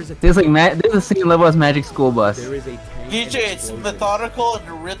 VJ. There is a- There's like there's the same level as Magic School Bus. there is a tank. and DJ, it's explosions. methodical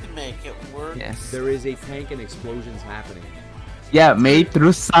and rhythmic. It works. Yeah. There is a tank and explosions happening. Yeah, made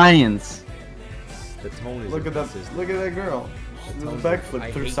through science. The tone is Look at that! inconsistent. Look at that girl. The She's a tone's backflip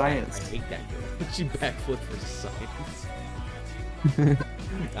I through hate science. That. I hate that girl. She backflipped for science. Come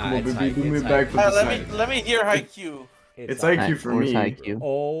on, it's baby, hype, do me it's back hype. for Alright, science. let me hear Haikyuu. It's hype. IQ for Where's me. IQ?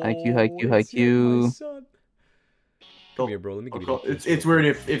 Oh, Haikyuu, Haikyuu, it's yet Haikyuu. my son. Come here, bro. Let me give you that It's kiss it's real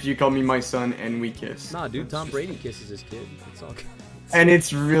weird quick. if you call me my son and we kiss. Nah, dude. Tom Brady kisses his kid. It's all good. And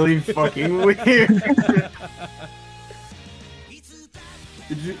it's really fucking weird.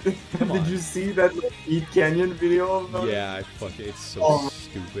 Did you Come on. did you see that Eat Canyon video of that? Yeah, I fuck it. It's so Oh my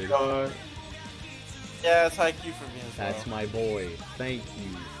stupid. God. Yeah, it's Haikyuu for me as well. That's my boy. Thank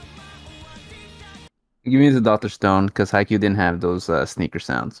you. Give me the Dr. Stone because Haikyuu didn't have those sneaker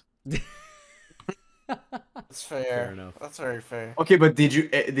sounds. That's fair. Fair enough. That's very fair. Okay, but did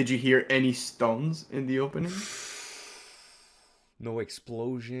you hear any stones in the opening? No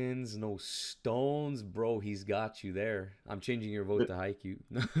explosions, no stones, bro. He's got you there. I'm changing your vote to Haikyuu.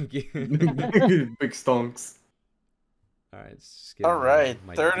 No, I'm kidding. Big stonks. All right, let's just get All right,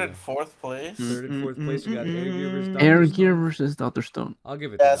 my third deal. and fourth place. Third and fourth place, we got Air Gear versus Dr. Air Stone. Gear versus Dr. Stone. I'll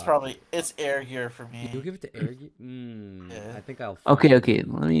give it. Yeah, to it's Doc. probably Air Gear for me. You'll give it to Air Gear. Yeah. I think I'll. Okay, okay.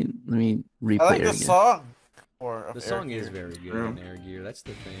 Let me replay I like Air the Gear. song. Of The Air song is Gear. very good Yeah. in Air Gear. That's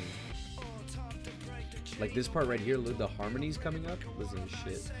the thing. Like this part right here, look, the harmonies coming up. Listen to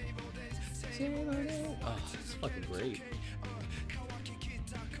shit. Oh, it's fucking great.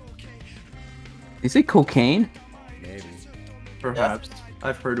 You say cocaine? Maybe. Perhaps.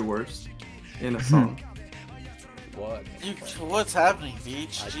 I've heard worse in a song. What? What's happening,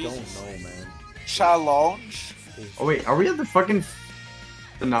 Beach? I Jesus. don't know, man. Challenge? Oh wait, are we at the fucking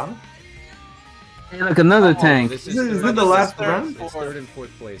finale? Hey, look, another Oh, tank. This Is is it third- the this is last third round? and It's fourth. third and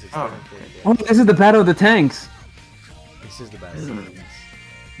fourth place. It's Oh, third and fourth okay. Oh, place. this is the battle of the tanks. This is the best. Isn't it?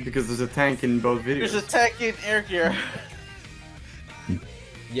 Because there's a tank in both videos. There's a tank in Air Gear.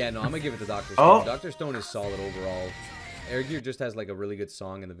 Yeah, no, I'm gonna give it to Dr. Stone. Oh. Dr. Stone is solid overall. Air Gear just has like a really good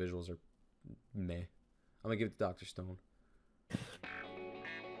song and the visuals are meh. I'm gonna give it to Dr. Stone.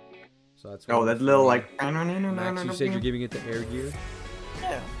 So that's Oh, one that for little me. like. Max, you said you're giving it to Air Gear.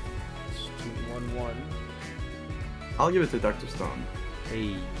 Yeah. It's 2-1-1. I'll give it to Dr. Stone.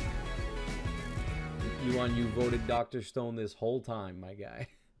 Hey. You voted Dr. Stone this whole time, my guy.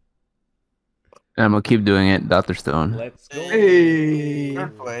 I'm gonna keep doing it, Dr. Stone. Let's go. Hey.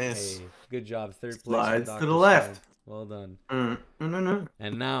 Third place. Hey, good job. Third place. for Slides to Dr. the left. Stone. Well done. No.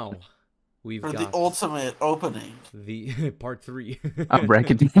 And now we've For the got ultimate opening. the part 3. I'll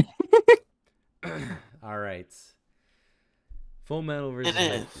break it. All right. Full Metal versus It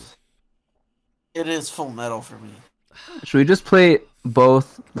Haikyuu. is. It is Full Metal for me. Should we just play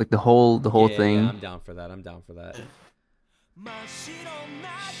both, like the whole Yeah, thing? Yeah, I'm down for that. I'm down for that. Max is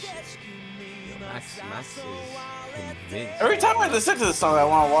convinced. Every time I listen to this song, I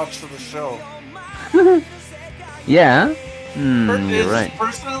want to watch the show. Yeah. It's- You're right.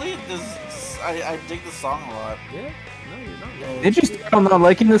 Personally, I dig the song a lot. Yeah. No, you're not wrong. Did you start on not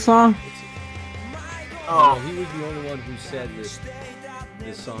liking the song? No, he was the only one who said that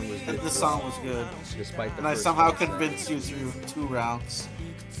this song was good. This song was good. Despite the And I first somehow round set. convinced you through 2 rounds.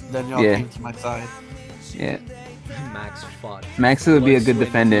 Then y'all Yeah. came to my side. Yeah. Max fought. Max would be a blood, good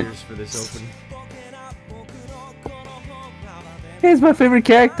sweat, and defendant. tears for this opening. He's my favorite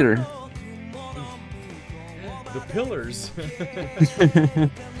character. The pillars.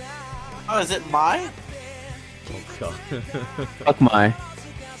 Oh, is it mine? Oh god. Fuck my.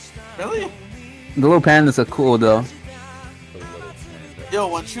 Really? The little pandas are cool though. Yo,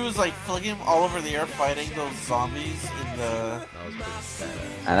 when she was like flinging him all over the air fighting those zombies in the... That was pretty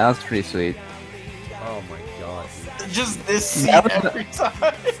badass. And that was pretty sweet. Oh my god, dude. Just this scene That was every time.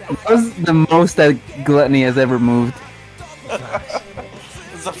 That was the most that Gluttony has ever moved.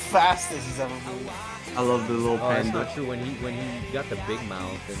 It's the fastest he's ever moved. I love the little Oh, that's panda. not true. When he got the big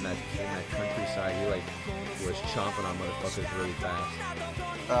mouth in that countryside, he like was chomping on motherfuckers really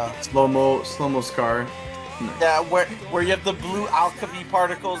fast. Slow mo Scar. Yeah, where you have the blue alchemy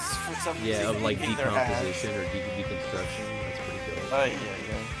particles for some reason. Yeah, of like leaving their hands. decomposition or deconstruction. That's pretty good. Oh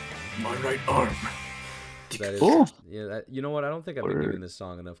yeah. My right arm. That is, Cool. yeah, you know what? I don't think I've been Word. giving this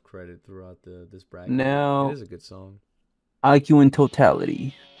song enough credit throughout this bracket. No. It is a good song. IQ in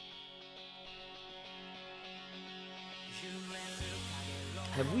totality.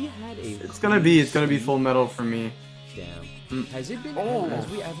 Have we had a? It's gonna be Full Metal for me. Damn. Has it been? Oh.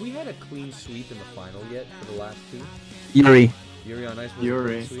 Have we had a clean sweep in the final yet for the last two? Yuri. Yuri on Ice was a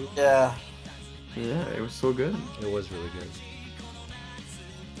Yuri. clean sweep. Yeah. Yeah, it was so good. It was really good.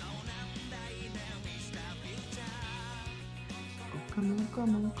 Come on,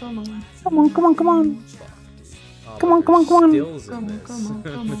 come on, come on. Come on, come on, come on. Fuck, dude. Oh, Come but on, come on, there's come on. Stills in Come on, this. come on,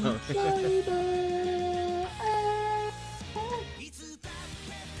 come on.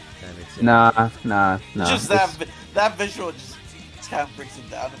 Damn, it's Nah. Just It's, that visual just kind of brings it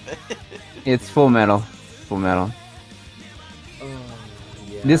down a bit. it's Full Metal. Full Metal. Oh,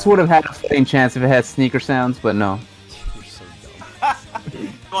 yeah. This would have had a fighting chance if it had sneaker sounds, but no. You're so dumb. You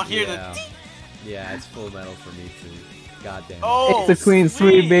want to hear Yeah. the... Yeah, it's Full Metal for me too. God damn. Oh, It's a clean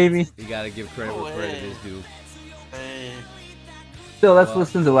sweep, baby. You gotta give credit No where credit way. is due. Hey. Still, let's Well-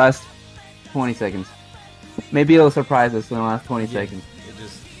 listen to the last 20 seconds. Maybe it'll surprise us in the last 20 seconds. It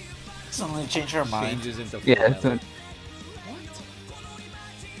just Suddenly change her mind. changes into Full Yeah, Metal. it's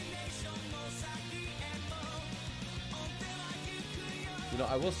You know,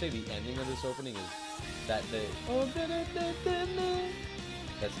 I will say the ending of this opening is that the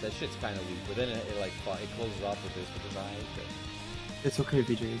that shit's kind of weak, but then it like it closes off with this, which is alright. It's okay,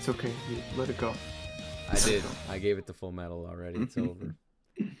 VJ. It's okay. Let it go. I did. I gave it the Full Metal already. It's over.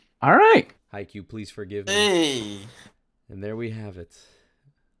 All right. Haikyuu, please forgive me. Hey. And there we have it.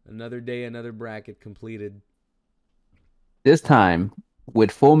 Another day, another bracket completed. This time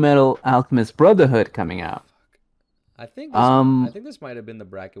with Full Metal Alchemist Brotherhood coming out. I think this might have been the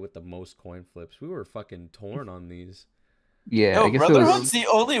bracket with the most coin flips. We were fucking torn on these. Yeah, Yo, I guess it Brotherhood's was. the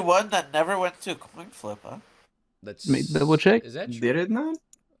only one that never went to a coin flip, huh? That's Let me double check. Is that true? Did it not?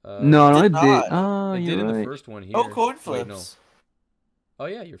 No, did it not. did. Oh, it did you're in the right. first one here. Oh, coin Wait, no. flips. Oh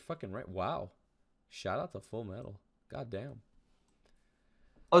yeah, you're fucking right. Wow. Shout out to Full Metal. God damn.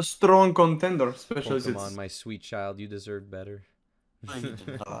 A strong contender, especially Pokemon, since. my sweet child, you deserve better. No, you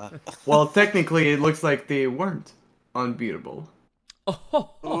did not. Well, technically, it looks like they weren't unbeatable.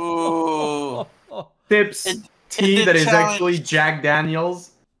 Ooh. Tips It tea did that is challenge- actually Jack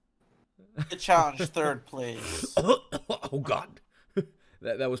Daniels. It challenged third place. Oh god.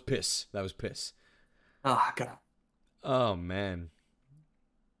 That was piss. That was piss. Ah, God. Oh man.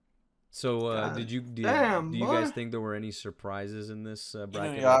 So God do you damn, guys boy. think there were any surprises in this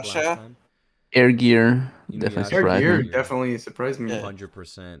bracket? Inuyasha? like last time? Air Gear. Inuyasha. Definitely Air Air surprised Gear me. definitely surprised me. Yeah.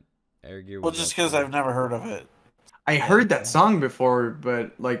 100%. Air Gear. Well, was just up because there. I've never heard of it. I heard that song before,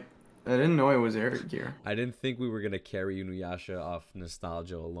 but like, I didn't know it was Air Gear. I didn't think we were gonna carry Inuyasha off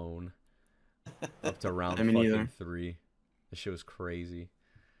nostalgia alone. Up to round I mean, fucking either. 3. This shit was crazy.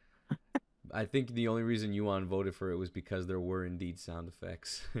 I think the only reason Yuan voted for it was because there were indeed sound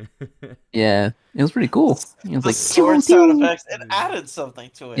effects. Yeah, it was pretty cool. It was The like sword pew, sound pew. effects. It added something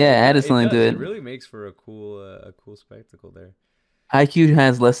to it. Yeah, added something does. to It it. really makes for a cool spectacle there. IQ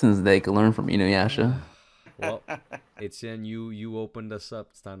has lessons they can learn from Inuyasha. Well, Etienne, you opened us up.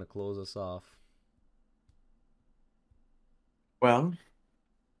 It's time to close us off. Well,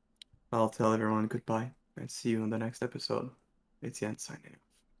 I'll tell everyone goodbye and see you in the next episode. It's Yen signing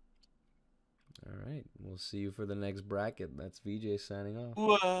off. All right, we'll see you for the next bracket. That's VJ signing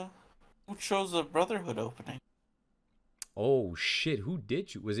off. Who chose the Brotherhood opening? Oh shit! Who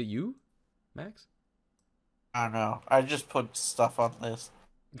did you? Was it you, Max? I don't know. I just put stuff on this.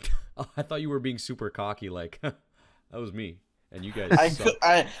 Oh, I thought you were being super cocky. Like that was me, and you guys. I suck. could,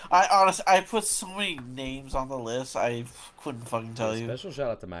 I honestly, I put so many names on the list. I couldn't fucking tell you. Special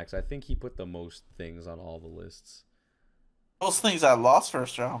shout out to Max. I think he put the most things on all the lists. Most things I lost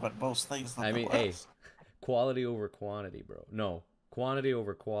first round, but most things. I mean, hey, quality over quantity, bro. No, quantity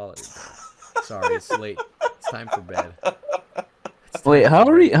over quality, bro. Sorry, it's late. It's time for bed. It's time Wait, for how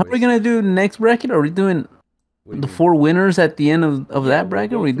are we bed, boys. gonna do next bracket? Are we doing What do you the mean? 4 winners at the end of Yeah, that we'll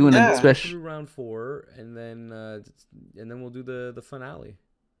bracket? go Or are we through- doing Yeah. a we'll go special? through round 4, and then we'll do the finale,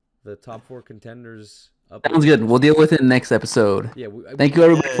 the top 4 contenders. Up Sounds good. We'll deal with it next episode. Yeah. Thank you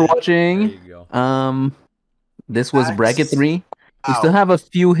everybody for Yeah. watching. There you go. This was Max bracket 3. We still out. have a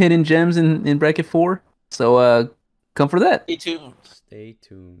few hidden gems in bracket 4. So come for that. Stay tuned. Stay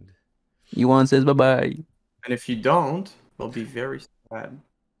tuned. Yuan says bye bye. And if you don't, we'll be very sad.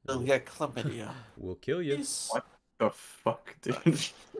 You'll get chlamydia. We'll kill you. Peace. What the fuck, dude?